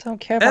like, I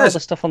don't care about all the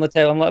stuff on the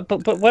table. I'm like,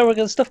 but where are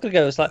the stuff going to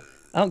go? It's like,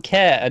 I don't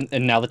care.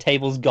 And now the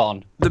table's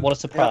gone. What a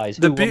surprise.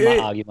 Who won that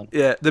argument?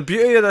 Yeah, the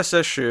beauty of this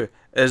issue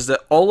is that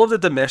all of the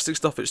domestic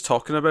stuff it's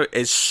talking about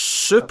is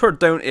super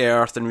down to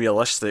earth and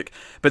realistic,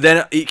 but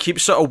then it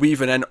keeps sort of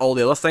weaving in all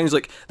the other things.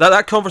 Like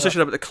that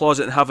conversation about the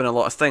closet and having a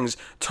lot of things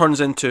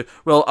turns into,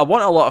 well, I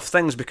want a lot of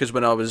things because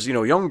when I was,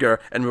 younger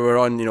and we were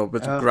on,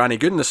 with Granny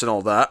Goodness and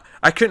all that,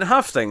 I couldn't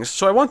have things,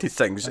 so I wanted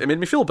things. It made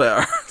me feel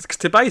better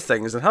to buy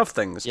things and have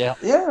things. Yeah.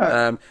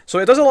 So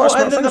it does a lot of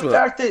smart things with it. And then the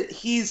fact that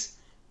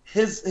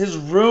his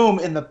room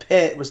in the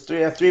pit was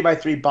a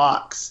 3x3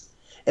 box.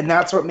 And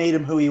that's what made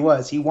him who he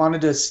was. He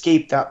wanted to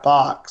escape that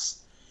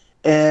box.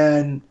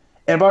 And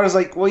Barda's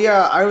like, well,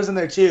 yeah, I was in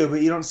there too,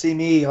 but you don't see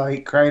me,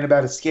 like, crying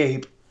about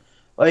escape.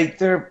 Like,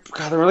 the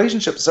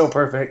relationship's so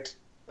perfect.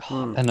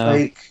 I know.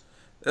 Like,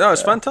 no,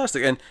 it's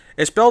fantastic, and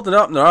it's building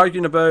up, and they're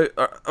arguing about.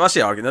 I say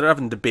arguing, they're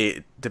having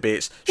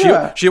debates.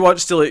 She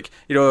wants to, like,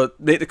 you know,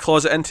 make the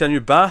closet into a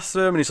new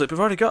bathroom, and he's like, "We've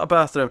already got a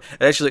bathroom." And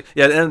then she's like,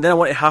 "Yeah," and then I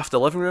want to half the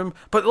living room,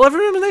 but the living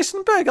room is nice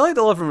and big. I like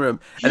the living room.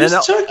 And then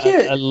took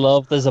it. I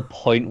love. There's a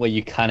point where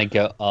you kind of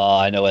go, "Oh,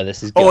 I know where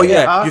this is going." Oh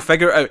yeah, you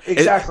figure it out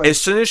exactly. As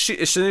soon as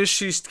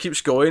she keeps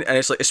going, and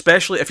it's like,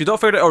 especially if you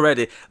don't figure it out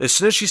already, as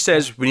soon as she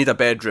says we need a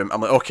bedroom, I'm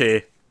like,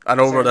 okay, I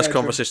know where this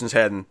conversation's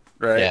heading,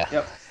 right? Yeah.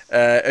 Yep.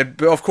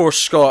 But of course,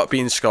 Scott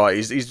being Scott,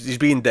 he's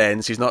being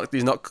dense. He's not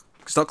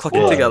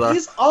clicking together.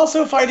 He's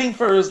also fighting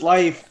for his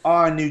life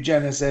on New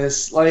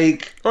Genesis.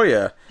 Like, oh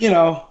yeah, you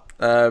know.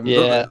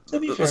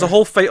 There's a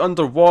whole fight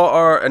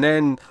underwater, and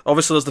then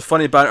obviously there's the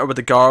funny banter with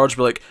the guards.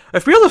 We're like,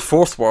 if we're the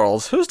fourth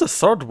world, who's the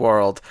third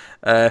world?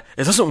 It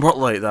doesn't work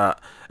like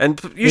that. And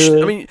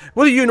I mean,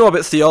 what do you know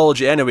about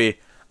theology anyway?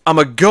 I'm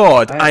a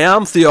god. I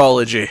am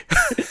theology.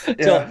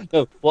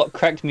 No, what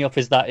cracked me up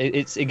is that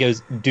it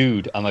goes,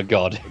 dude, I'm a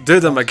god.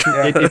 Dude, I'm a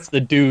god. It's the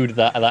dude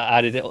that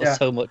added it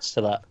so much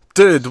to that.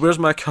 Dude, where's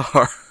my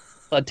car?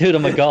 Like, dude,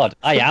 I'm a god.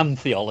 I am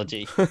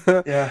theology.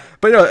 Yeah.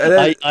 But you know, and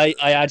then, I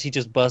actually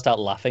just burst out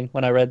laughing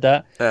when I read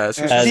that.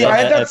 See,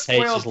 I had that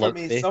spoiled for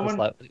me. Someone,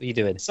 like, what are you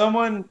doing?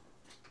 Someone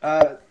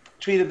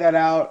tweeted that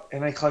out,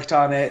 and I clicked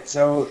on it.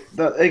 So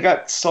it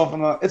got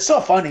stolen. It's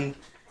so funny.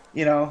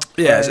 You know,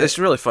 yeah, it's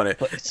really funny.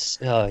 But it's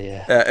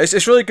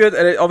really good,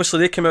 and obviously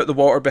they come out the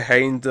water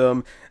behind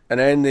them, and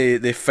then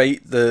they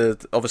fight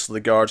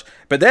the guards,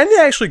 but then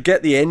they actually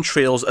get the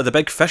entrails of the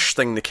big fish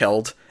thing they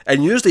killed,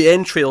 and use the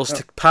entrails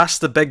to pass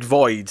the big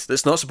void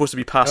that's not supposed to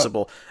be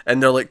passable,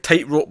 and they're like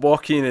tightrope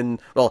walking,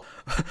 and well,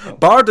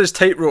 Bard is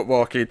tightrope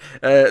walking,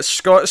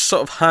 Scott's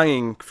sort of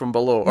hanging from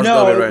below, or no, the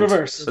other way around.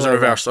 Reverse. Is it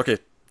reverse? Okay,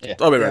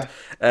 all the way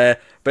around.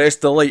 But it's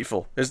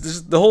delightful.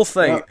 It's the whole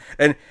thing,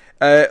 and.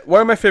 One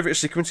of my favourite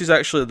sequences,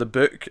 actually, of the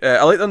book.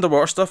 I like the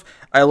underwater stuff.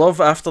 I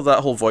love after that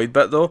whole void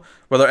bit, though,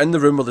 where they're in the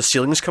room where the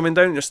ceiling's coming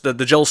down. Just the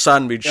Jill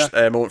Sandwich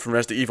moment from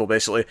Resident Evil,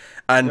 basically.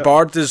 And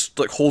Bard is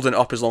like holding it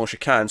up as long as she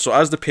can. So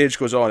as the page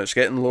goes on, it's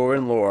getting lower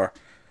and lower.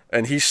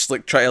 And he's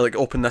like trying to like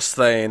open this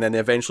thing, and then they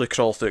eventually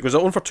crawl through. It goes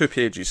on for 2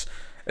 pages.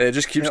 And it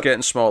just keeps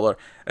getting smaller.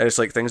 And it's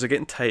like things are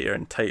getting tighter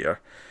and tighter.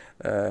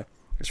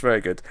 It's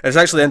very good. And it's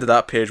actually the end of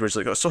that page where it's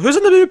like, so who's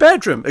in the new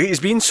bedroom? He's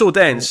being so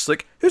dense.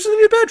 Like, who's in the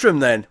new bedroom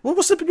then?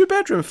 What's the new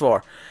bedroom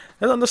for?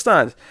 I don't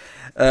understand.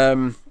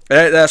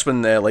 That's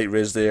when Light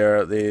Ray's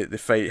there. They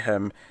fight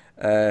him.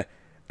 And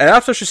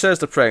after she says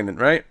they're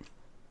pregnant, right?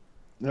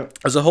 Yep.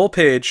 There's a whole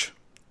page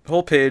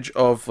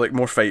of like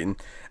more fighting.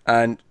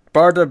 And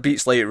Barda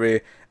beats Light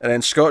Ray. And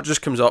then Scott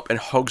just comes up and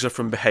hugs her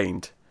from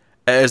behind.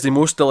 It is the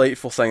most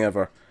delightful thing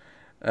ever.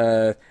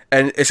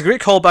 And it's a great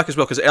callback as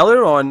well, because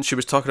earlier on she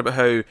was talking about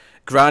how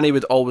Granny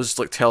would always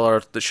like tell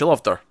her that she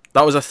loved her.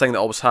 That was a thing that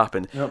always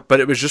happened,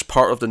 but it was just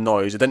part of the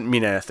noise. It didn't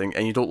mean anything,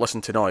 and you don't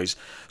listen to noise.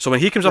 So when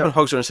he comes up and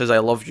hugs her and says, "I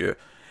love you,"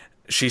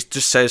 she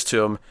just says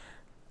to him,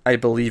 "I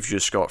believe you,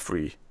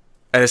 Scott-free."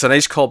 And it's a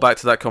nice callback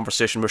to that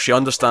conversation where she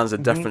understands the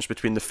difference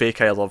between the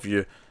fake "I love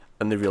you"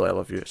 and the real "I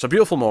love you." It's a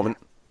beautiful moment.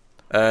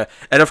 And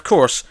of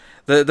course,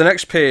 the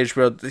next page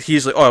where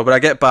he's like, "Oh, when I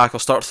get back, I'll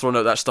start throwing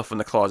out that stuff in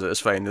the closet. It's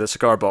fine. The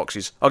cigar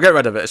boxes. I'll get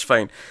rid of it. It's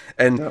fine."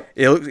 And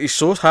he's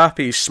so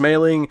happy. He's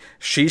smiling.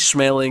 She's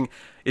smiling.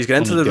 He's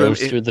getting into the room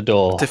through the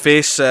door to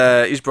face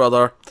his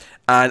brother.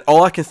 And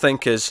all I can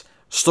think is,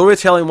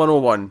 storytelling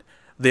 101.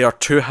 They are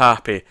too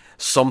happy.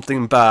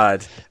 Something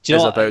bad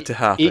is about to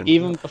happen.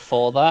 Even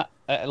before that,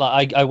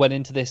 like I went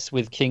into this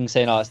with King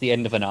saying, "Oh, it's the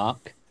end of an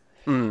arc."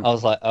 I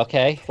was like,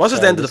 okay. Well, this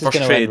is the end of the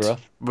first trade.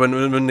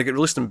 When they get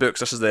released in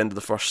books, this is the end of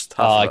the first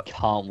half. I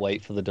can't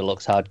wait for the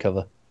deluxe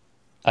hardcover.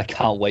 I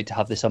can't wait to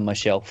have this on my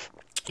shelf.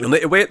 You'll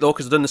need to wait, though,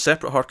 because they're doing the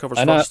separate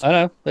hardcovers first. I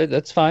know.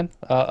 That's fine.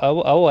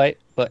 I'll wait,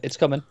 but it's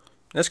coming.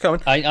 It's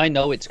coming. I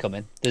know it's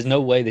coming. There's no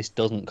way this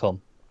doesn't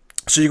come.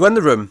 So you go in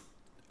the room,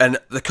 and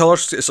the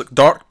colours, it's like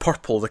dark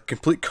purple, the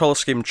complete colour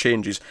scheme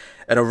changes,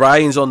 and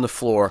Orion's on the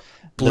floor.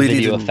 The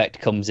video effect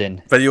comes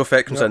in. Video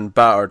effect comes in,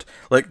 battered.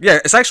 Like, yeah,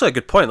 it's actually a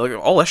good point. Like,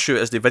 all issue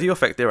is the video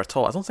effect there at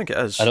all. I don't think it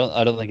is. I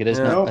don't think it is.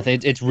 No. I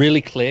think it's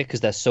really clear because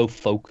they're so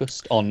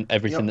focused on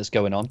everything that's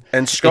going on.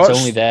 And Scott's, it's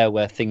only there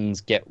where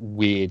things get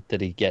weird that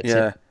he gets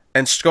it.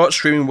 And Scott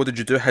screaming, "What did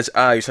you do?" His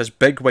eyes, his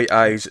big white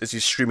eyes, as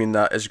he's screaming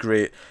that is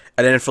great.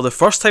 And then for the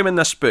first time in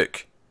this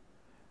book,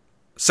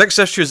 6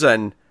 issues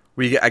in,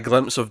 we get a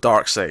glimpse of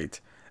Darkseid.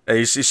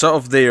 He's sort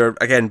of there,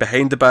 again,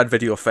 behind the bad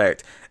video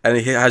effect, and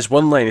he has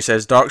one line, he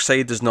says,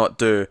 "Darkseid does not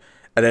do,"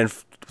 and then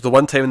the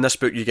one time in this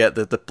book you get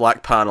the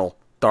black panel,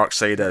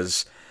 Darkseid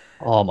is.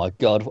 Oh my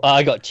god,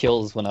 I got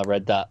chills when I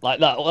read that.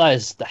 Like, that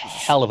is the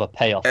hell of a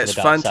payoff. It's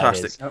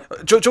fantastic.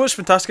 Do you know what's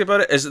fantastic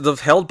about it? Is they've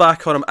held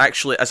back on him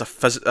actually as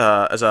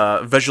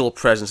a visual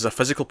presence, as a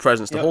physical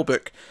presence, the whole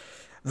book.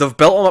 They've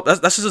built him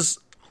up. This is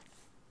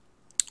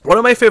one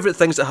of my favourite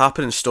things that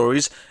happen in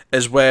stories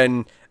is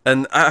when...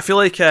 And I feel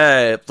like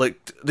the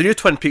new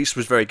Twin Peaks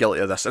was very guilty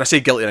of this, and I say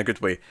guilty in a good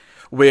way,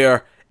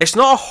 where it's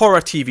not a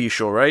horror TV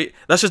show, right?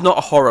 This is not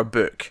a horror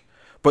book,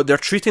 but they're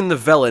treating the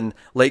villain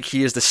like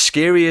he is the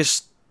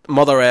scariest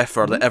mother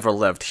effer that ever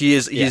lived. He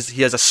has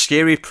a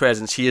scary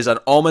presence. He is an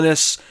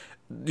ominous,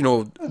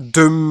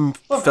 doom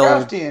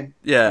film.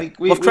 Yeah,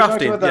 we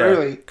talked about that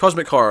early.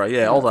 Cosmic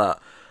horror, all that.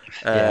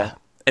 I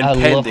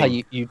love how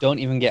you don't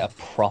even get a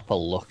proper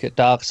look at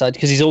Darkseid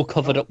because he's all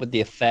covered up with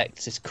the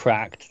effects. It's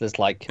cracked.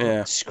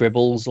 There's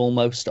scribbles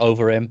almost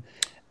over him.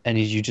 And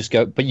you just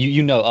go, but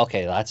you know,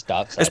 okay, that's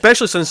Darkseid.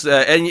 Especially since,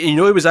 and he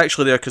was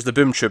actually there because the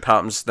boom tube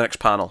happens the next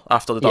panel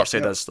after the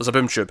Darkseid is. There's a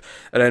boom tube.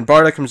 And then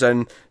Barda comes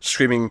in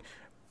screaming,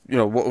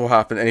 what will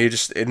happen? And he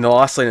just, in the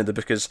last line of the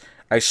book is,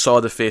 I saw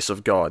the face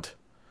of God.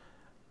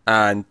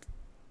 And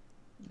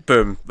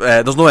boom.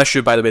 There's no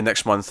issue, by the way,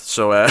 next month.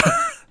 So,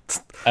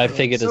 I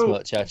figured as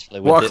much, actually,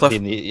 with it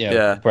being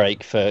the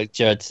break for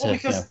Jared to...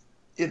 because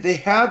they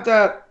had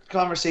that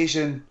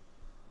conversation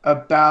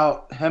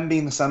about him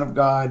being the son of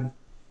God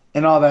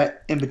and all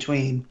that in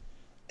between,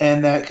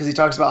 and that because he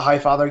talks about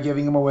Highfather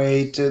giving him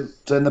away to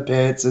in the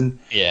pits, and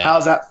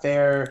how's that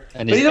fair?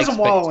 And but he doesn't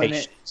wallow in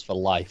it for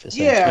life,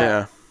 essentially.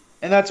 Yeah,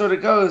 and that's what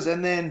it goes.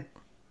 And then,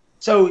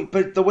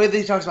 but the way that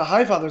he talks about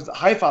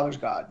Highfather's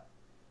God,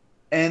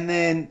 and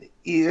then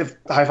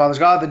if the Highfather's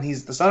God, then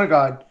he's the son of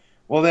God.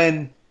 Well,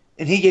 then,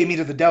 and he gave me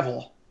to the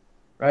devil,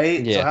 right?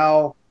 Yeah.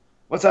 So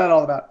what's that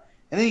all about?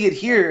 And then you get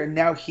here, and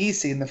now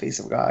he's seeing the face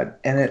of God,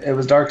 and it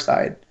was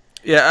Darkseid.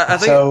 Yeah, I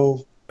think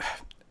so.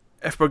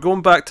 If we're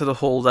going back to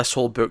this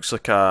whole book's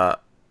like a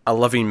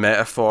living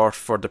metaphor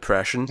for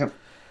depression,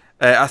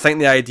 I think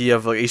the idea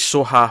of he's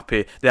so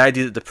happy, the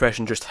idea that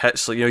depression just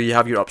hits, you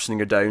have your ups and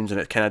your downs, and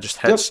it kind of just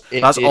hits.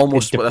 That's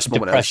almost what this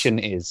moment depression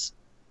is.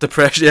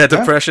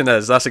 Depression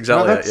is. That's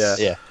exactly it.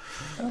 Yeah.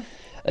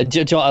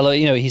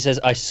 He says,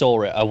 "I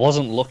saw it. I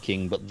wasn't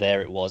looking, but there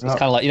it was." It's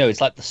kind of like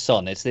it's like the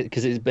sun. It's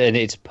because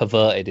it's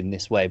perverted in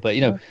this way. But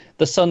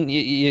the sun,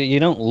 you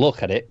don't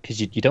look at it because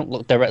you don't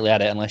look directly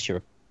at it unless you're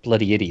a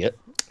bloody idiot.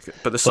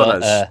 But the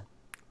sun is.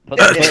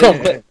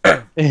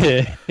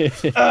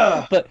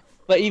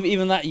 But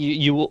even that,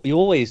 you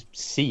always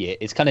see it.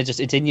 It's kind of just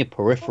it's in your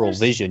peripheral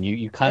vision.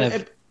 You kind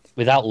of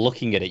without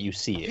looking at it, you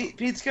see it.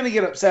 Pete's gonna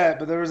get upset,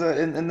 but there was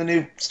in the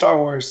new Star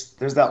Wars.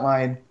 There's that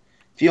line: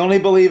 "If you only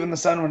believe in the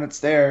sun when it's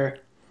there,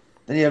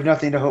 then you have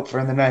nothing to hope for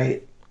in the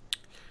night."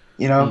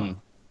 And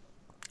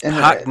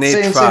Hackneyed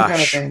same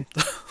kind of thing.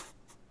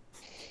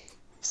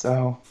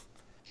 So,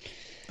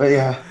 but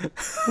yeah,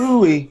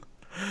 ooh-wee.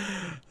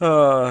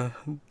 Oh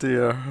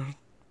dear.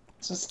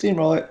 Just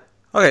steamroll it.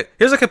 Okay,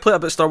 here's a complaint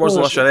about Star Wars: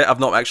 The Last Jedi I've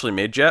not actually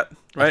made yet.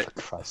 Right? Oh,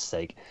 for Christ's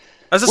sake!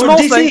 It's a small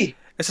thing.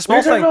 It's a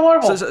small thing.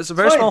 It's a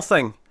very small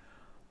thing.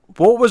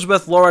 What was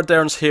with Laura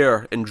Dern's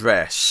hair and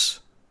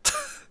dress?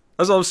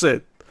 That's all I'm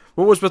saying.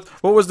 What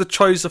was the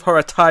choice of her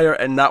attire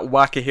in that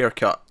wacky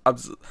haircut? I'm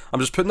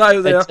just putting that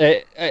out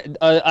there.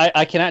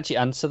 I can actually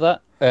answer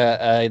that.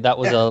 That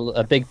was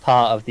a big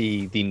part of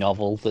the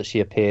novel that she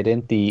appeared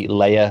in, the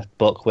Leia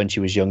book when she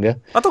was younger.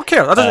 I don't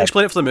care. That doesn't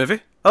explain it for the movie.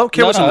 I don't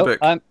care what's in the book.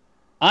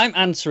 I'm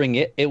answering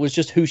it. It was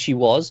just who she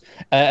was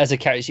as a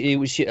character.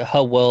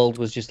 Her world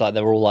was just like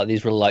they were all like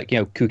these were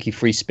kooky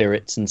free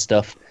spirits and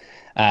stuff.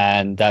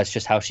 And that's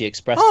just how she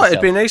expressed herself.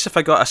 It'd be nice if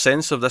I got a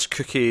sense of this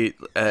kooky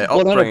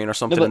upbringing or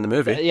something in the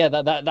movie. Yeah,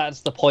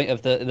 that's the point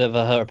of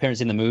her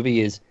appearance in the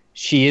movie is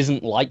she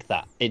isn't like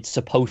that. It's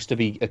supposed to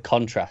be a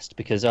contrast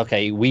because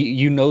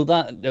you know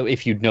that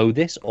if you know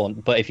this,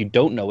 but if you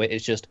don't know it,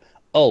 it's just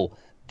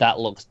that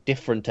looks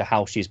different to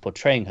how she's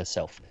portraying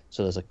herself.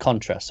 So there's a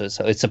contrast.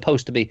 So it's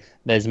supposed to be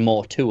there's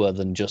more to her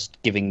than just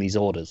giving these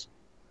orders.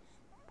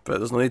 But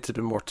there's no need to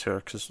be more to her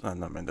because do you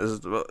know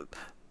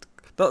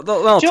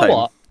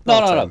what?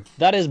 No.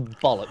 That is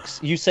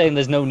bollocks. You saying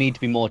there's no need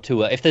to be more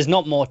to her. If there's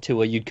not more to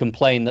her, you'd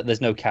complain that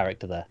there's no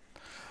character there.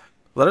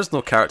 There is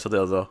no character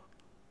there, though.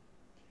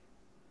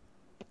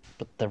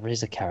 But there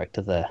is a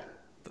character there.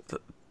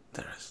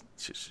 There is.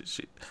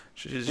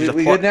 She's a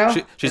plot, now?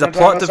 She's a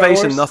plot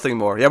device and nothing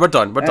more. Yeah, we're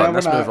done. We're done.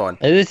 Let's move on.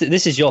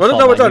 This is your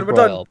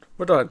fault.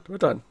 We're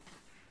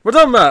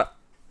done, Matt.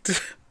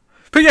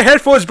 Put your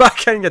headphones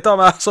back in, you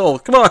dumb asshole.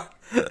 Come on.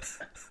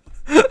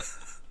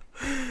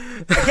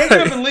 I can't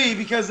get up and leave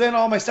because then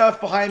all my stuff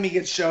behind me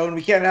gets shown.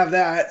 We can't have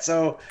that,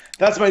 so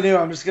that's my new.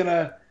 I'm just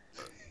gonna.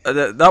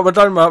 We're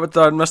done, Matt. We're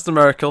done. Mr.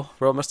 Miracle.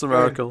 We're on Mr.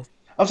 Miracle.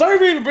 I'm sorry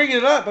for even bringing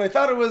it up, but I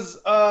thought it was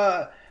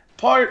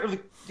part of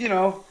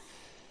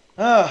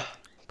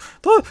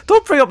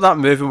Don't bring up that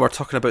movie when we're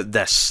talking about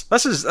this.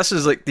 This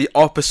is like the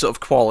opposite of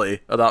quality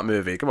of that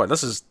movie. Come on,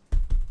 this is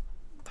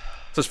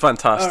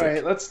fantastic. All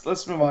right,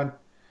 let's move on.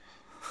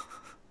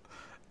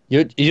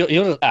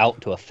 You're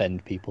out to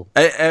offend people.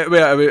 Wait,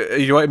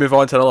 you want to move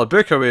on to another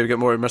book, or we get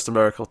more Mr.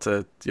 Miracle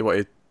to? You want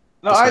to?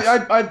 No,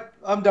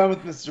 I'm done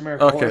with Mr.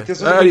 Miracle. Okay.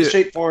 This was pretty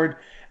straightforward.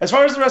 As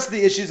far as the rest of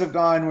the issues have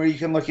gone, where you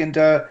can look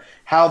into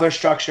how they're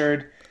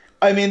structured,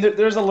 I mean,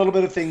 there's a little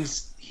bit of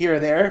things here or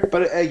there,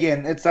 but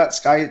again, it's that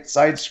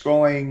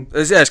side-scrolling.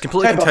 It's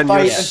completely type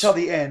continuous of fight until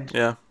the end.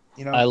 Yeah.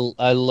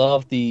 I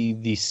love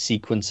the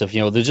sequence of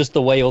there's just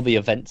the way all the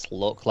events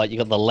look. Like you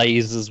got the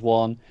lasers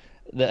one.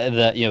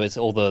 It's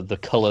all the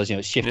colours,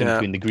 it's shifting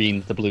between the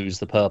greens, the blues,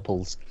 the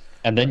purples.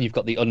 And then you've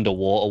got the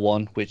underwater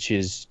one, which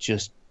is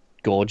just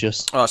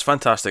gorgeous. Oh, it's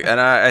fantastic, and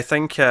I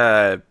think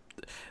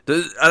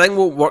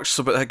what works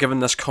about given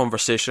this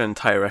conversation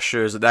entire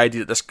issue is that the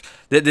idea that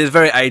the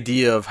very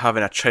idea of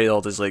having a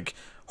child is like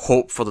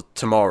hope for the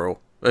tomorrow.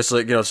 It's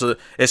like, so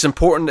it's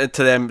important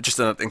to them just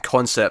in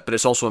concept, but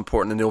it's also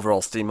important in the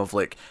overall theme of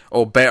like,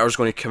 better's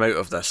going to come out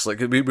of this. Like,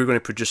 we're going to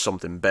produce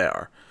something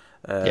better.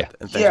 But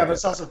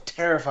it's also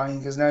terrifying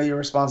because now you're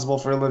responsible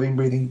for a living,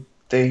 breathing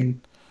thing.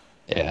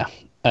 Yeah,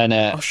 and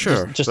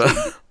sure.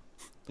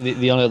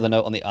 The only other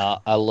note on the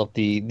art, I love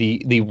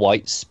the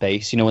white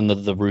space. When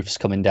the roof's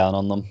coming down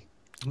on them.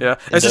 Yeah,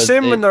 it's the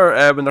same when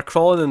they're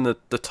crawling in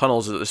the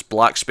tunnels. There's this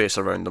black space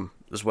around them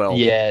as well.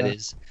 Yeah, it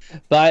is.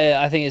 But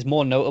I think it's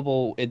more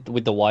notable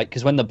with the white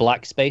because when the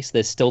black space,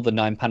 there's still the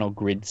 9-panel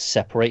grid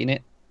separating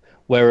it,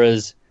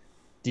 whereas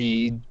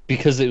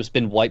because it's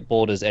been white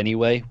borders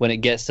anyway, when it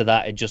gets to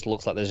that, it just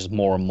looks like there's just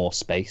more and more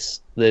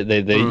space.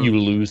 You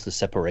lose the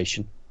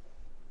separation.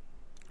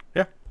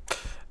 Yeah,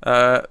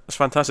 it's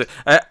fantastic.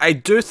 I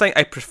do think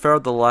I prefer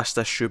the last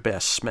issue by a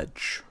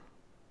smidge.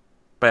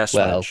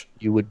 Well,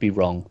 you would be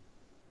wrong.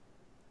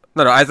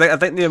 No, I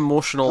think the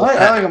emotional.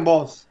 I like them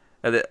both.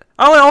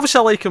 Obviously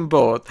I like him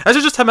both. This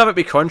is just him having to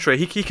be contrary.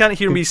 He can't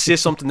hear me say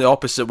something the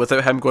opposite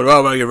without him going,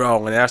 well, you're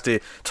wrong, and he has to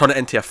turn it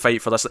into a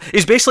fight for this.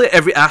 He's basically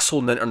every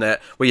asshole on the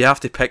internet where you have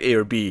to pick A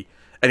or B,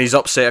 and he's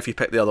upset if you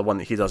pick the other one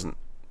that he doesn't.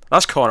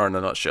 That's Connor in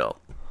a nutshell.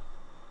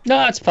 No,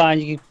 that's fine.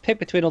 You can pick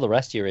between all the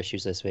rest of your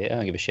issues this week. I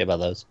don't give a shit about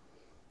those.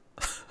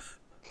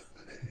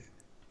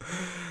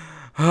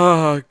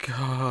 Oh,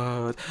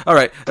 God.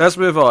 Alright, let's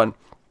move on.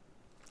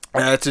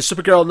 To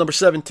Supergirl number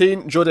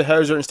 17, Jody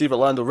Houser and Steve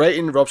Orlando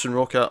writing, Robson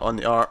Roca on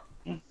the art.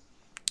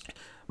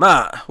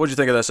 Matt, what do you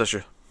think of this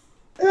issue?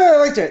 Yeah, I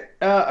liked it.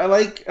 I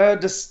like,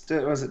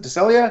 was it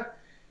Decelia?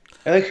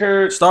 I like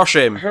her...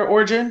 Starshame. Her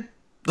origin.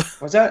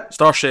 What's that?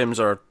 Starshame's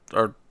our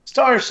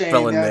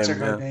Starshame, that's her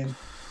code name.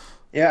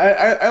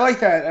 Yeah, I like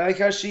that. I like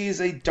how she's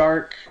a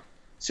dark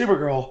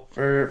Supergirl,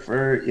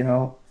 for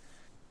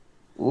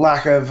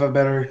lack of a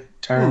better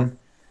term.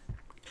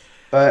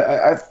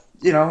 But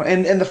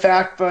and the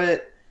fact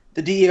that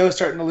the DEO is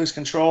starting to lose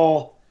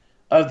control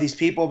of these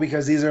people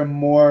because these are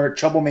more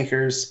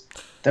troublemakers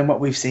than what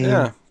we've seen.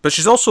 Yeah, but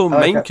she's also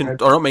not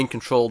mind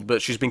controlled,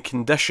 but she's been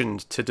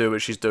conditioned to do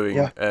what she's doing.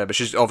 Yeah. But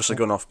she's obviously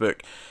gone off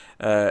book,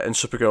 and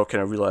Supergirl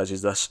kind of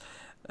realizes this.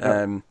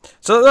 So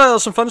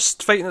there's some fun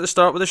fighting at the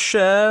start with the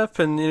ship,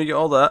 and you get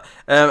all that.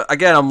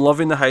 Again, I'm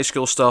loving the high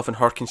school stuff and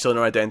her concealing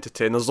her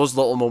identity, and there's those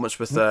little moments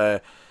with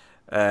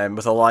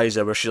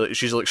Eliza where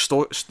she's like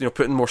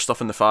putting more stuff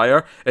in the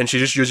fire, and she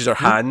just uses her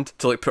hand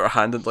to like put her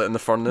hand in the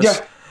furnace.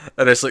 Yeah.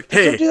 And it's like,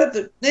 hey, don't do that.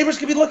 The neighbors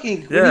could be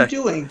looking. What are you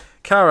doing?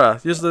 Kara,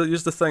 use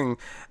the thing.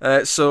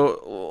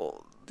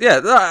 So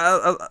yeah,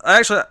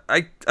 I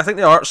think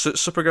the art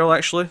suits Supergirl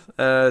actually.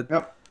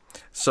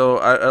 So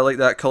I like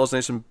that. Colours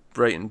nice and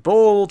bright and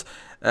bold.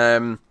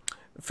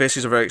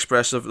 Faces are very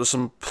expressive. There's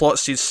some plot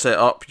seeds set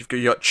up.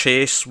 You got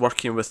Chase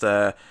working with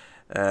the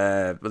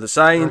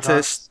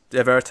scientist,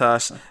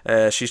 Veritas.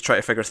 She's trying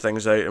to figure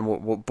things out and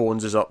what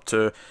Bones is up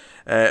to.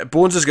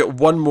 Bones has got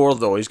one more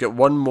though. He's got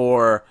one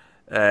more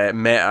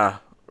meta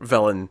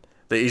villain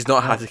that he's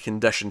not had to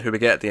condition, who we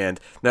get at the end.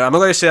 Now, I'm not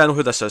going to say I know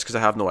who this is because I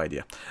have no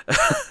idea. Do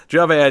you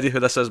have any idea who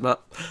this is,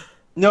 Matt?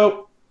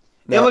 Nope.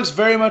 No. It looks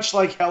very much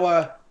like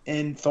Hela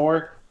in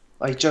Thor,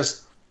 like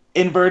just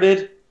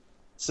inverted.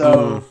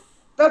 So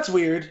that's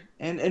weird,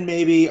 and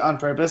maybe on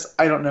purpose.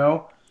 I don't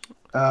know.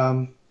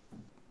 But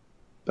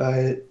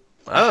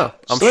I'm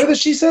the way that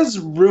she says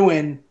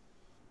ruin,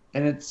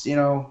 and it's I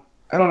don't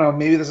know.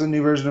 Maybe this is a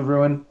new version of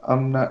ruin.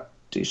 I'm not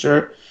too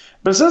sure.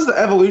 But it says the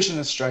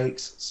evolutionist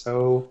strikes,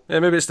 so... Yeah,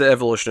 maybe it's the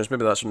evolutionist,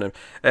 maybe that's her name.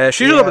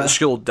 She's all about the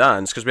school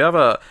dance, because we have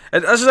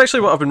this is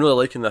actually what I've been really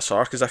liking this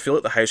arc, because I feel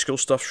like the high school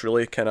stuff's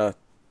really kind of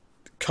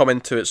come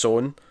into its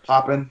own.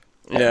 Popping.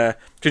 Yeah,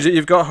 because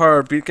you've got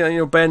her,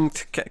 Ben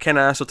kind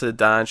of asks her to the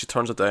dance, she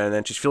turns it down, and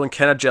then she's feeling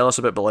kind of jealous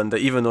about Belinda,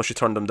 even though she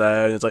turned him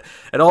down. It's like,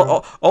 and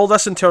all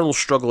this internal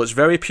struggle, it's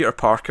very Peter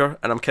Parker,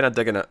 and I'm kind of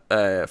digging it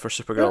for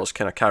Supergirl's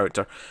kind of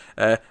character.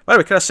 By the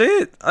way, can I say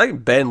it? I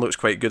think Ben looks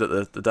quite good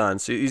at the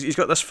dance. He's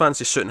got this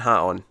fancy suit and hat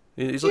on.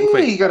 He's looking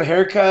quite... he got a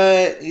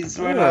haircut. He's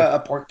wearing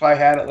a pork pie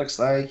hat. It looks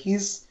like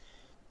he's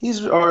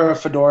or a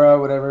fedora,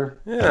 whatever.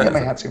 Yeah, I get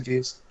my hats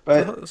confused,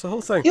 but it's the whole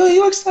thing. He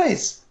looks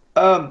nice.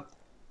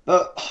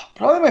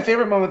 Probably my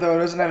favorite moment though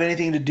doesn't have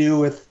anything to do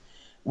with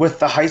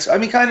the high school. I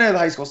mean, kind of the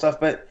high school stuff,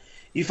 but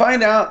you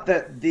find out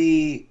that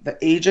the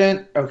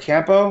agent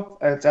Ocampo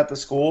that's at the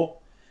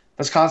school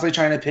was constantly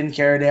trying to pin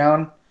Kara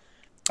down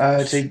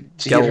to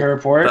give her a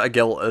report. Bit of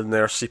guilt in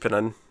there seeping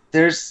in.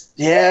 Because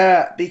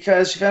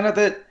she found out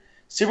that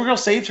Supergirl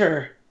saved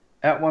her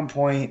at one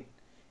point,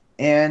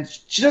 and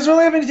she doesn't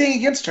really have anything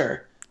against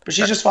her, but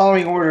she's just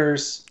following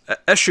orders.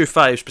 Issue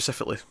 5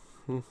 specifically.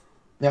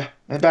 Yeah,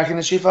 and back in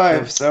issue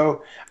 5.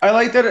 So I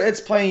like that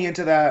it's playing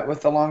into that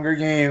with the longer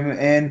game,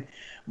 and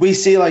we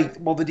see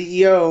the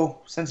DEO,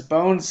 since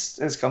Bones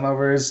has come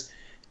over, is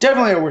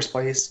definitely a worse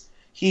place.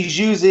 He's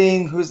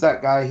using, who's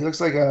that guy? He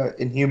looks like a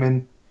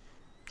Inhuman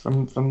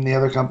from the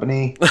other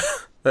company.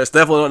 It's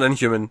definitely not an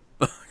Inhuman.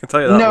 I can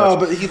tell you that. No, much.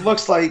 but he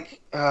looks like,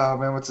 oh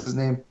man, what's his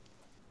name?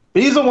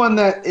 But he's the one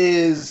that's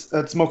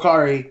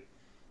Mokari.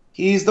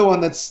 He's the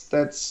one that's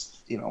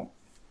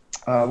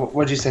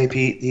what'd you say,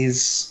 Pete?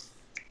 He's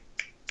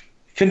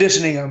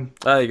conditioning him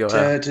There you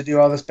go. to do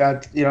all this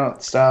bad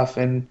stuff,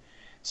 and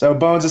so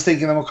Bones is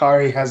thinking that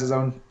Mokari has his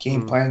own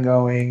game plan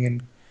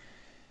going,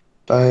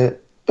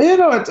 but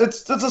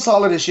it's a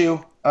solid issue.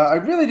 I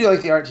really do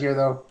like the art here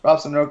though.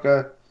 Robson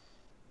Roca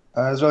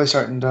is really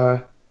starting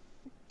to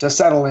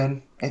settle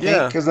in. I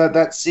think because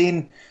that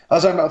scene I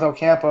was talking about with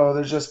Ocampo,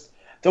 there's just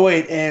the way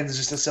it ends,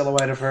 just a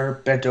silhouette of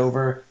her bent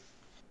over,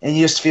 and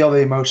you just feel the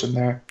emotion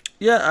there.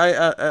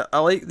 Yeah, I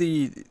like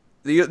the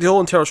whole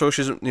entire show.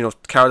 She's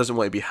Kara doesn't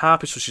want to be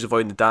happy, so she's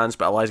avoiding the dance,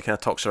 but Eliza kind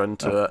of talks her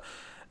into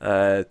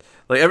it.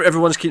 Like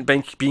everyone's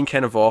being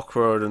kind of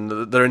awkward,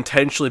 and they're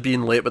intentionally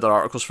being late with their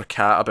articles for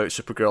Kat about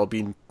Supergirl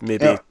being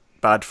maybe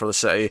bad for the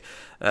city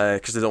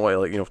because they don't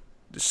want to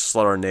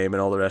slur her name and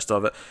all the rest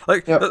of it.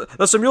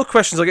 There's some real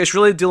questions. Like, it's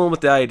really dealing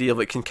with the idea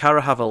of can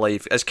Kara have a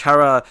life? Is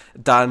Kara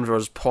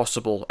Danvers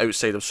possible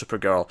outside of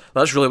Supergirl?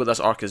 That's really what this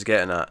arc is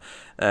getting at.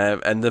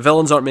 And the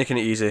villains aren't making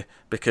it easy,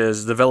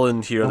 because the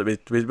villain here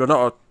that we're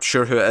not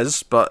sure who it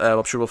is, but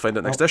I'm sure we'll find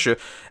out next issue.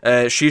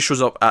 She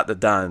shows up at the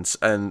dance,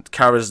 and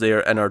Kara's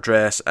there in her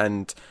dress,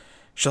 and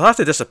she'll have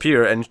to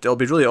disappear, and it'll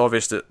be really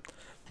obvious that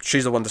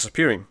she's the one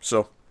disappearing.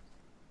 So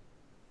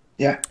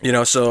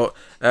so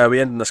we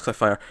end in this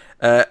cliffhanger.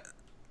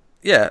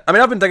 Yeah, I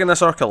mean, I've been digging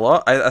this arc a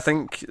lot. I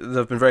think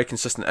they've been very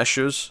consistent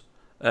issues,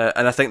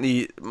 and I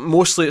think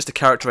mostly it's the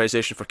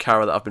characterization for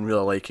Kara that I've been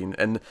really liking,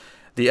 and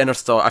the inner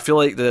thought. I feel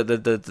like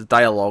the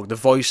dialogue, the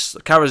voice,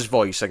 Kara's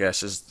voice, I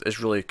guess, is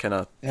really kind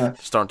of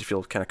starting to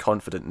feel kind of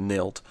confident and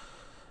nailed.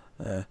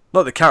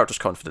 Not the character's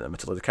confident,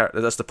 admittedly.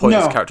 That's the point.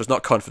 No. The character's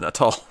not confident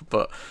at all.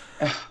 But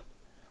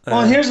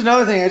well, here's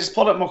another thing. I just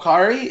pulled up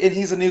Mokari, and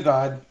he's a new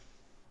god.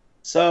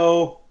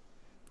 So.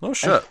 Oh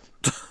shit.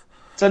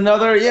 It's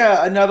another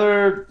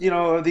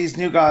these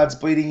new gods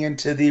bleeding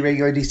into the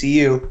regular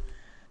DCU.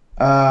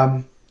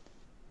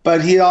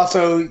 But he's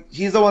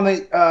the one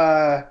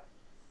that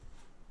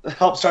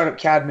helped start up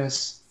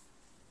Cadmus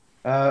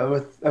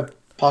with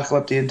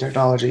Apocalyptian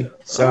technology.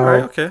 So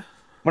okay.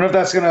 Wonder if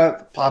that's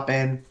gonna pop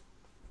in.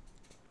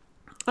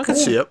 I can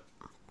see it,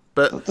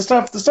 but the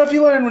stuff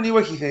you learn when you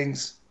wiki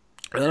things.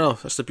 I don't know.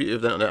 That's the beauty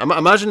of the internet.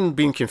 Imagine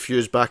being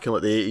confused back in the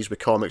 80s with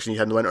comics, and you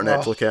had no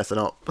internet to look anything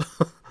up.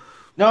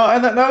 No,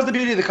 and that was the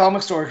beauty of the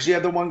comic store, because you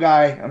had the one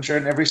guy, I'm sure,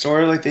 in every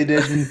store, like they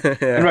did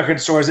in record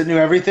stores, that knew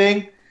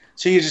everything.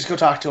 So you just go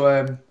talk to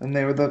him, and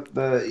they were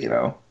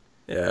the.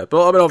 Yeah,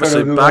 but I mean,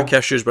 obviously, back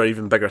issues were an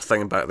even bigger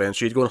thing back then,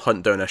 so you'd go and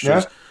hunt down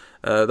issues.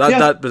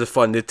 That was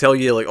fun. They'd tell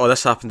you,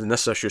 this happened in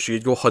this issue, so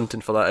you'd go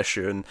hunting for that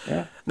issue, and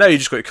now you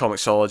just go to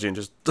Comixology and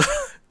just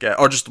get it,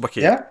 or just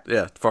wiki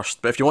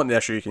first. But if you want the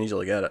issue, you can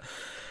easily get it.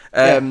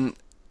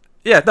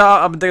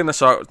 I've been digging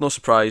this art, no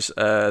surprise.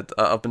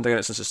 I've been digging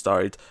it since it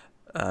started.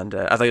 And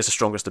I think it's the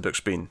strongest the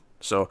book's been.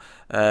 So,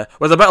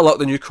 with a bit of luck,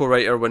 the new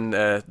co-writer, when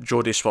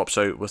Jodie swaps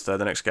out with the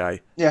next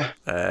guy,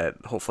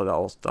 hopefully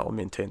that'll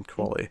maintain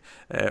quality,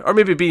 or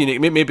maybe be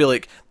unique.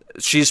 Maybe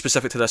she's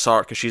specific to this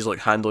arc because she's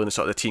handling the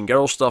sort of the teen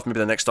girl stuff. Maybe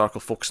the next arc will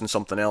focus on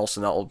something else,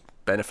 and that'll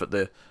benefit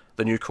the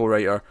new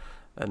co-writer.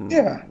 And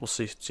we'll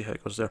see how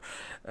it goes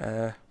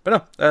there.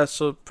 But no,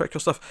 so pretty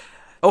cool stuff.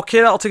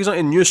 Okay, that'll take us on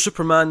to New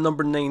Superman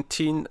number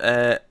 19.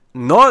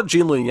 Not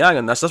Jean Luen Yang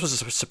in this. This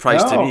was a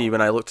surprise to me when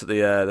I looked at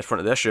the front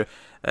of the issue.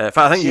 In fact,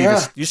 I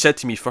think you said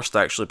to me first,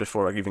 actually,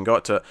 before I even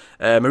got to it.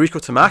 Mariko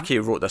Tamaki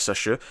wrote this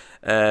issue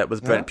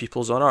with Brent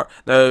Peoples on art.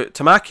 Now,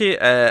 Tamaki,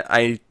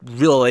 I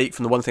really like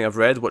from the one thing I've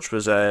read, which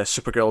was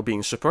Supergirl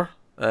being super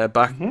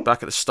back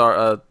at the start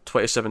of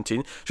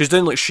 2017. She's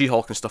doing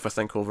She-Hulk and stuff, I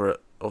think, over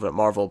at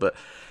Marvel, but.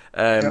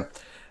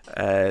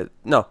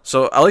 No,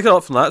 so I like it a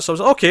lot from that. So I was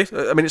like,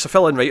 okay. I mean, it's a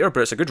fill-in writer, but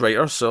it's a good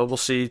writer. So we'll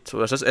see.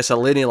 It's a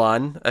Laney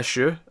Lan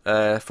issue,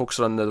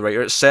 focusing on the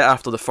writer. It's set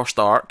after the first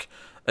arc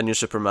in New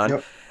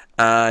Superman,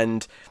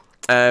 and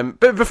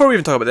but before we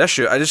even talk about the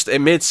issue, it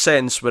made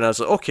sense when I was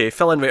like, okay,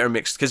 fill-in writer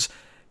makes, because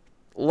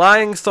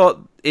Lang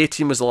thought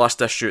 18 was the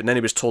last issue, and then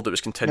he was told it was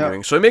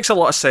continuing. So it makes a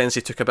lot of sense.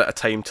 He took a bit of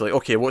time to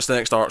okay, what's the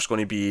next arc's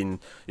going to be, and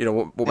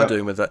what we're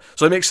doing with it.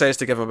 So it makes sense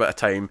to give him a bit of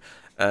time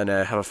and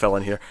have a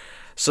fill-in here.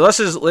 So this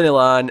is Laney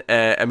Lan,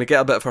 and we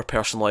get a bit of her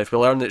personal life. We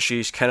learn that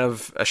she's kind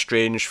of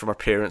estranged from her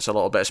parents a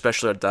little bit,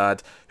 especially her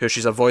dad, who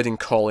she's avoiding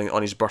calling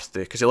on his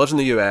birthday, because he lives in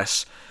the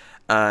US,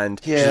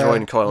 and she's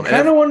avoiding calling. I'm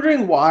kind of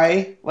wondering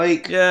why.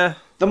 The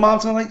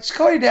mom's like, just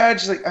call your dad.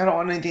 She's like, I don't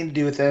want anything to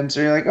do with him.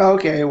 So you're like, oh,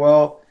 okay,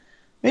 well,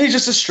 maybe he's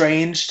just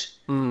estranged,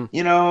 and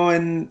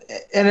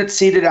it's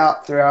seeded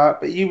out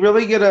throughout. But you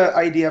really get an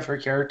idea of her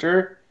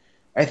character,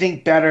 I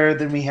think, better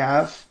than we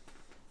have,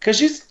 because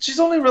she's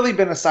only really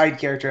been a side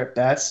character at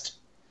best.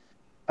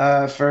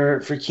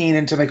 For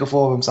Keenan to make a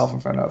fool of himself in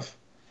front of,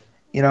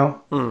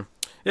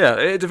 Yeah,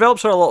 it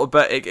develops her a little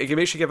bit. It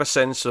makes you give a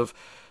sense of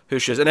who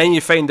she is, and then you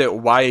find out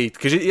why.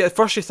 Because at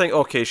first you think,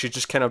 okay, she's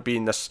just kind of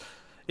being this,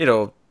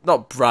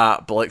 not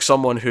brat, but like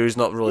someone who's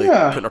not really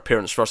Yeah. putting her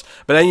parents first.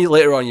 But then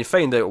later on you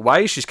find out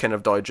why she's kind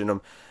of dodging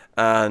him,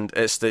 and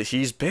it's that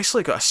he's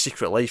basically got a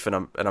secret life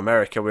in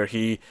America where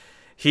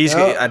he's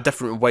got a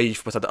different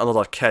wife with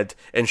another kid,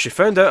 and she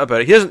found out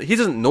about it. He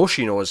doesn't know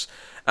she knows,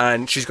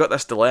 and she's got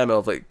this dilemma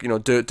of like,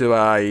 do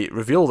I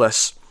reveal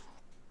this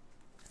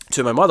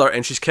to my mother?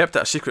 And she's kept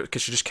it a secret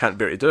because she just can't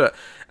bear to do it.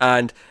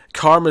 And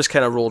karma's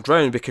kind of rolled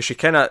round because she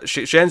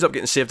ends up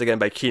getting saved again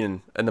by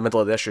Keenan in the middle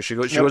of the issue. She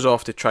goes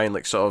off to try and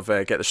like sort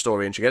of get the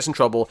story, and she gets in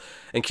trouble,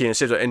 and Keenan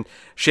saves her. And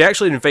she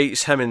actually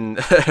invites him and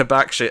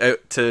Bakshi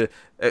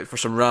out for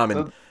some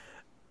ramen.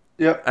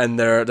 Yep. And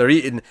they're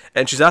eating,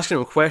 and she's asking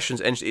him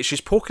questions, and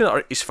she's poking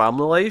at his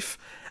family life.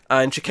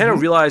 And she kind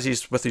of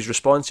realizes with his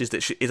responses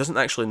that he doesn't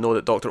actually know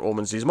that Dr.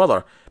 Omen's his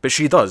mother, but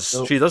she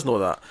does. She does know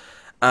that.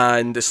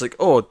 And it's like,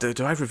 oh, do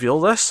I reveal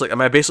this? Like,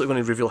 am I basically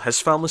going to reveal his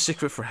family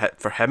secret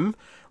for him?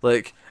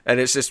 Like, and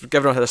it's just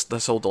giving her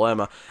this whole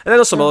dilemma. And then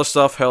there's some other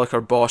stuff, how like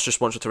her boss just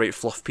wants her to write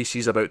fluff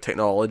pieces about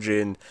technology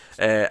and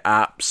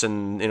apps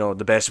and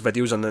the best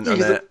videos on the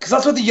internet. Because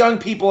that's what the young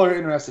people are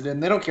interested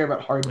in. They don't care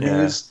about hard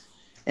news.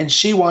 And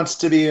she wants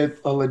to be a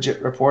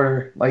legit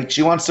reporter. Like,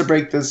 she wants to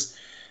break this,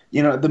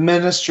 the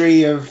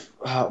Ministry of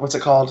what's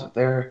it called?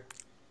 Their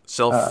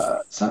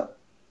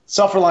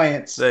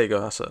self-reliance. There you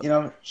go. That's it.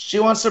 She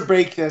wants to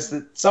break this.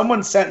 That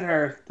someone sent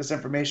her this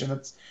information.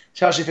 That's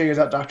how she figures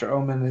out Dr.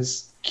 Omen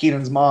is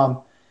Keenan's mom,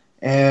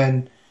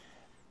 and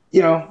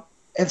and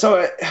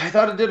so I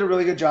thought it did a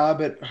really good job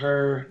at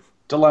her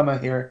dilemma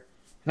here,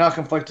 and how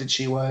conflicted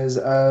she was.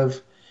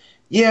 Of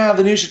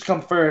the news should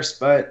come first,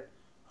 but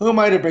who am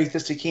I to break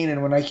this to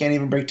Keenan when I can't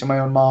even break to my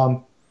own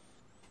mom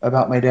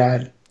about my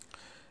dad?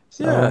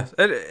 So, yeah,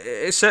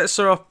 it sets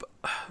her up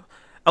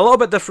a little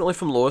bit differently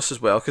from Lois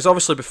as well, because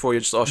obviously before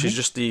you're just she's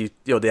just the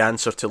the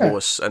answer to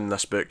Lois in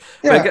this book.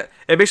 Yeah. But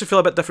it makes her feel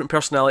a bit different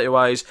personality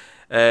wise.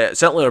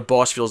 Certainly her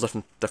boss feels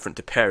different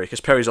to Perry,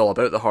 because Perry's all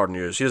about the hard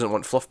news. He doesn't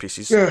want fluff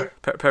pieces. Yeah.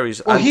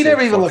 Perry's he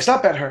never even looks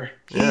up at her.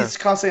 He's Yeah.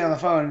 constantly on the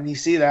phone, and you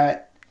see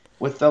that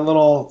with the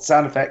little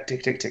sound effect,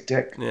 tick tick tick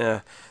tick.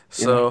 Yeah.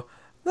 So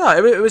no,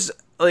 it was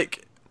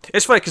like,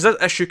 it's funny because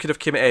that issue could have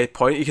came at any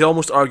point. You could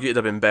almost argue it'd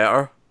have been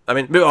better. I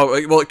mean, well,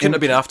 it couldn't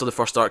have been after the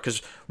first arc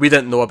because we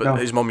didn't know about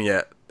his mum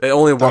yet. It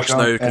only works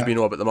now because we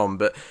know about the mum.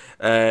 But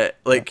it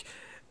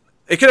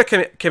could have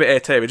came at any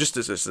time.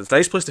 It's a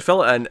nice place to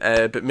fill it in.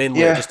 But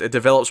mainly, it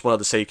develops one of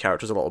the side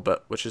characters a little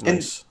bit, which is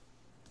nice.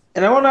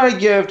 And I want to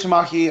give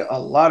Tamaki a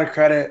lot of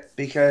credit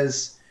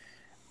because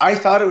I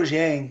thought it was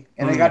Yang,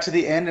 and I got to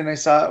the end and I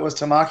saw it was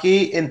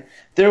Tamaki, and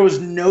there was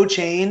no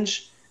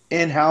change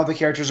in how the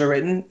characters are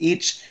written.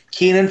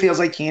 Keenan feels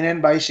like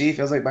Keenan, Baishi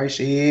feels like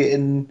Baishi,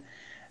 and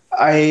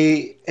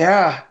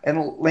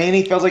and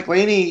Lainey feels like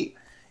Lainey.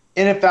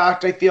 And in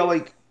fact, I feel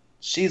like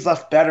she's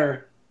left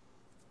better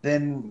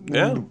than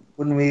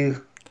when we,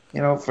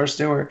 first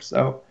knew her.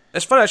 So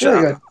it's funny, actually.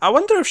 Really I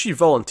wonder if she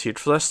volunteered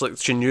for this. Like,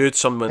 she knew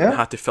someone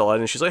had to fill in,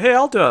 and she's like, "Hey,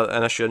 I'll do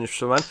an issue on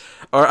Superman."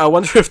 Or I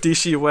wonder if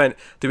DC went,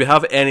 "Do we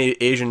have any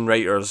Asian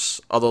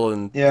writers other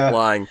than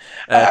Lang?"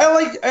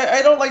 I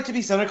don't like to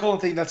be cynical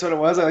and think that's what it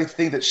was. I like to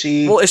think that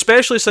she. Well,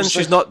 especially since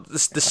she's not the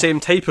same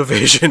type of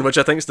Asian, which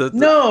I think is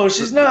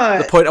she's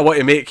not. The point I want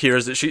to make here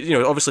is that she,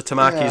 obviously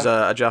Tamaki's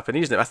a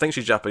Japanese name. I think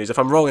she's Japanese. If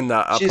I'm wrong in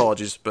that,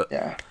 apologies, but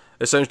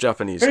it sounds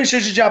Japanese. Pretty sure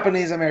she's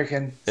Japanese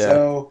American.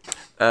 Yeah.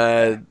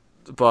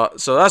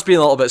 So that's being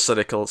a little bit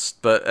cynical,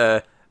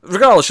 but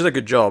regardless, she did a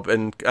good job,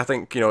 and I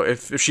think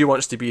if she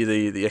wants to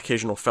be the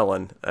occasional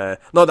fill-in,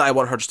 not that I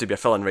want her just to be a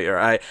fill-in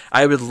writer.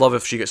 I would love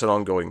if she gets an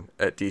ongoing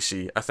at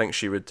DC. I think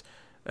she would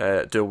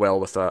do well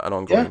with an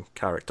ongoing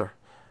character.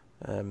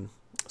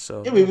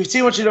 We've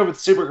seen what she did with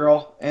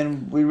Supergirl,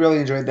 and we really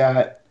enjoyed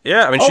that.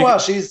 Yeah, I mean,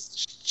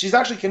 she's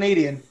actually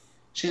Canadian.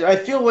 I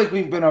feel like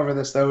we've been over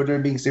this though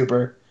during being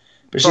Super,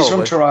 but she's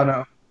from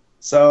Toronto,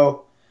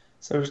 so.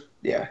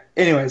 Yeah.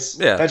 Anyways,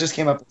 that just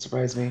came up and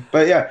surprised me.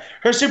 But yeah,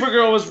 her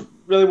Supergirl was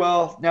really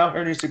well. Now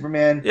her new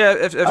Superman. Yeah,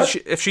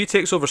 if she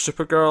takes over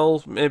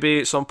Supergirl, maybe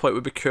at some point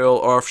would be cool.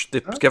 Or if they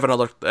give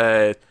another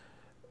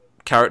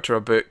character a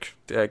book,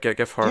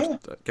 give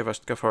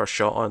her a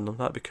shot on them.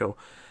 That'd be cool.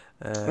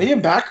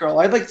 Even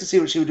Batgirl. I'd like to see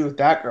what she would do with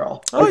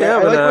Batgirl. Oh yeah,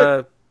 I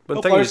like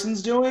what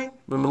Larson's doing.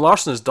 When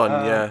Larson's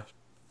done,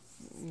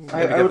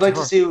 I would like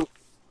to see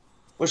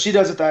what she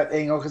does with that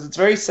angle because it's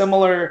very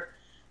similar.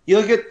 You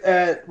look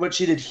at what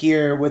she did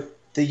here with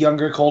the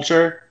younger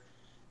culture,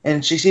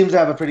 and she seems to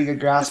have a pretty good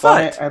grasp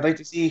on it. I'd like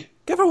to see.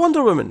 Give her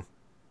Wonder Woman.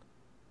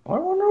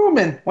 Or Wonder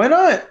Woman. Why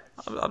not?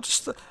 I'm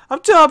just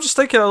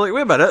thinking. I'm like,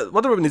 wait a minute.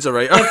 Wonder Woman needs a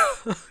writer.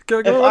 If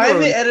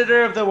I'm the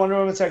editor of the Wonder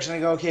Woman section, I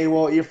go, okay,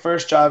 well, your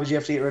first job is you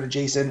have to get rid of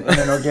Jason in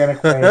an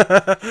organic way.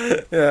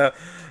 Yeah.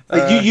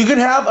 Like you can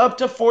have up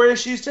to 4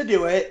 issues to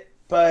do it,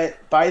 but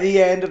by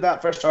the end of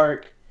that first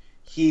arc,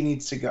 he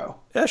needs to go.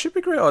 Yeah, she'd be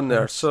great on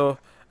there. So.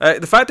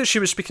 The fact that she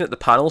was speaking at the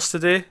panels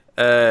today,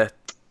 at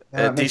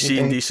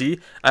DC and DC,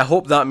 I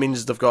hope that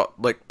means they've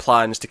got like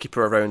plans to keep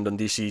her around on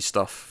DC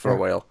stuff for a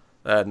while,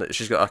 and that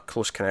she's got a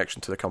close connection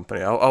to the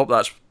company. I hope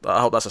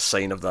that's a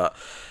sign of that.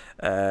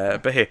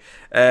 But hey,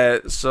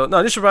 so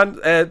no, New Superman.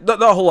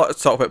 Not a whole lot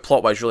to talk about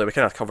plot wise. Really, we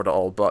kind of covered it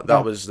all, but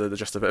that was the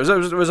gist of it.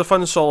 It was a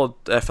fun, solid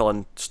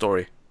fill-in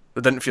story.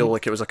 It didn't feel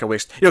like it was like a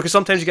waste. Because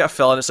sometimes you get a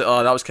fill-in, it's like,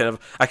 oh, that was kind of,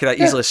 I could have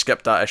easily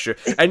skipped that issue.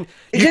 And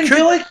it didn't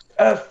feel like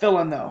a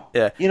fill-in though.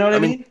 Yeah, you know what I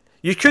mean?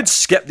 You could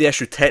skip the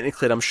issue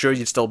technically, and I'm sure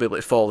you'd still be able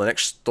to follow the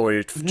next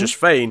story just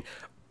fine.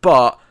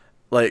 But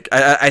like,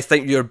 I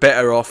think you're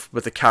better off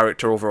with the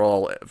character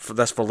overall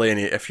for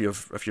Laney if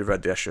you've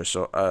read the issue.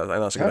 So I think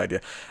that's a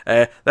good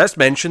idea. Let's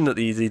mention that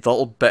the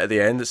little bit at the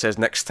end that says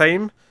next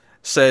time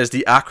says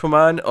the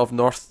Aquaman of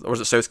North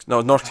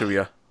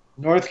Korea.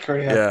 North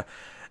Korea.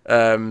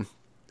 Yeah.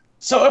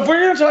 So if we're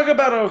going to talk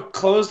about a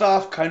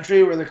closed-off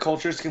country where the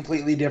culture is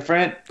completely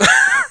different,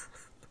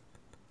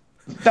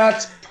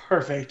 that's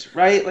perfect,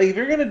 right? Like, if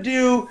you're going to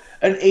do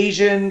an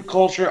Asian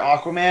culture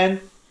Aquaman,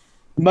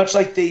 much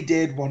like they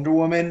did Wonder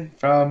Woman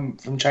from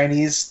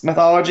Chinese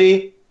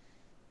mythology,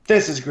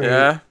 this is great.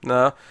 Yeah,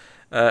 no.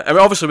 I mean,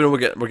 obviously, we know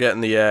we're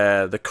getting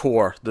the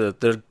core,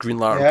 the Green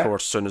Lantern core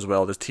soon as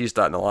well. They teased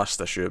that in the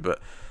last issue,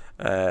 but...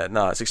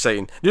 it's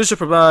exciting. New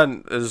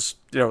Superman is,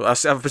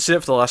 I've been saying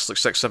it for the last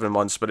 6-7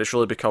 months, but it's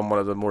really become one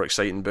of the more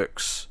exciting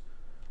books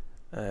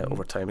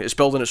over time. It's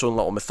building its own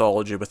little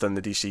mythology within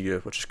the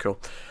DCU, which is cool.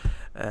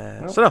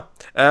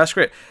 That's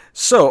great.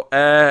 So,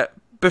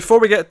 before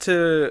we get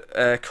to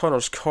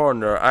Connor's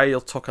Corner,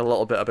 I'll talk a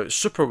little bit about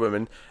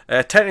Superwoman.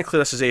 Technically,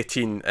 this is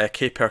 18,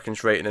 Kay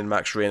Perkins writing and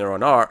Max Raynor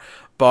on art,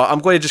 but I'm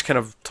going to just kind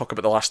of talk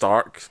about the last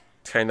arc,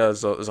 kind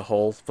of as a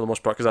whole, for the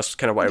most part, because that's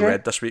kind of what I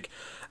read this week.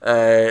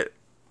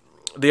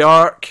 The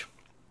arc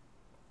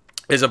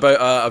is about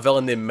a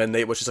villain named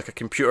Midnight, which is like a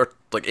computer,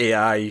 like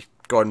AI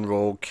gone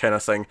rogue kind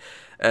of thing.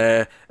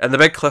 And the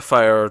big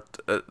cliffhanger,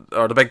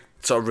 or the big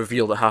sort of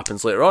reveal that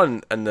happens later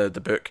on in the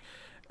book,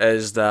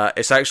 is that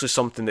it's actually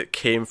something that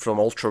came from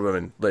Ultra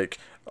Woman. Like,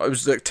 it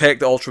was the tech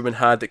that Ultra Woman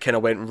had that kind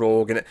of went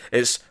rogue, and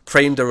its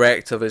prime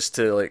directive is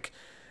to like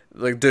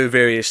do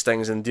various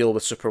things and deal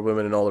with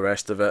Superwoman and all the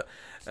rest of it.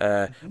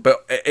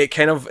 But it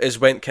kind of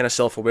went kind of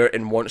self-aware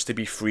and wants to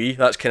be free.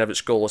 That's kind of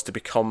its goal, is to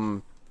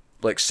become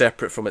like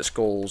separate from its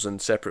goals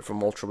and separate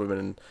from Ultra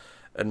Woman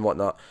and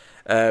whatnot.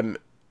 And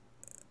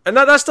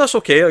that's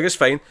okay. Like, it's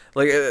fine.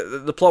 Like,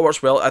 the plot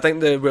works well. I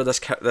think where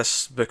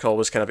this book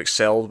always kind of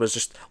excelled was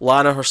just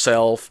Lana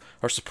herself,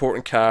 her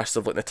supporting cast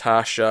of like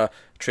Natasha,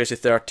 Tracy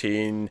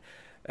 13,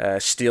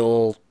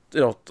 Steel,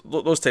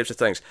 those types of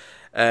things.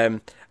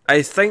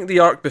 I think the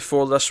arc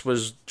before this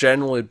was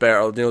generally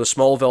better. The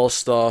Smallville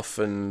stuff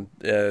and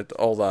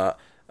all that,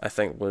 I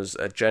think, was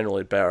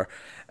generally better.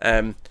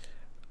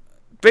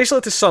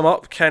 Basically, to sum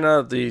up, kind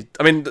of the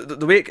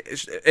way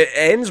it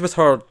ends with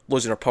her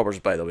losing her powers.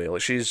 By the way,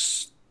 like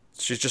she's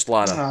just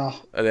Lana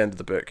at the end of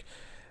the book,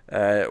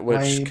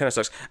 which kind of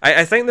sucks.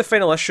 I think the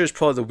final issue is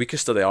probably the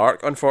weakest of the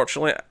arc,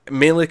 unfortunately,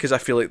 mainly because I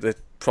feel like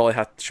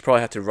she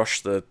probably had to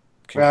rush the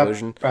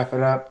conclusion. Wrap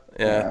it up.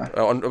 Yeah,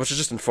 which is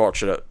just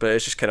unfortunate, but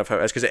it's just kind of how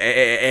it is, because it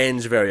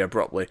ends very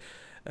abruptly,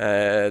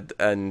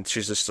 and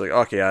she's just like,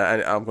 okay,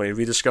 I'm going to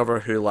rediscover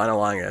who Lana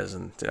Lang is,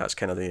 and that's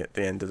kind of the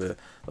end of the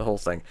whole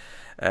thing.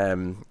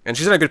 And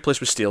she's in a good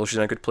place with Steel, she's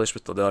in a good place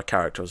with the other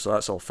characters, so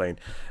that's all fine.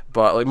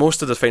 But like,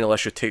 most of the final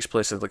issue takes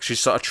place in, like, she's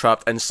sort of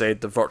trapped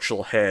inside the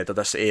virtual head of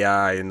this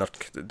AI, and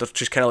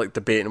she's kind of like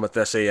debating with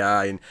this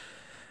AI, and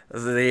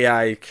the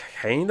AI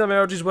kind of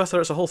merges with her.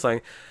 It's a whole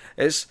thing.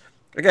 It's,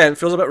 again,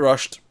 feels a bit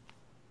rushed.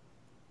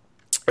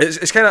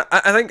 It's kind of,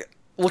 I think,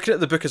 looking at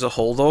the book as a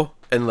whole though,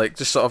 and like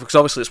just sort of, because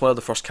obviously it's one of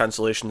the first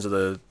cancellations of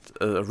the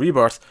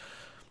Rebirth.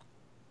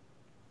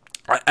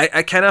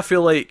 I kind of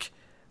feel like,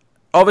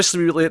 obviously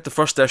we relate the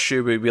first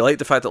issue. We liked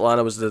the fact that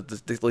Lana was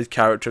the lead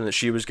character and that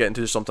she was getting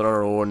to do something on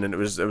her own, and it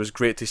was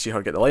great to see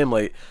her get the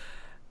limelight.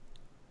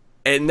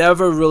 It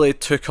never really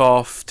took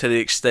off to the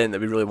extent that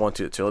we really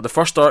wanted it to. Like, the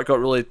first arc got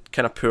really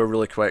kind of poor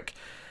really quick,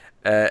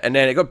 and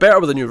then it got better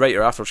with a new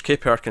writer afterwards. Kay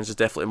Perkins is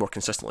definitely more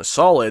consistently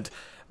solid.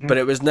 But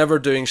it was never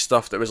doing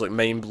stuff that was like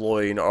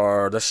mind-blowing,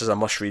 or this is a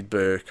must-read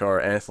book, or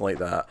anything like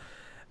that.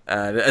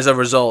 And as a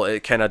result,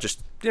 it kind of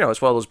just,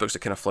 it's one of those books that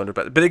kind of floundered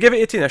a bit. But they give it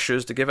 18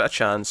 issues, they give it a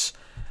chance.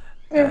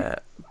 Yeah.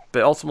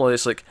 But ultimately,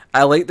 it's like,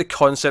 I like the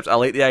concept, I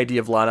like the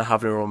idea of Lana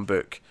having her own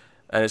book.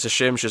 And it's a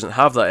shame she doesn't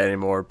have that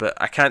anymore, but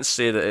I can't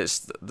say that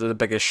it's the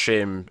biggest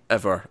shame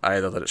ever,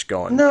 either, that it's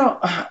gone. No,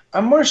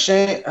 I'm more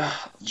ashamed.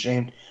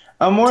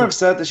 I'm more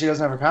upset that she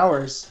doesn't have her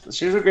powers.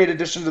 She was a great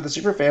addition to the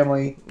Super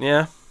family.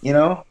 Yeah.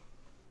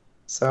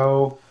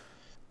 So,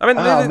 I mean,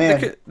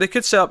 they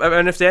could set up. I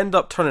mean, if they end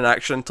up turning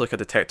action into like a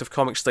Detective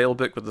Comics style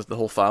book with the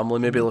whole family,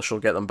 maybe she'll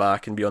get them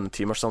back and be on the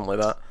team or something like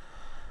that.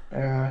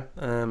 Yeah.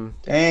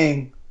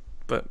 Dang.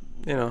 But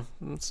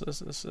it's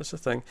a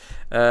thing.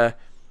 It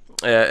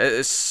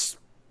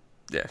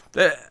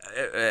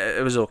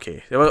was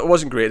okay. It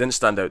wasn't great. It didn't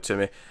stand out to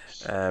me,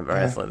 or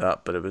anything like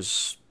that. But it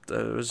was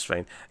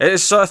fine.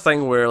 It's sort of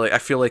thing where like I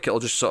feel like it'll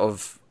just sort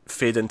of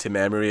fade into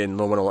memory, and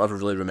no one will ever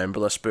really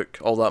remember this book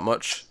all that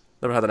much.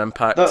 Never had an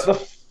impact.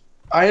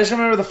 I just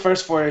remember the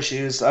first 4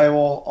 issues. I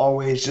will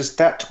always just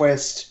that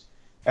twist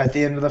at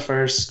the end of the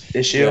first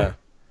issue.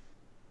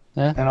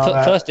 Yeah. and all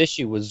that. First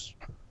issue was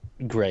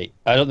great.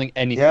 I don't think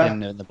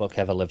anything in the book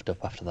ever lived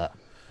up after that.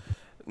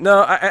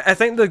 No, I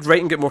think the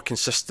writing got more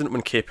consistent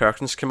when Kay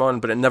Perkins came on,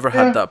 but it never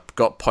had that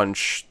gut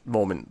punch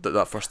moment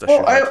that first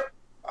issue had.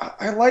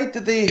 I liked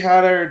that they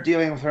had her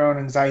dealing with her own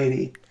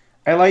anxiety.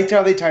 I liked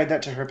how they tied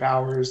that to her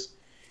powers.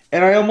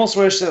 And I almost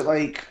wish that,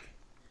 like,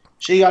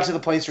 she got to the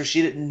place where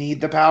she didn't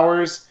need the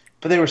powers,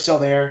 but they were still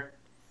there,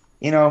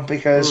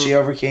 because she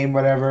overcame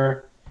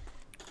whatever.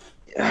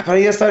 But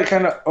I guess that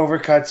kind of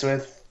overcuts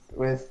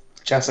with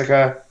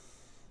Jessica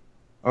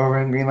over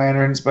in Green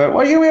Lanterns. But,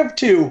 well, here we have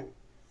two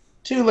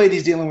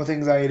ladies dealing with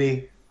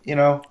anxiety, I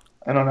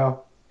don't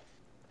know.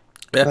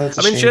 Yeah,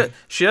 I mean,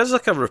 she is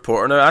like a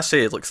reporter now. I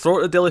say, like, throw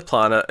her to Daily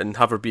Planet and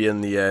have her be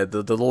in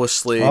the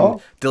Lois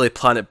Lane Daily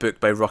Planet book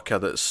by Rucka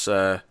that's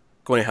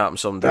going to happen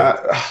someday.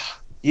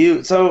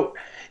 Y'all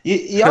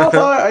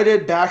thought I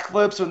did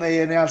backflips when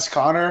they announced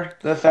Connor.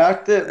 The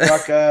fact that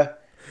Rucka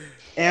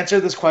answered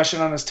this question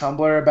on his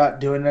Tumblr about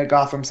doing a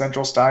Gotham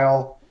Central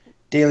style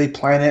Daily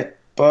Planet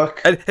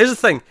book. And here's the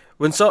thing.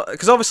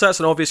 Because obviously that's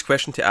an obvious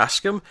question to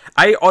ask him.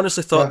 I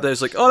honestly thought that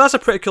was like, oh, that's a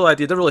pretty cool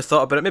idea. Never really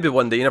thought about it. Maybe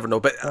one day, you never know.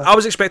 But I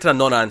was expecting a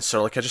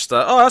non-answer. Like, I just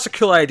thought, oh, that's a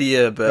cool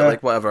idea, but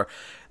like, whatever.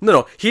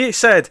 No. He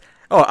said,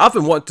 oh, I've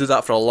been wanting to do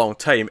that for a long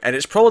time, and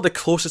it's probably the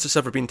closest it's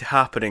ever been to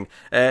happening.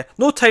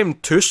 No time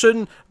too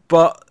soon,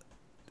 but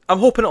I'm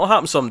hoping it'll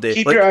happen someday.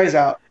 Keep your eyes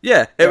out.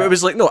 Yeah, it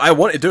was like, no, I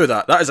want to do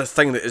that. That is a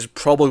thing that is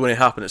probably going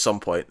to happen at some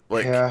point.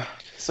 Like, yeah.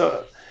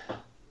 So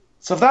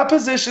if that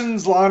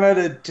positions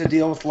Lana to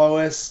deal with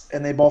Lois,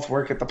 and they both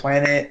work at the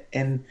planet,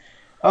 and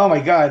oh my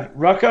God,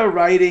 Rucka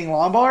writing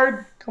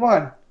Lombard? Come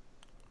on,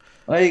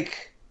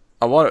 like,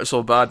 I want it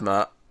so bad,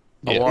 Matt.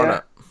 I want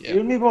it. You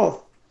and me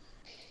both.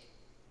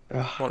 I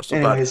want it so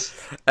anyways,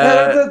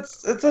 bad.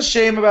 It's a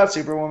shame about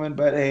Superwoman,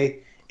 but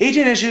hey,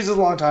 18 issues is a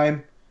long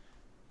time.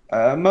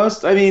 By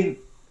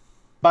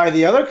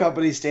the other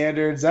company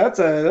standards, that's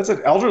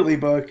an elderly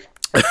book.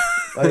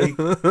 Like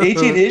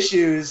 18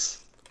 issues.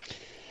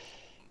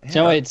 Do you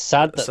know, it's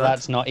sad that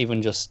that's not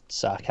even just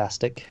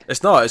sarcastic.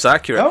 It's not, it's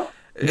accurate. No?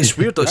 It's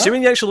weird though. See,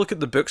 when you actually look at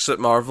the books at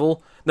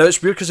Marvel, now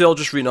it's weird because they all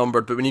just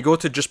renumbered, but when you go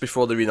to just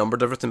before they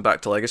renumbered everything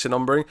back to legacy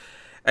numbering,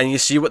 and you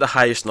see what the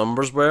highest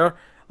numbers were,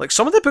 like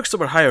some of the books that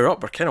were higher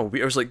up were kind of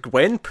weird. It was like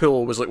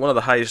Gwenpool was like one of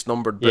the highest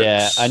numbered books.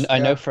 Yeah, I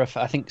know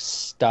I think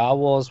Star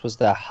Wars was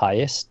their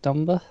highest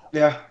number.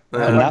 Yeah.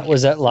 And that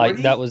was at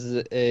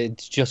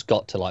it's just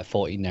got to like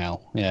 40 now.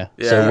 Yeah.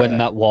 So when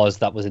that was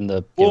in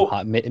the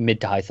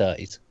mid to high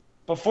 30s.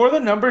 Before the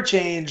number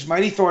change,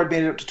 Mighty Thor had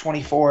made it up to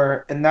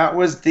 24, and that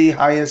was the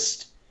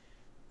highest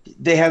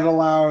they had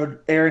allowed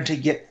Aaron to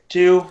get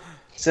to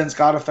since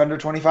God of Thunder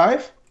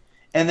 25.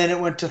 And then it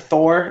went to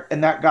Thor,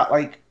 and that got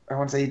like, I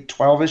want to say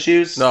 12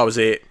 issues. No, it was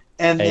 8.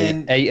 And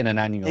then 8 in an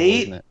annual,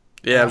 wasn't it?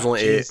 Yeah, it was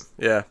only 8.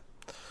 Yeah.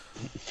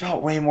 It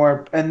felt way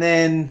more. And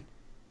then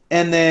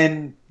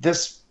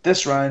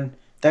this run,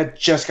 that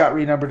just got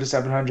renumbered to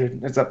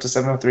 700. It's up to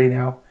 703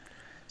 now.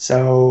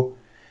 So...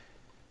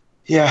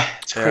 yeah,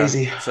 it's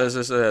crazy.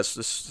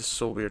 It's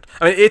so weird.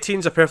 I mean,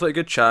 18's a perfectly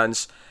good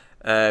chance,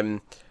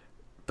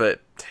 but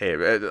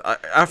hey,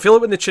 I feel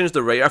like when they change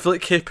the writer, I feel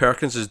like Kay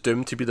Perkins is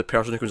doomed to be the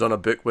person who comes on a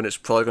book when it's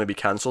probably going to be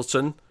cancelled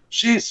soon.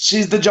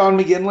 She's the John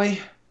McGinley.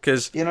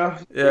 Because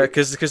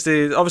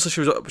they obviously she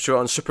was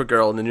on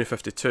Supergirl in the New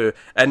 52,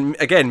 and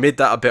again made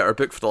that a better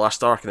book for the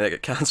last arc, and then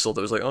it got cancelled.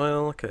 It was like, oh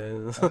well, okay.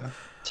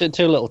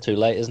 Too little, too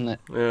late, isn't it?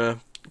 Yeah,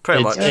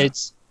 pretty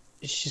much.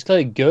 She's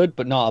clearly good,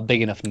 but not a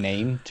big enough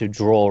name to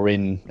draw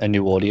in a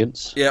new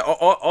audience. Yeah,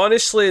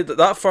 honestly,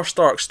 that first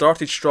arc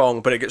started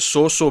strong, but it gets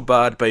so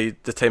bad by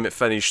the time it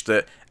finished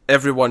that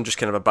everyone just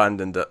kind of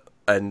abandoned it,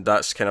 and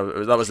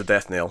that was the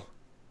death knell.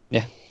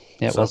 Yeah,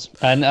 it was.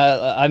 And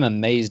I'm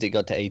amazed it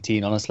got to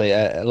 18. Honestly,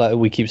 like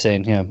we keep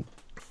saying,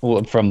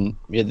 from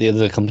the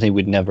other company,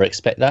 we'd never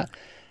expect that.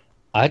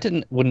 I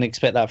wouldn't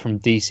expect that from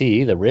DC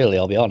either. Really,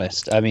 I'll be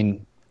honest. I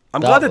mean. I'm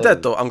glad they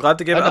did, though. I'm glad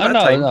they gave it a bit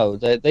of time. No,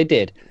 they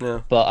did.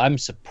 Yeah. But I'm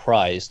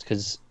surprised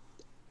because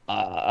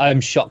I'm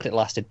shocked it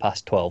lasted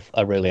past 12.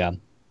 I really am.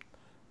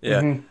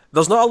 Yeah. Mm-hmm.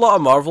 There's not a lot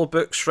of Marvel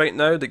books right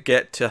now that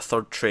get to a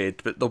third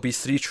trade, but there'll be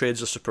 3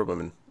 trades of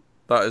Superwoman.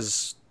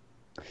 That's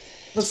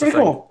pretty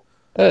cool.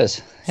 It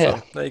is, yeah.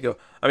 So, there you go.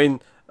 I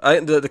mean, I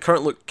think the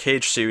current Luke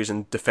Cage series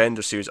and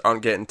Defender series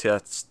aren't getting to a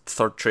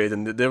third trade,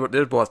 and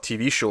they're both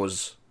TV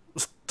shows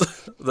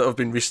that have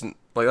been recent.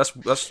 Like,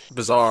 that's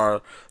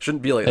bizarre.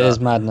 Shouldn't be like that. It is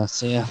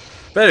madness, yeah.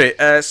 But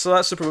anyway, so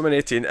that's Superwoman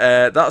 18. So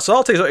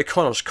that'll take us out to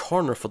Connor's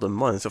Corner for the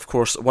month. Of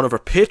course, one of our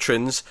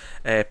patrons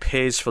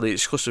pays for the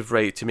exclusive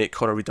right to make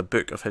Connor read a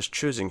book of his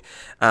choosing.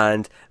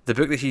 And the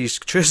book that he's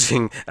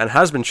choosing, and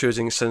has been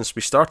choosing since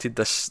we started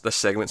this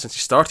segment, since he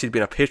started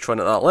being a patron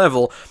at that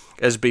level,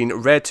 has been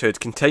Red Hood,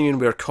 continuing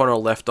where Connor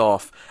left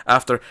off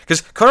after...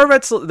 Because Connor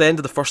read till the end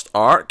of the first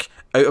arc,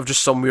 out of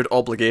just some weird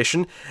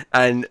obligation,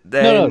 and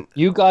then... No,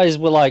 you guys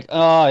were like,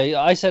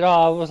 I said,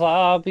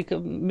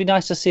 it'd be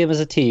nice to see him as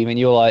a team, and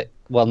you were like,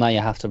 well, now you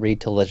have to read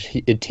till the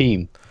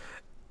team.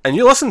 And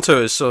you listen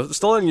to us, so it's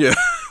still on you.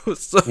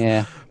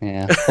 Yeah.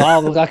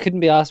 Well, I couldn't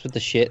be asked with the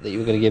shit that you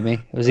were going to give me.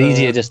 It was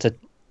easier just to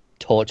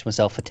torture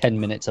myself for 10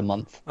 minutes a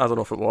month. I don't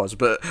know if it was,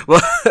 but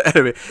well,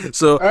 anyway.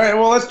 So, all right,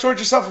 well, let's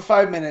torture yourself for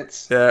 5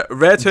 minutes. Yeah,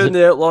 Red Hood and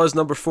the Outlaws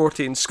number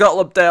 14. Scott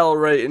Lobdell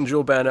writing,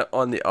 Joe Bennett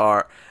on the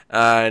art,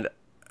 and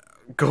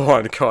go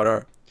on,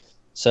 Connor.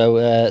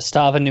 So,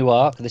 start of a new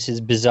arc. This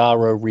is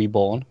Bizarro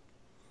Reborn.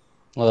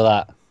 Look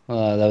at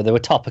that. They were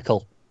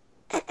topical.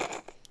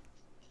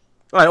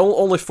 Right,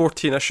 only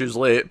 14 issues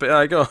late, but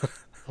I go.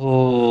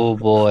 Oh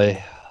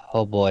boy.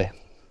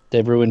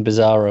 They've ruined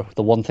Bizarro,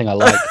 the one thing I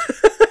liked.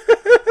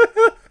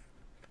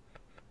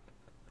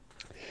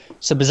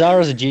 So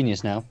Bizarro's a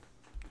genius now.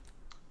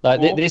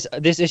 Like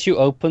this issue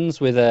opens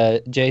with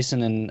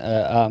Jason and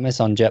Artemis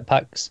on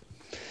jetpacks,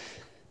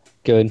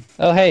 going,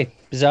 "Oh hey,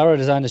 Bizarro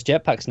designed us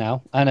jetpacks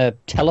now and a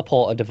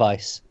teleporter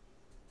device."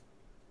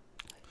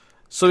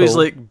 So cool. He's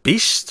like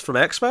Beast from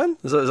X-Men?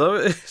 Is that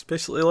what it's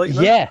basically like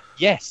that? Yeah,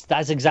 yes,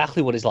 that's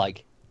exactly what he's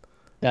like.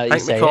 Now that you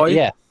say it,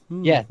 yeah.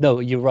 Yeah,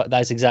 no, you're right,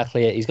 that's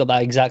exactly it. He's got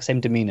that exact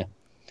same demeanor.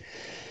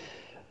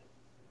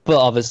 But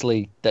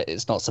obviously,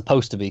 it's not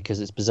supposed to be because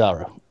it's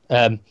Bizarro.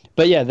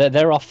 But yeah,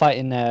 they're off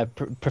fighting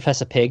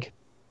Professor Pig.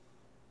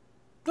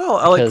 Oh,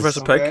 I like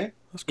Professor Pig. Okay.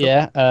 That's cool.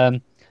 Yeah,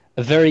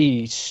 a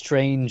very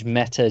strange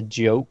meta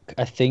joke,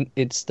 I think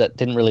it's that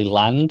didn't really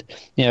land,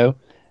 you know.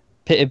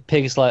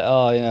 Pig's like,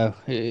 oh, you know,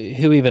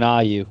 who even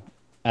are you?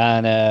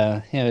 And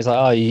you know, he's like,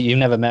 oh, you've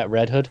never met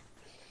Red Hood?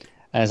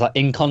 And it's like,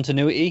 in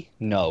continuity?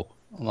 No.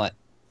 I'm like,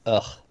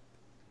 ugh,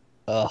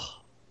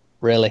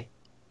 really?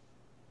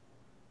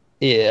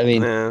 Yeah, I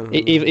mean,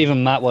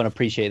 even Matt won't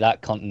appreciate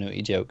that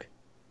continuity joke.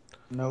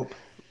 Nope.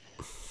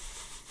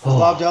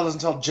 Lobdell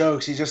doesn't tell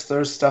jokes. He just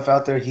throws stuff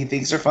out there he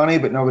thinks are funny,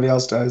 but nobody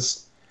else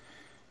does.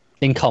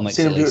 In comics,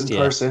 I've seen him do it in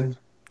person.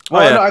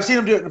 Well, no, I've seen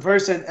him do it in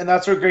person, and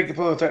that's where Greg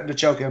Capullo threatened to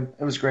choke him.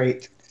 It was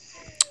great.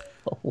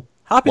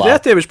 Happy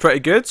Death Day was pretty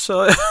good,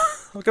 so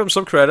I'll give him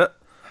some credit.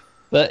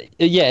 But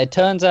yeah, it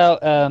turns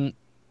out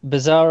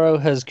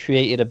Bizarro has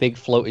created a big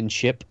floating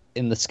ship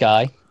in the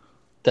sky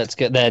that's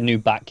got their new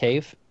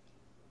Batcave.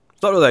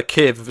 It's not really a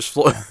cave if it's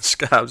floating in the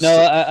sky.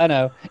 No, I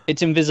know.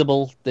 It's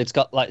invisible. It's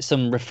got like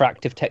some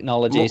refractive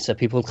technology, so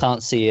people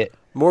can't see it.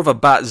 More of a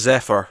Bat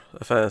Zephyr,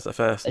 if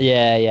anything.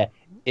 Yeah.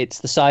 It's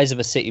the size of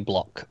a city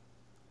block.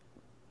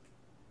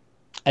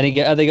 And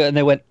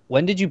they went,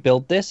 when did you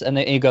build this? And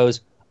he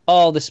goes,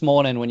 oh, this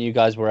morning when you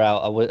guys were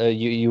out,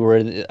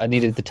 I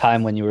needed the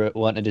time when you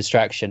weren't a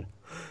distraction.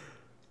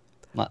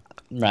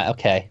 Right,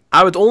 okay.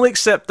 I would only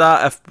accept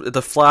that if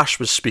the Flash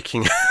was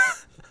speaking.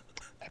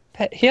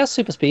 He has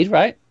super speed,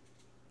 right?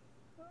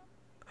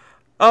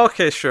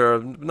 Okay,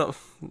 sure. No.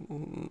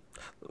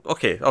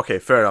 Okay,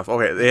 fair enough.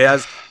 Okay, he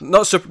has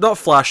not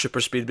Flash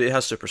super speed, but he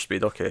has super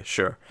speed. Okay,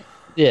 sure.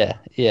 Yeah.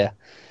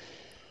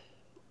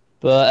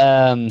 But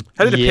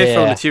how did he pay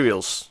for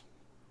materials?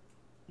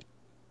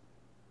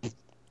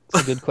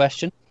 That's a good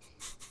question.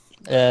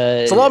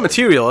 It's a lot of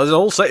material. It's a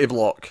whole city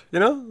block, you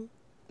know?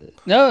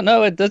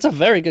 No, that's a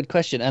very good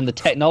question, and the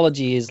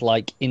technology is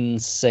like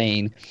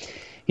insane.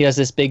 He has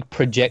this big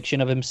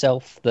projection of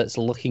himself that's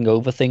looking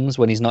over things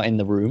when he's not in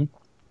the room.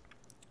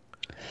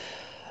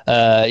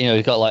 You know,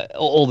 he's got like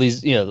all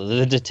these, you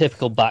know, the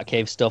typical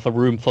Batcave stuff, a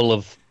room full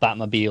of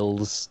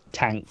Batmobiles,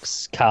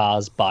 tanks,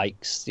 cars,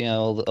 bikes, you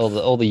know,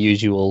 all the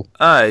usual.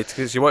 Aye,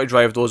 because you want to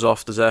drive those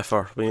off the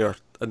Zephyr when you're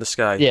in the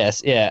sky.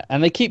 Yes, yeah,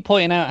 and they keep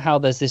pointing out how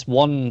there's this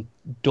one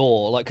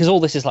door, like, because all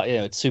this is like, you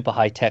know, it's super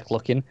high tech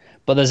looking,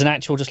 but there's an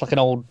actual, just like an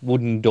old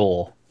wooden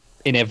door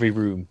in every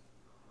room,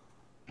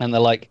 and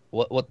they're like,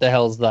 what the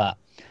hell's that?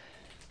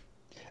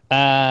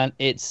 And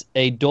it's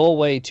a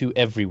doorway to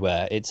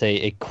everywhere. It's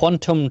a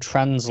quantum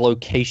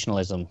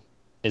translocationalism,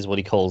 is what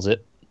he calls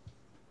it.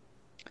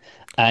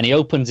 And he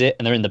opens it,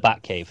 and they're in the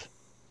Batcave.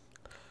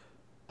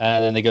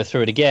 And then they go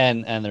through it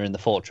again, and they're in the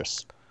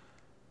fortress.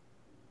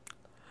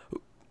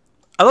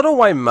 I don't know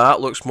why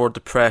Matt looks more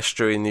depressed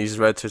during these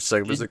Red Hood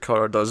segments than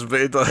Connor does, but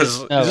he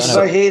does.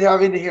 I hate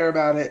having to hear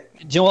about it.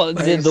 Do you know what?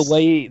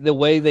 The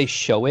way they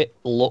show it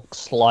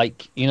looks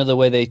like, you know, the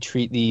way they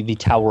treat the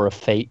Tower of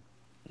Fate.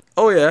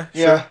 Oh yeah,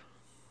 yeah.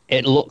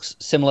 It looks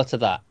similar to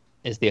that.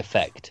 Is the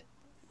effect,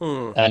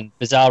 and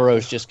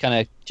Bizarro's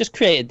just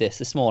created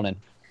this morning.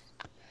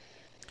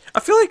 I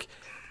feel like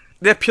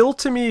the appeal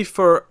to me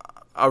for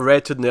a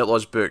Red Hood and the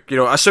Outlaws book, you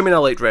know, assuming I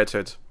liked Red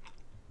Hood,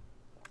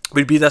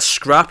 would be this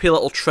scrappy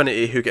little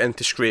trinity who get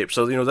into scrape.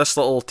 So, you know, this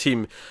little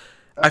team,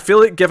 I feel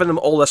like giving them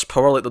all this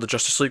power, like the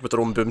Justice League with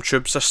their own boom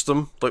tube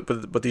system, like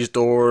with these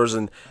doors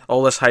and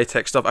all this high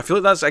tech stuff. I feel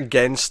like that's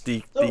against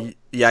the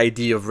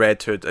idea of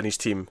Red Hood and his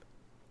team.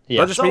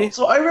 Yeah. Is that just me?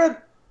 So I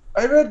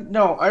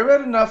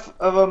read enough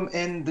of them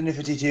in the New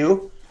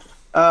 52,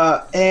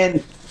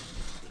 and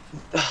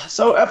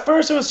so at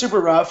first it was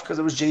super rough because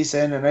it was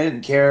Jason and I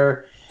didn't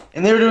care,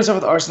 and they were doing stuff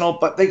with Arsenal,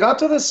 but they got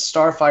to this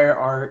Starfire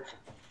arc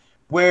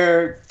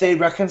where they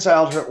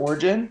reconciled her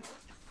origin,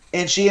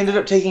 and she ended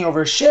up taking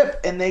over a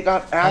ship, and they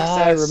got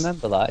access. I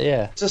remember that,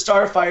 yeah. To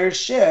Starfire's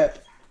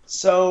ship,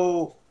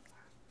 so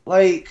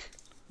like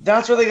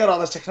that's where they got all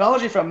this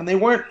technology from, and they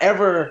weren't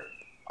ever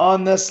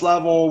on this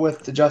level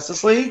with the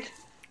Justice League.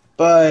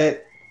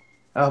 But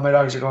my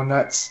dogs are going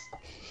nuts.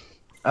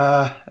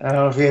 I don't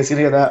know if you guys can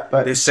hear that,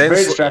 but it's very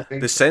distracting.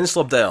 The sense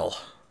Lobdell.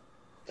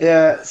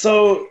 Yeah.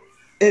 So,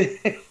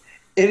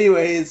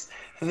 anyways,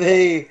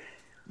 they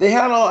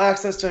had all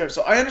access to her,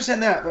 so I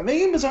understand that. But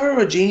making Bizarro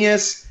a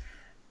genius,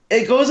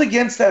 it goes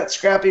against that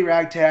scrappy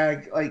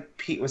ragtag, like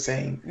Pete was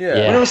saying.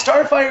 Yeah. When it was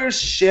Starfire's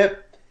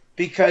ship,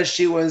 because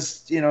she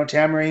was,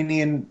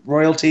 Tamaranian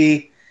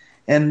royalty,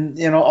 and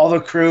all the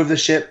crew of the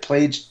ship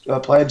pledged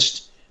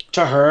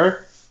to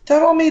her.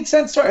 That all made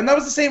sense to her, and that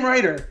was the same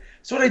writer.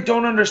 So what I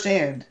don't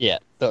understand. Yeah,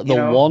 the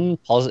one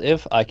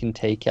positive I can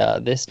take out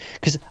of this,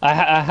 because I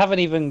haven't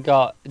even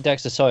got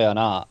Dexter Soy on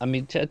art. I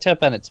mean, Ted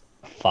Bennett's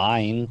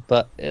fine,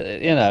 but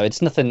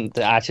it's nothing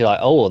to actually like.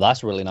 Oh,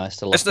 that's really nice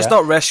to look at. It's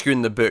not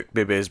rescuing the book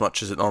maybe as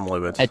much as it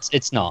normally would.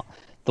 It's not.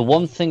 The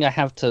one thing I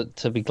have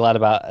to be glad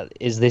about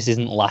is this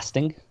isn't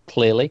lasting,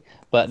 clearly,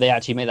 but they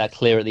actually made that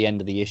clear at the end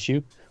of the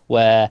issue,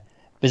 where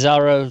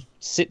Bizarro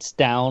sits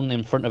down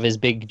in front of his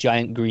big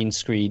giant green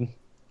screen,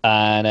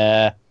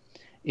 and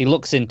he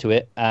looks into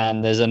it,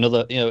 and there's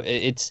another,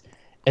 there's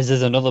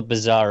another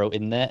Bizarro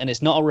in there, and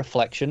it's not a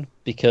reflection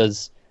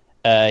because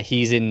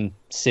he's in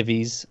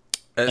civvies.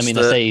 I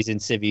say he's in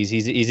civvies.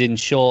 He's in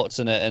shorts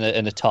and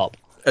a top.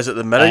 Is it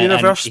the Mirror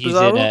Universe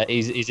Bizarro?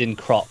 He's in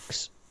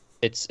Crocs.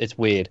 It's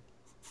weird.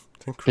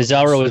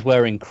 Bizarro is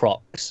wearing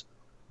Crocs.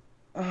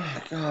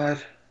 Oh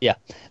God. Yeah,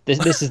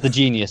 this is the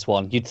genius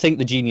one. You'd think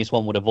the genius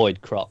one would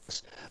avoid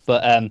Crocs,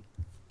 but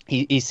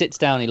he sits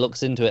down, he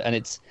looks into it, and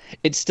it's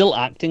still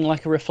acting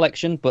like a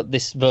reflection, but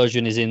this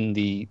version is in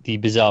the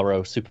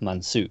Bizarro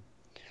Superman suit,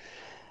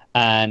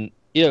 and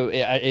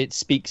it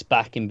speaks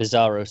back in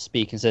Bizarro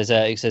speak and says,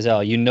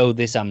 "Oh, you know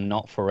this, I'm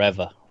not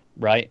forever,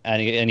 right?"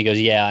 And he goes,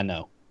 "Yeah, I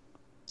know."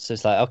 So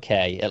it's like,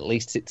 okay, at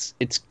least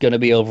it's going to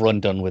be over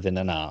and done within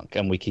an arc,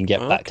 and we can get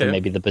back to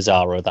maybe the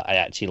Bizarro that I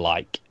actually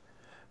like.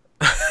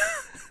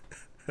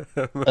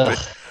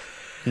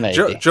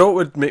 Maybe. Joe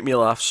would make me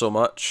laugh so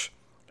much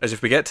is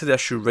if we get to the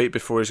issue right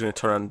before he's going to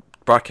turn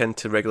back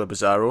into regular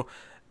Bizarro,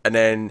 and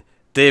then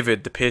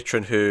David, the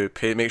patron who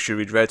makes you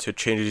read Red Hood,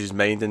 changes his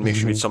mind and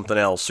makes you read something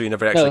else, so you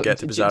never actually get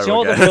to Bizarro do you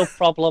know again. What the real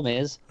problem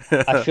is?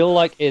 I feel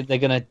like they're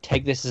going to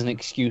take this as an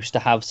excuse to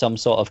have some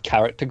sort of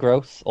character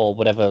growth, or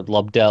whatever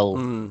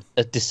Lobdell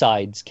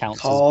decides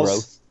counts as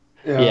growth.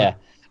 Yeah.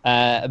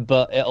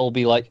 But it'll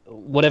be like,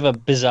 whatever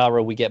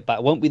Bizarro we get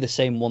back won't be the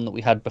same one that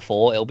we had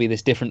before. It'll be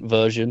this different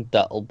version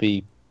that'll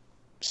be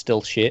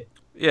still shit.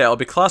 Yeah, it'll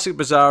be classic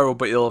Bizarro,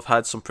 but he'll have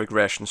had some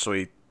progression, so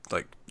he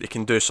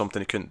can do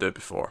something he couldn't do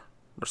before.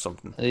 Or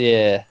something.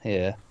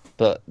 Yeah,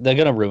 but they're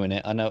gonna ruin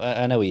it. I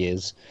know he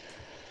is.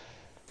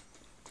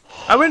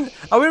 I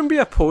wouldn't be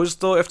opposed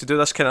though if they do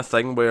this kind of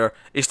thing where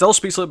he still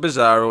speaks like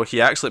Bizarro,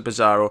 he acts like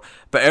Bizarro,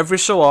 but every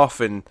so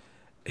often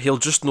he'll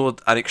just know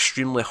an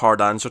extremely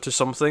hard answer to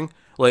something.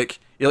 Like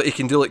he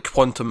can do like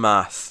quantum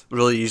math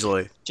really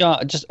easily.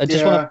 I just want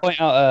to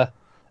point out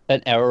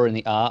an error in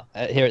the art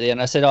here at the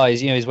end. I said,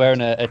 he's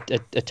wearing a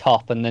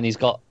top, and then he's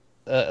got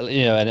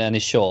and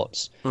his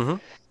shorts. Mm-hmm.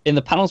 In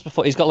the panels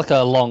before, he's got like a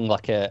long,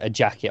 a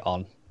jacket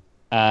on,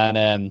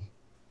 and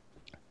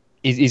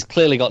he's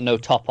clearly got no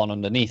top on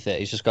underneath it.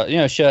 He's just got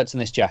shirts and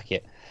this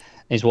jacket.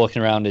 And he's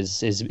walking around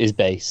his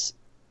base,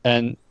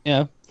 and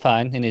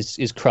fine in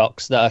his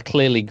Crocs that are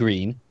clearly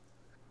green.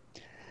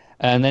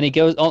 And then he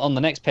goes on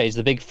the next page,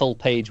 the big full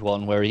page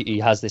one where he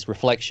has this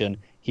reflection.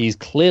 He's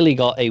clearly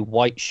got a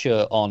white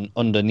shirt on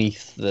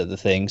underneath the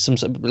thing, some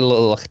sort of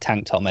little like a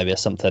tank top maybe or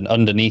something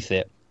underneath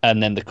it,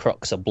 and then the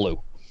Crocs are blue.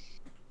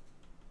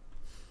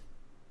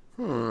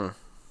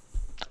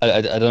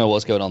 I don't know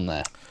what's going on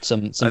there.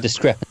 Some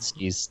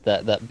discrepancies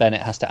that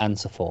Bennett has to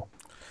answer for.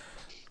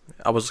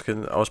 I was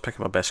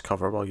picking my best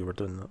cover while you were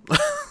doing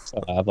that.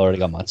 Sorry, I've already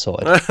got mine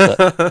sorted.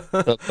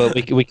 But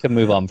we can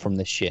move on from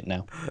this shit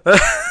now.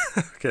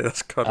 Okay,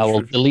 that's kind of I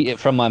will delete it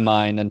from my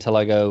mind until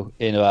I go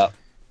in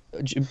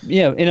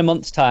in a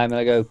month's time, and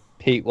I go,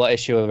 Pete, what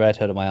issue of Red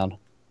Hood am I on?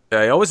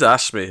 Yeah, he always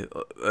asks me,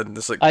 and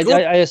it's like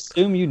I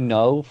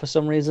assume for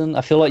some reason.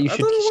 I feel like you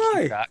should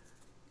keep track.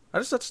 I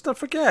just don't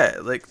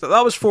forget. Like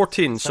that was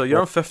 14, so you're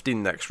on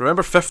 15 next.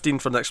 Remember 15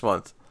 for next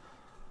month.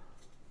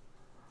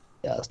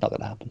 Yeah, that's not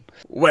going to happen.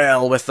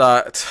 Well, with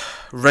that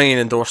ringing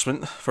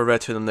endorsement for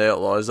Red Hood and the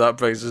Outlaws, that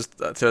brings us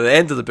to the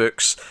end of the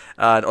books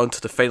and onto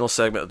the final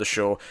segment of the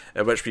show,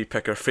 in which we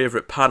pick our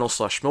favourite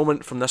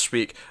panel/moment from this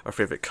week, our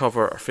favourite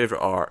cover, our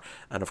favourite art,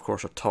 and of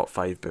course our top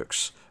 5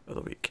 books of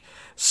the week.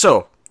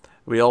 So,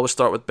 we always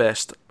start with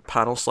best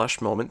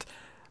panel/moment.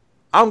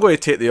 I'm going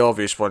to take the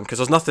obvious one, because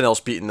there's nothing else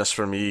beating this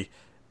for me.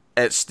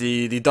 It's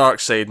the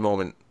Darkseid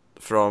moment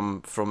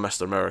from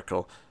Mr.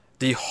 Miracle.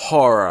 The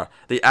horror,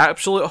 the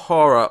absolute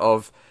horror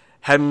of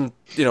him,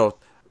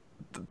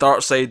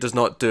 Darkseid does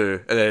not do,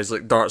 and it is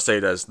like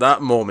Darkseid is.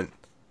 That moment,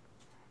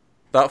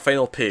 that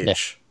final page. Yeah.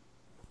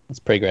 It's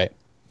pretty great.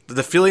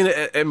 The feeling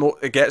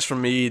it gets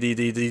from me,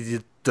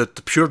 the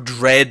pure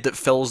dread that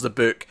fills the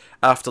book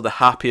after the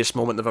happiest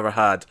moment they've ever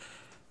had.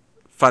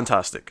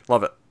 Fantastic.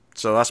 Love it.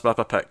 So that's my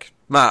pick.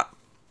 Matt.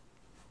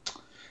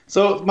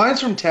 So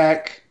mine's from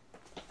Tech,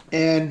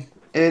 and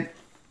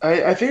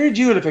I figured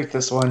you would have picked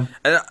this one.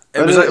 It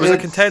was a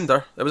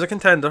contender. It was a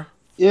contender.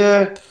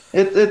 Yeah,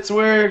 it's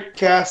where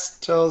Cass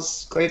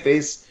tells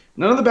Clayface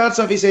none of the bad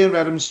stuff he's saying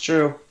about him is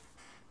true,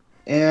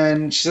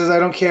 and she says, "I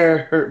don't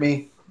care, hurt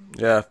me."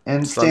 Yeah,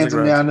 and stands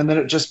him down, and then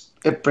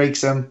it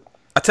breaks him.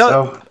 I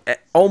tell you,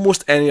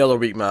 almost any other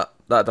week, Matt,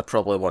 that'd have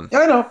probably won. Yeah,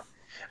 I know.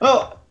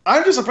 Well,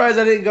 I'm just surprised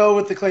I didn't go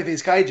with the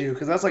Clayface Kaiju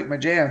because that's like my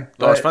jam.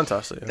 Oh, it's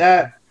fantastic. Yeah.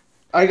 That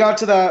I got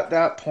to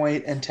that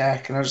point in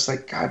Tech, and I was just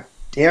like, God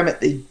damn it,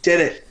 they did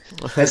it.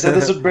 I said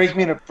this would break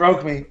me, and it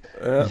broke me.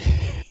 Yeah.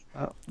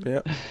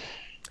 Yeah.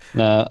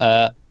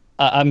 No,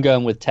 I'm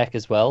going with Tech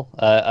as well.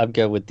 I'm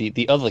going with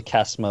the other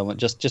Cass moment,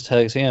 just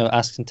her,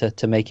 asking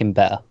to make him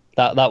better.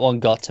 That one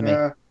got to me.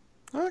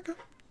 Okay.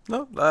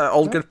 No,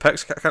 all good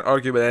picks. Can't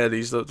argue with any of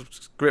these.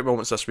 Those great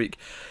moments this week.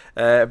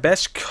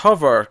 Best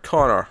cover,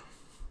 Connor.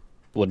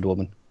 Wonder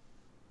Woman.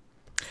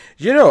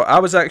 You know, I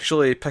was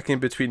actually picking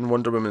between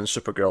Wonder Woman and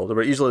Supergirl. They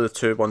were easily the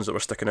two ones that were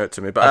sticking out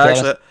to me. But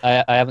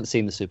I haven't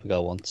seen the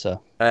Supergirl one,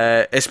 so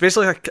it's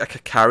basically like a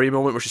Carrie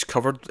moment where she's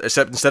covered,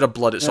 except instead of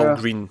blood, it's all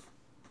green.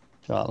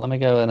 Right, let me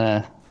go and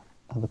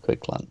have a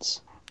quick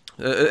glance.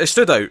 It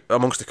stood out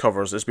amongst the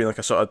covers. It's been like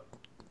a sort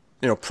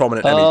of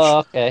prominent image. Oh,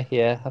 okay,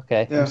 yeah,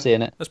 I'm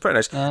seeing it. It's pretty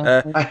nice.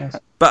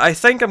 But I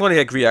think I'm going to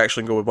agree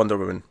actually and go with Wonder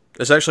Woman.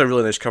 It's actually a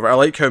really nice cover. I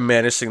like how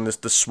menacing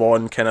the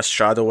swan kind of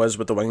shadow is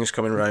with the wings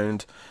coming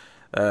around.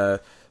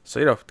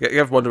 So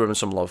give Wonder Woman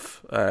some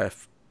love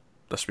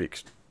this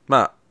week.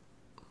 Matt.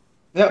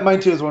 Yeah,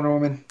 mine too is Wonder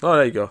Woman. Oh,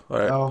 there you go. All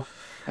right. Oh,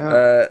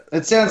 yeah.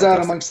 It stands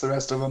out amongst the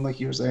rest of them, like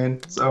you were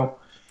saying. So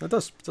it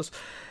does.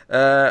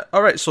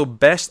 All right. So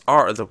best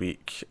art of the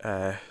week.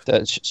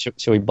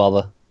 Should we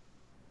bother?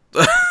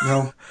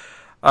 No.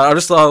 I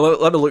just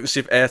thought let me look and see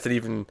if anything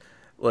even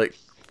like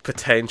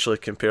potentially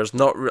compares.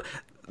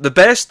 The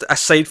best,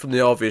 aside from the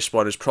obvious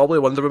one, is probably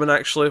Wonder Woman,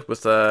 actually,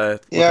 with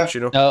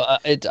Pacino. No,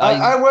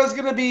 I was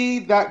going to be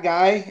that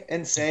guy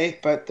and say,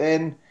 but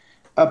then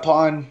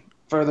upon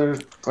further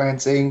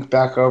glancing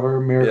back over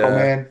Miracle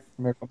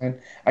Man,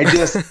 I do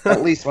this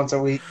at least once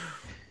a week.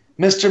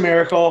 Mr.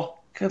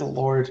 Miracle, good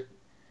lord.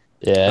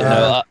 Yeah,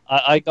 no,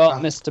 I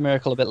got Mr.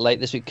 Miracle a bit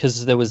late this week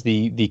because there was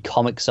the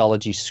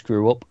Comixology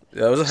screw-up.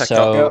 Yeah, it was a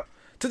hiccup.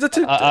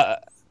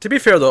 To be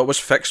fair, though, it was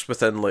fixed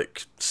within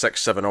like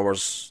 6-7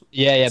 hours.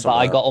 Yeah, but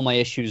I got all my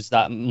issues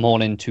that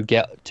morning to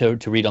get to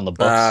read on the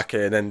bus.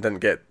 Okay, and then didn't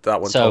get that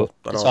one. So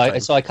I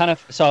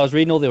was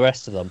reading all the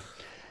rest of them,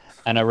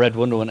 and I read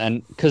Wonder Woman,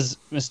 and because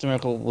Mr.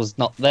 Miracle was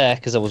not there,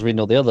 because I was reading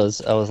all the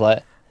others, I was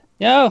like,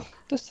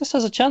 this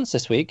has a chance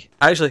this week.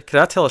 Actually, can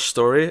I tell a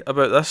story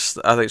about this?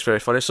 I think it's very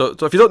funny. So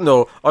if you don't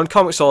know, on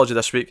Comixology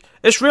this week,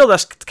 it's rare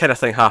this kind of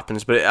thing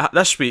happens, but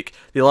this week,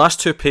 the last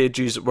 2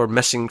 pages were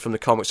missing from the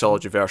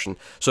Comixology version.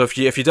 So if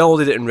you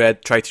downloaded it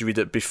and try to read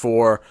it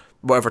before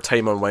whatever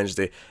time on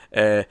Wednesday,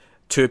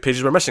 2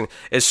 pages were missing.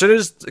 As soon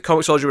as the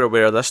Comixology were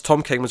aware of this,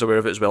 Tom King was aware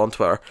of it as well on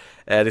Twitter,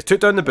 they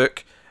took down the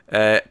book.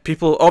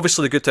 People,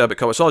 obviously the good thing about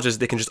Comixology is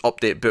they can just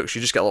update books.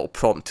 You just get a little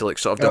prompt to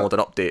sort of download an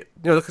update,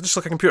 just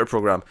like a computer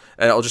program,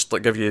 and it'll just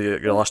give you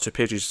your last 2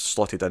 pages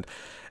slotted in.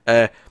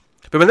 But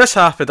when this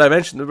happened, I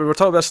mentioned we were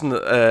talking about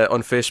this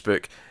on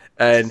Facebook,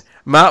 and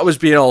Matt was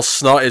being all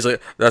snotty. He's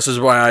like, "This is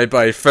why I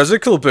buy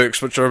physical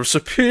books, which are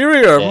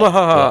superior."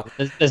 Yeah.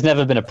 There's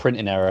never been a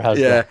printing error, has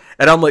there?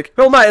 And I'm like,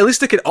 "Well, Matt, at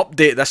least they can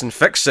update this and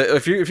fix it.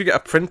 If you get a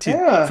printing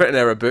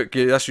error book,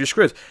 you're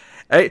screwed."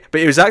 Right?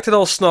 But he was acting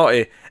all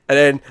snotty, and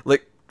then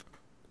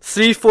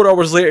 3-4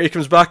 hours later, he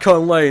comes back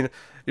online.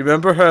 You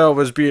remember how I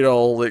was being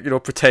all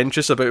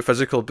pretentious about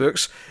physical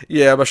books?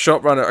 Yeah, my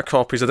shop ran out of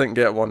copies. I didn't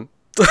get one.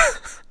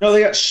 No,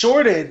 they got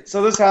shorted.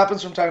 So this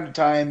happens from time to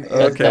time.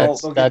 Okay,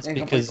 that's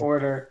because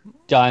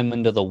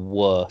Diamond are the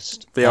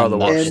worst. They are the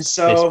worst. And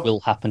so this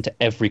will happen to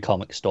every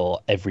comic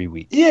store every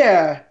week.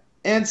 Yeah,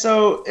 and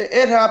so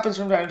it happens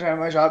from time to time in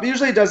my shop.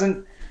 Usually, it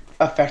doesn't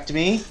affect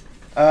me,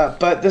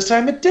 but this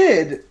time it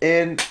did.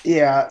 And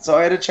so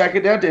I had to check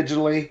it down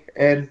digitally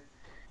and.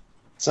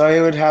 So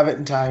I would have it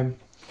in time.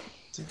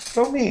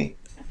 Go me.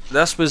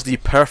 This was the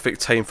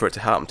perfect time for it to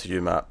happen to you,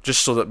 Matt,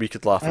 just so that we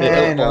could laugh at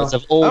I it. know. I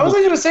wasn't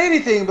going to say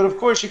anything, but of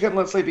course you couldn't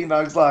let sleeping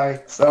dogs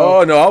lie. So.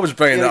 Oh, no, I was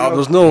bringing that up.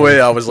 There's no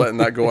way I was letting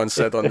that go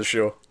unsaid on the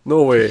show.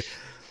 No way.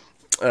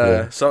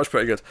 So that was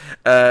pretty good.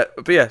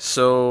 But yeah,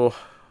 so...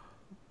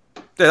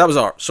 Yeah, that was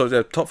art. So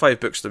the top 5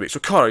 books of the week. So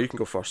Connor, you can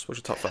go first. What's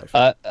your top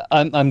 5?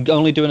 I'm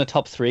only doing a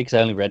top 3 because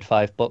I only read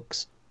 5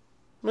 books.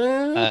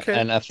 Okay.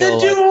 And I feel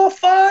then do all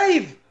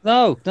 5!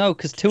 No,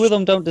 because 2 of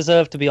them don't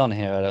deserve to be on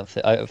here. I don't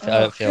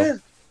feel.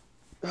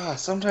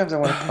 Sometimes I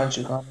want to punch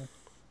you, Connor.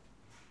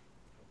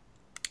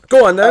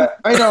 Go on then.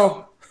 I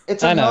know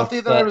it's unhealthy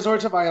that I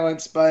resort to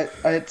violence, but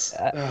it's.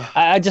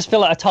 I just feel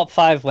like a top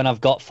 5 when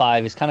I've got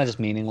 5 is kind of just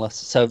meaningless.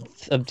 So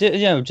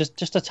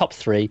just a top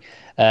 3.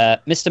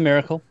 Mr.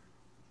 Miracle,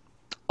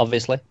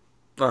 obviously.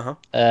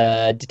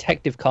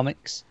 Detective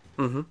Comics.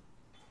 Mm-hmm.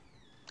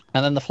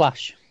 And then The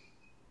Flash.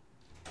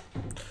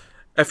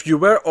 If you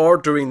were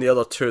ordering the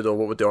other 2, though,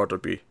 what would the order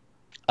be?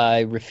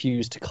 I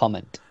refuse to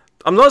comment.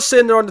 I'm not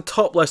saying they're on the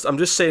top list. I'm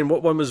just saying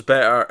what one was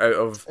better out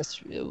of.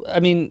 I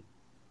mean,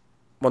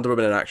 Wonder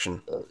Woman in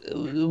action.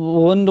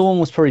 Wonder Woman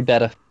was probably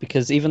better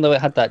because even though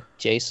it had that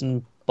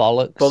Jason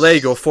bollocks. Well, there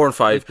you go, 4 and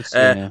 5.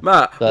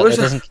 Matt, it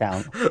doesn't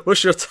count.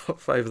 What's your top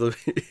 5 of the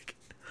week?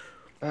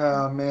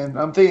 Oh man,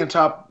 I'm thinking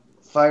top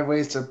 5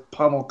 ways to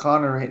pummel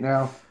Connor right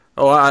now.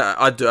 Oh,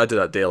 I do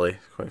that daily,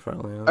 quite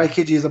frankly. Yeah. I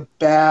could use a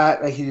bat.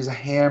 I could use a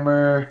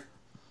hammer.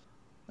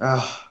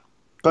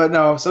 But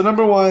no. So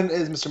number 1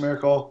 is Mr.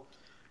 Miracle.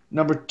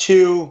 Number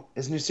 2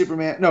 is New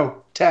Superman.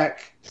 No,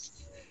 Tech.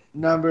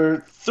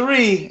 Number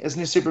 3 is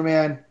New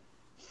Superman.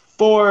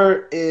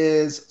 4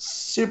 is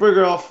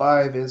Supergirl.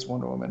 5 is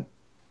Wonder Woman.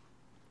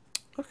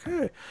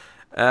 Okay.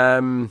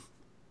 Mr.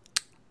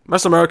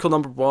 Miracle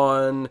number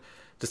 1.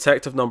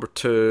 Detective number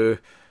 2.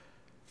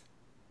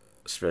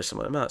 It's very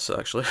similar to Matt's,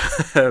 actually.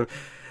 Yeah.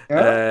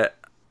 And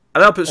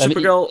I'll put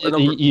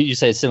Supergirl. You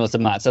say it's similar to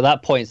Matt's. At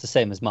that point, it's the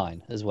same as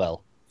mine as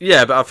well.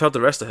 Yeah, but I've heard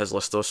the rest of his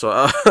list, though, so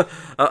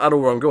I know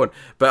where I'm going.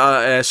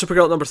 But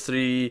Supergirl at number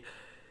 3.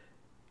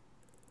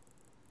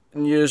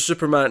 New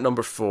Superman at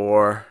number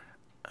 4.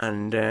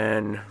 And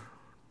then...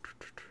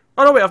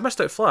 Oh, no, wait, I've missed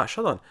out Flash.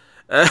 Hold on.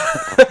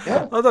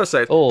 Hold on a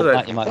second. Oh,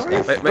 Matt, you might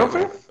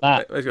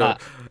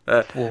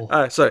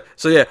sorry.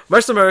 So, yeah,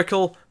 Mr.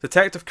 Miracle,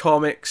 Detective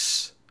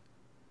Comics,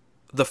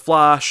 The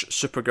Flash,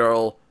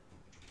 Supergirl,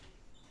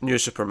 New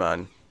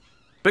Superman.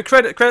 But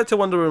credit to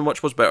Wonder Woman,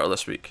 which was better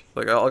this week.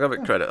 Like, I'll give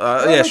it credit.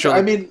 Yeah, sure.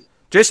 I mean,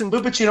 Jason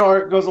Lou Pacino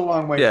art goes a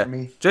long way for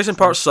me. Jason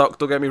parts suck,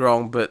 don't get me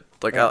wrong, but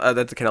like I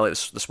did kind of like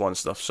the Swan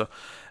stuff. So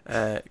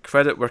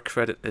credit where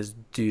credit is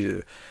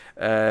due.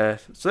 So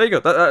there you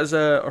go. That is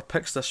our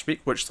picks this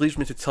week, which leaves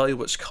me to tell you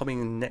what's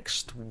coming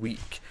next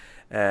week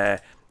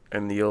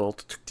in the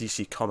old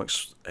DC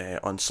Comics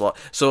onslaught.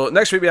 So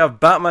next week we have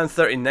Batman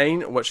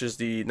 39, which is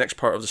the next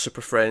part of the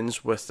Super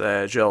Friends with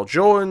Joel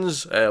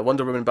Jones,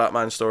 Wonder Woman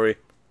Batman story.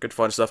 Good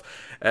fun stuff.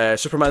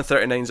 Superman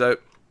 39's out.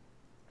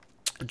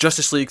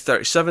 Justice League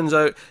 37's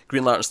out,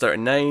 Green Lantern's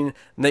 39,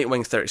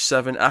 Nightwing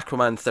 37,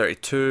 Aquaman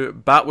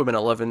 32, Batwoman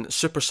 11,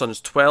 Super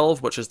Sons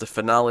 12, which is the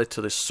finale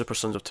to the Super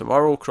Sons of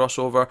Tomorrow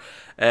crossover.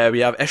 We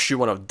have issue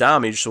 1 of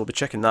Damage, so we'll be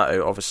checking that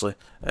out, obviously.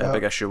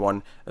 Big issue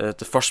 1. The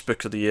first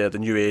book of the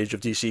new age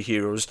of DC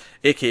heroes,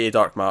 aka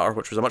Dark Matter,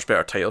 which was a much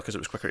better title because it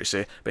was quicker to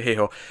say, but hey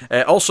ho.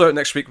 Also out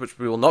next week, which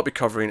we will not be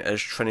covering,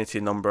 is Trinity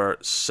number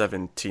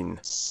 17.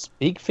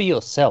 Speak for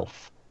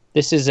yourself.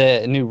 This is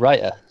a new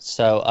writer,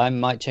 so I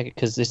might check it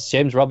because this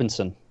James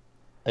Robinson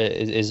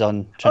is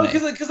on Trinity.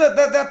 Oh, because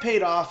that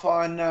paid off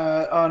on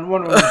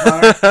Wonder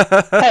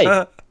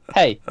Woman.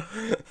 hey,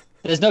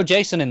 there's no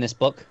Jason in this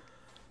book.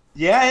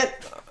 Yeah.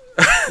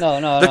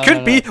 No. There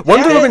could be.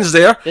 Wonder Woman's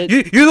there.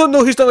 You don't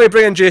know who's not going to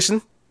bring in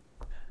Jason.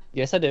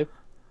 Yes, I do.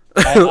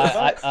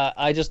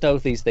 I just know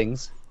these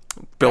things.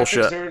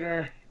 Bullshit.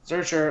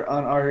 Zurcher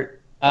on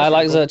art. I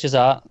like Zurcher's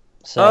art.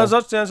 So.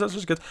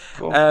 That's good.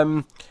 Cool.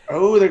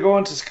 They're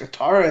going to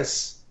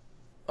Skataris.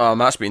 Oh,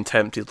 Matt's being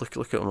tempted. Look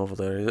at him over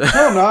there. No,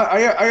 I'm not.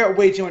 I got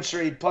way too much to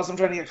read. Plus, I'm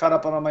trying to get caught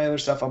up on all my other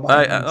stuff.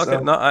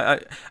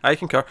 I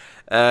concur.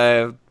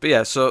 But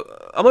yeah,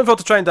 so I'm looking forward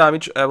to trying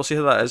Damage. We'll see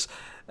how that is.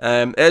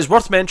 It is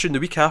worth mentioning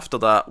the week after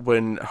that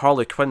when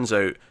Harley Quinn's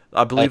out.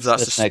 I believe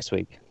that's next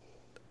week.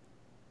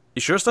 You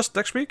sure it's this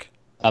next week?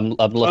 I'm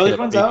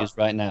looking at the previews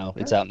right now.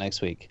 It's out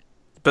next week.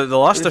 But the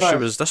last issue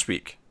was this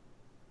week.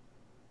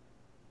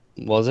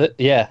 Was it?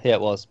 Yeah, it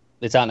was.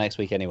 It's out next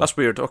week anyway. That's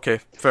weird.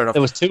 Okay, fair enough.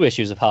 There was 2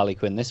 issues of Harley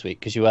Quinn this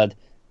week because you had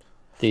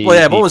the. Well,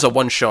 yeah, one was a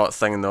one-shot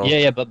thing though.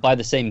 Yeah, but by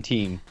the same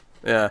team.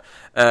 Yeah.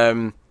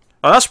 Oh,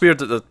 that's weird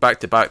that they're back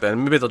to back.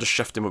 Then maybe they'll just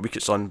shift in what week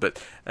it's on.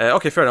 But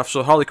okay, fair enough.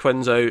 So Harley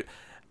Quinn's out,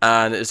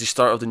 and it's the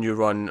start of the new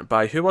run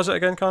by who was it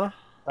again, Connor?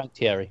 Frank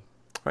Thierry.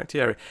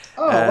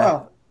 Oh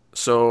wow.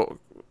 So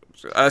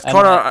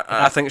Connor,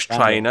 I think, is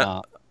trying it.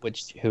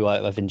 Who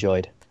I've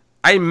enjoyed.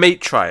 I might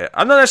try it.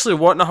 I'm not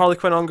necessarily wanting a Harley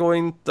Quinn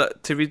ongoing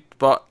to read,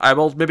 but I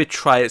will maybe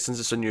try it since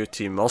it's a new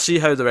team. I'll see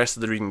how the rest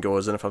of the reading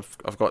goes and if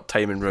I've got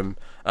time and room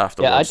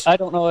afterwards. Yeah, I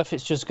don't know if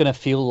it's just going to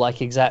feel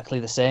like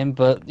exactly the same,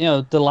 but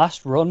the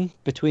last run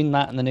between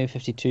that and the New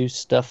 52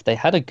 stuff, they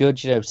had a good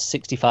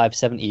 65,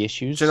 70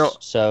 issues.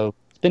 So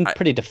it's been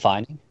pretty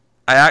defining.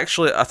 I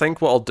think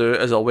what I'll do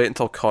is I'll wait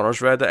until Connor's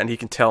read it and he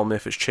can tell me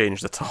if it's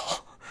changed at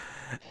all.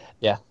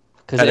 Yeah,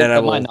 because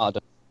it might not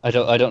have. I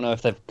don't know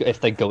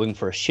if they're going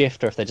for a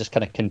shift or if they're just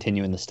kind of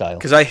continuing the style.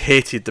 Because I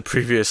hated the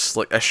previous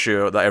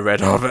issue that I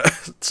read of it,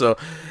 so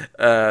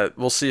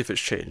we'll see if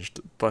it's changed.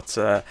 But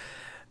so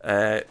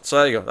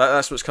there you go.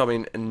 That's what's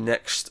coming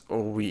next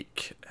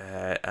week,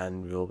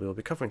 and we'll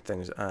be covering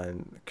things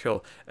and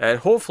cool. And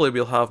hopefully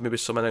we'll have maybe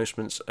some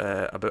announcements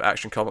about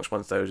Action Comics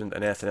 1000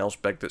 and anything else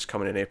big that's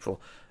coming in April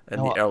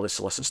and the early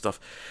solicit stuff.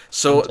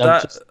 So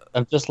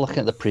I'm just looking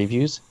at the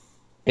previews.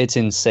 It's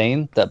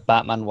insane that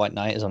Batman White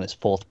Knight is on its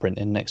 4th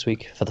printing next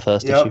week for the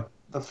first issue.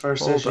 The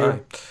first issue.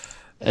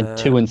 And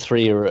 2 and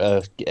 3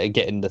 are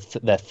getting their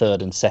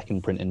 3rd and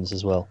 2nd printings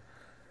as well.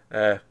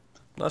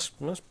 That's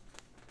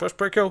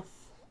pretty cool.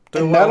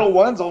 And Metal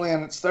 1's only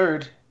on its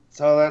 3rd,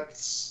 so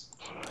that's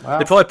Wow.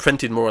 They probably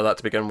printed more of that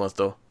to begin with,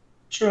 though.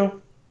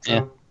 True.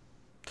 Yeah.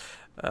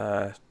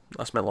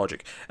 That's my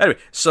logic. Anyway,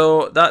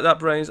 so that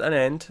brings an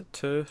end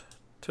to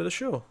the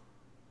show.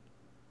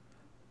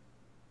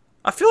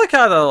 I feel like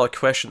I had a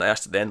question I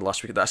asked at the end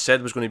last week that I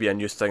said was going to be a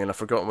new thing, and I've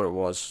forgotten what it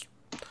was.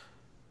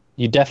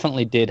 You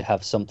definitely did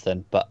have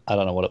something, but I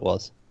don't know what it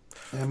was.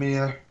 Yeah, me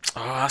neither.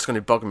 Oh, that's going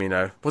to bug me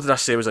now. What did I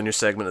say was a new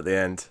segment at the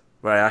end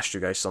where I asked you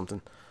guys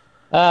something?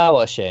 Ah,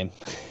 what a shame.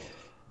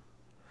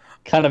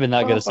 Kind of been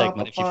that good a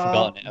segment if you've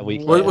forgotten it a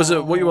week later. Was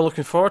it what you were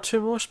looking forward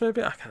to most,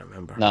 maybe? I can't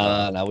remember.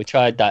 No. We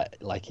tried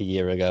that like a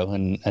year ago,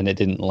 and it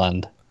didn't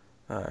land.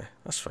 Aye,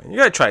 that's fine. You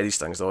gotta try these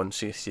things though and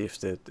see if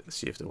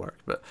they work.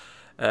 But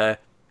I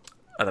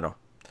don't know.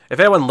 If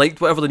anyone liked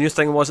whatever the new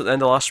thing was at the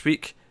end of last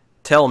week,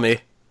 tell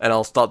me and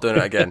I'll start doing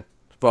it again.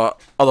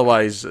 But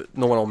otherwise,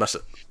 no one will miss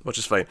it, which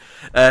is fine.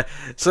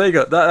 So there you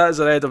go. That is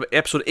the end of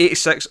episode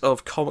 86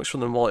 of Comics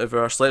from the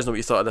Multiverse. Let us know what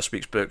you thought of this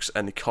week's books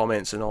in the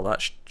comments and all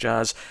that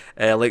jazz.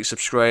 Like,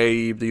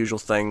 subscribe, the usual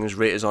things.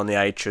 Rate us on the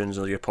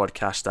iTunes or your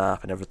podcast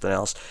app and everything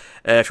else.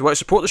 If you want to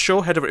support the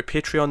show, head over to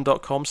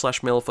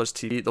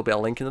patreon.com/MailerFuzzTV. There'll be a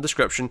link in the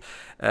description.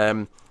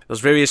 There's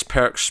various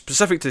perks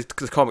specific to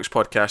the Comics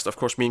Podcast. Of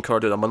course, me and Car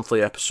did a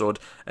monthly episode.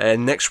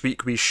 Next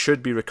week, we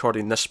should be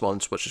recording this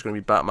month, which is going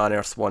to be Batman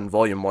Earth 1,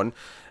 Volume 1.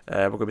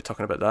 We're going to be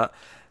talking about that.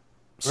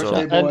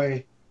 So,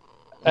 boy.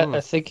 I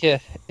think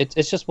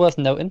it's just worth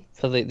noting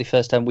for the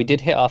first time, we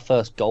did hit our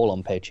first goal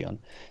on Patreon.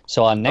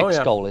 So our next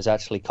goal is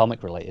actually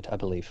comic related, I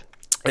believe.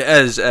 It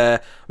is.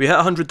 We hit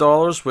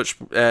 $100, which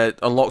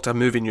unlocked a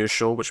movie news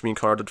show, which me and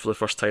Car did for the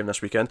first time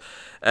this weekend.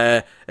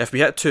 If we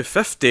hit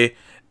 $250,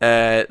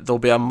 there'll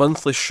be a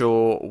monthly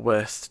show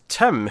with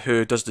Tim,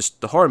 who does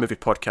the horror movie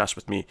podcast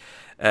with me,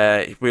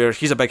 where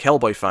he's a big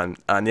Hellboy fan,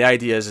 and the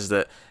idea is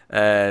that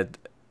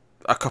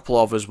a couple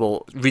of us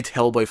will read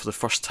Hellboy for the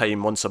first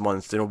time once a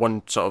month. You know,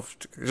 one sort of,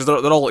 because they're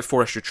all like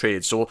 4-issue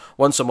trades, so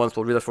once a month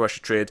we'll read a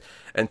 4-issue trade,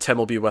 and Tim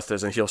will be with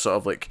us, and he'll sort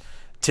of like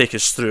take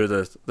us through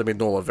the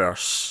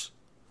Magnolaverse.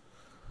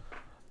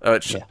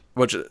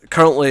 Which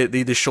currently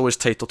the show is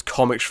titled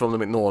Comics from the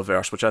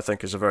Magnolaverse, which I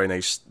think is a very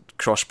nice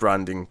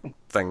cross-branding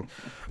thing.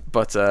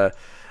 But so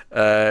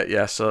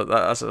that's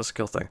a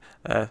cool thing.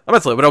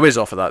 We're a ways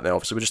off of that now.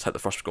 Obviously, we just hit the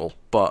first goal,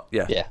 but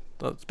yeah.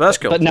 But that's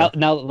cool. But now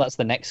that that's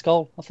the next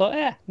goal, I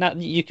thought, now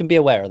you can be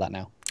aware of that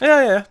now.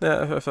 Yeah.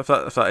 If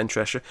that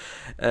interests you,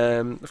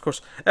 of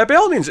course. By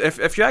all means,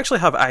 if you actually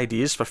have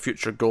ideas for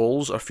future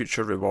goals or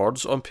future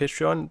rewards on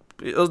Patreon,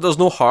 there's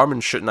no harm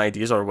in shooting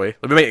ideas our way.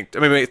 We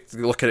might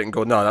look at it and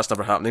go, no, that's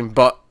never happening.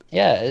 But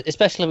yeah,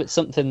 especially if it's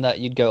something that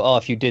you'd go,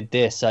 if you did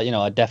this,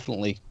 I'd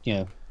definitely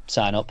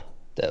sign up.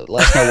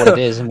 Let us know what it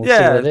is, and we'll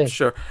see what it is.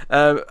 Sure.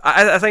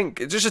 I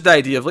think just the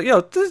idea of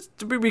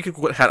we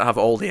could have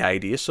all the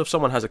ideas. So if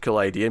someone has a cool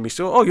idea and we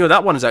say,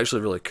 that one is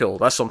actually really cool,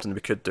 that's something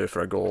we could do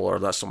for a goal, or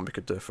that's something we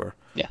could do for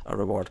a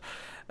reward.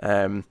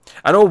 I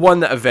know one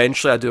that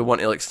eventually I do want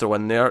to throw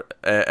in there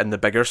in the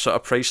bigger sort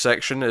of price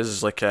section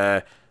is like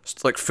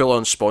full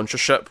on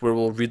sponsorship, where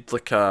we'll read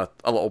a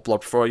little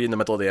blurb for you in the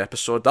middle of the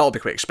episode. That'll be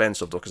quite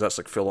expensive though, because that's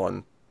full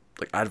on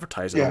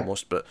advertising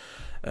almost, but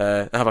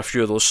I have a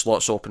few of those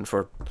slots open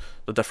for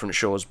the different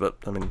shows, but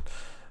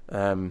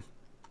down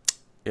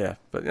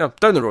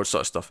the road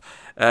sort of stuff.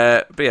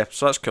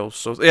 So that's cool.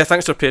 So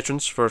thanks to our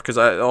patrons because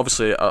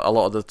obviously a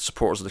lot of the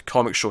supporters of the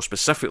comic show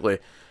specifically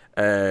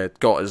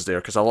got us there,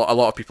 because a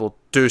lot of people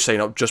do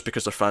sign up just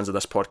because they're fans of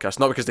this podcast,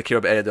 not because they care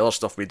about any of the other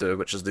stuff we do,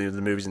 which is the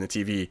movies and the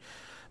TV.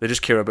 They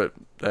just care about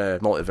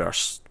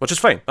Multiverse, which is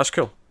fine. That's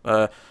cool.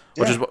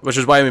 Which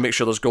is why we make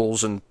sure there's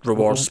goals and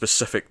rewards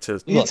specific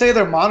to. You'd say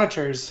they're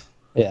monitors.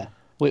 Yeah,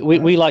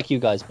 we like you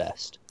guys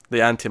best.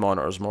 The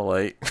anti-monitors, more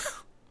like.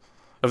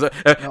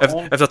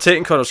 if they're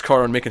taking Connor's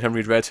corner and making him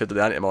read Red Hood,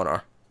 the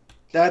anti-monitor.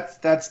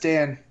 That's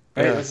Dan.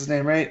 Right, that's his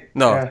name, right?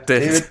 No, yeah.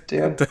 David.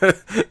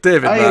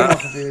 David. I am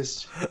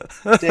confused.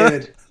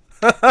 David.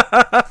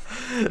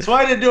 That's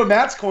why I didn't do a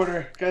Matt's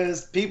corner,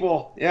 because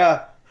people,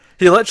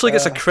 He literally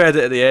gets a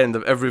credit at the end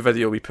of every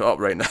video we put up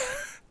right now.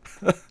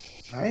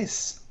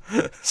 Nice.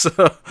 So,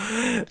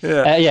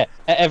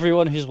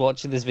 everyone who's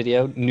watching this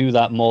video knew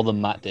that more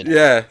than Matt did.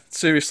 Yeah,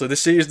 seriously, they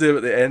see his name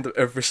at the end of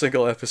every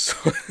single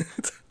episode.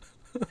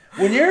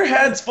 When your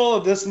head's full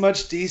of this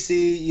much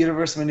DC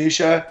Universe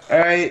minutia, all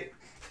right,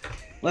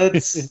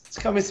 let's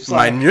cut me some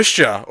slack.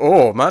 Minutia?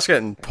 Oh, Matt's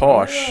getting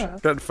posh.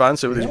 Getting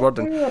fancy with his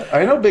wording.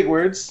 I know big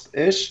words,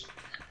 ish.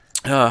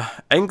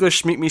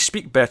 English make me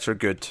speak better,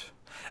 good.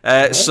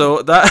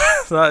 So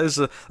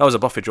that was a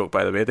Buffy joke,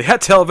 by the way. The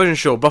hit television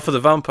show Buffy the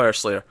Vampire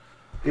Slayer.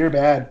 You're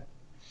bad.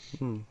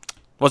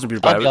 Wasn't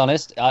your bad. I'll be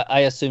honest.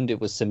 I assumed it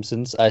was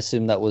Simpsons. I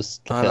assumed that was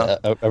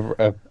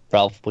a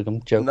Ralph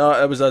Wiggum joke. No,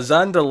 it was a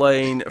Xander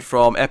line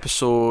from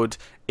episode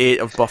 8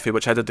 of Buffy,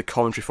 which I did the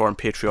commentary for on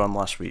Patreon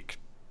last week,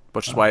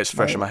 which is why it's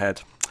fresh in my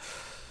head.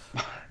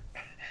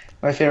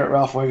 My favorite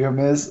Ralph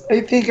Wiggum is,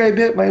 I think I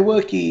bit my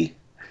Wookiee.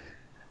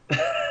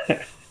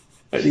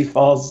 And he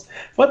falls.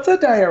 What's a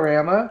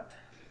diorama?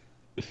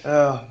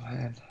 Oh,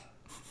 man.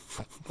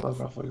 I love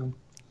Ralph Wiggum.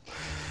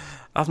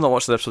 I've not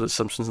watched the episode of The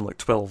Simpsons in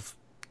 12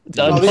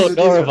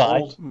 Nor have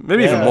I.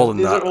 Maybe even more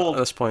than that at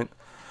this point.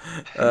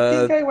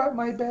 I think I wet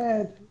my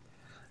bed.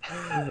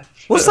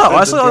 What's that?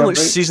 That's like on like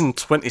season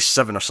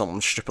 27 or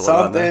something stupid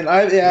like that.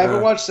 I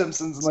haven't watched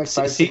Simpsons in like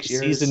 5-6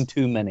 years. Season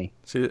too many.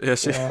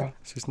 Season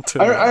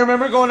 2. I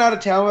remember going out of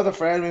town with a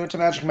friend. We went to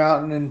Magic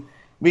Mountain, and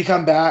we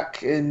come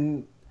back,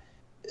 and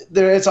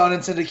it's on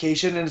in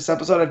syndication, and it's an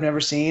episode I've never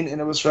seen,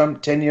 and it was from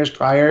 10 years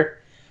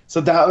prior.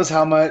 So that was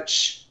how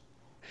much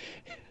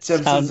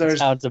Simpsons there's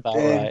sounds about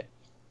been. Right.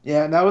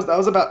 Yeah, and that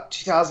was about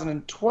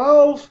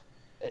 2012.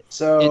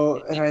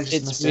 So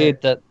it's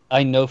weird that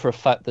I know for a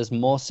fact there's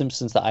more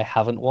Simpsons that I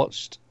haven't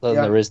watched than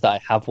there is that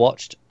I have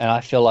watched, and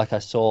I feel like I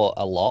saw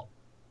a lot.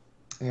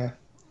 Yeah.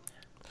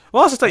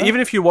 Well, that's the thing.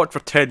 Even if you watch for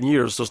 10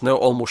 years, there's now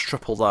almost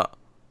triple that.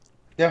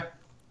 Yeah.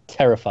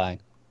 Terrifying.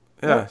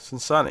 Yeah, it's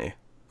insanity.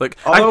 Like,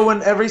 although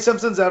when every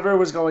Simpsons ever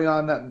was going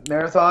on that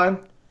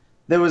marathon,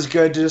 it was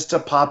good just to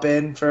pop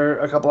in for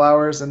a couple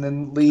hours and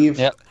then leave.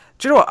 Yep.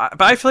 Do you know what?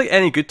 But I feel like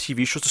any good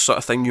TV show's the sort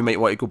of thing you might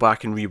want to go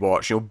back and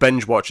rewatch.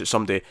 Binge watch it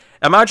someday.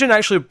 Imagine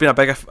actually being a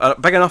big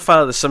enough fan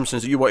of The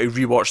Simpsons that you want to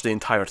rewatch the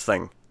entire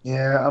thing.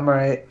 Yeah, I'm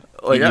alright.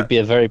 Like, You'd be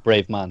a very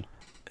brave man.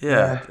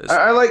 Yeah.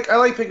 I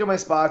like picking my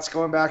spots,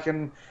 going back,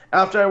 and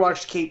after I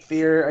watched Cape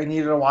Fear, I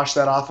needed to wash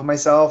that off of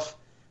myself,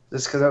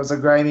 just because that was a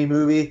grimy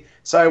movie.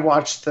 So I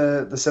watched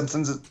the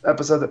Simpsons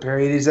episode that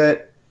parodies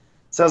it.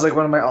 So that was like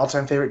one of my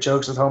all-time favorite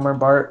jokes with Homer and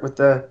Bart, with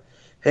the,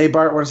 "Hey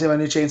Bart, want to see my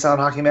new chainsaw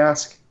and hockey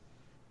mask?"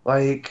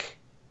 Like,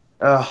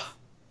 and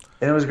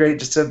it was great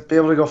just to be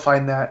able to go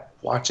find that,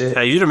 watch it.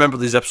 Yeah, you remember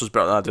these episodes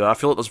better than I do. I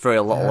feel like there's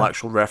very little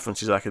actual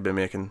references I could be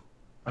making.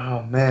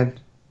 Oh man,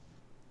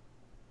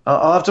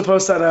 I'll have to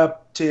post that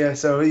up to you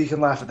so you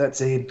can laugh at that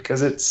scene,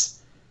 because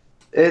it's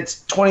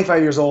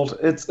 25 years old.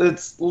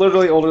 It's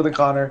literally older than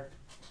Connor,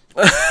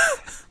 and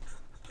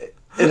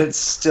it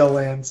still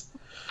lands.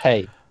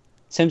 Hey,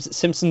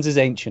 Simpsons is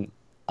ancient.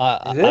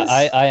 It is?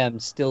 I am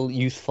still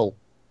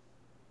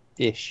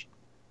youthful-ish.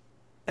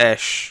 I'm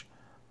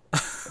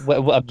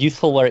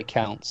youthful where it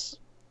counts.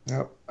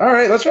 Yep. All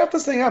right, let's wrap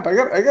this thing up. I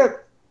got to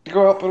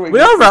go up.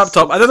 We are wrapped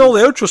up. I did all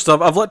the outro stuff.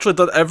 I've literally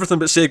done everything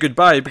but say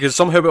goodbye because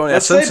somehow we went on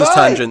a Simpsons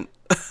tangent.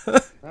 Oh,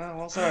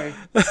 well, sorry.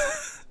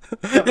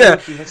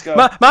 Yeah, Let's go.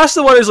 Matt's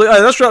the one who's like,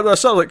 "Hey, let's wrap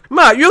this up." Like,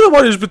 Matt, you're the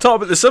one who's been talking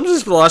about the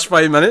Simpsons for the last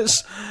 5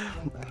 minutes.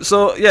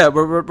 So yeah,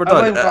 we're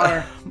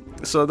done.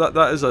 So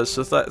that is us.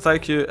 So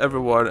thank you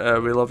everyone.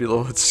 We love you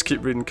loads.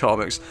 Keep reading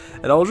comics,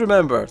 and always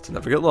remember to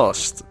never get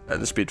lost in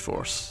the Speed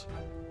Force.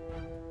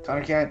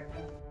 Connor can't.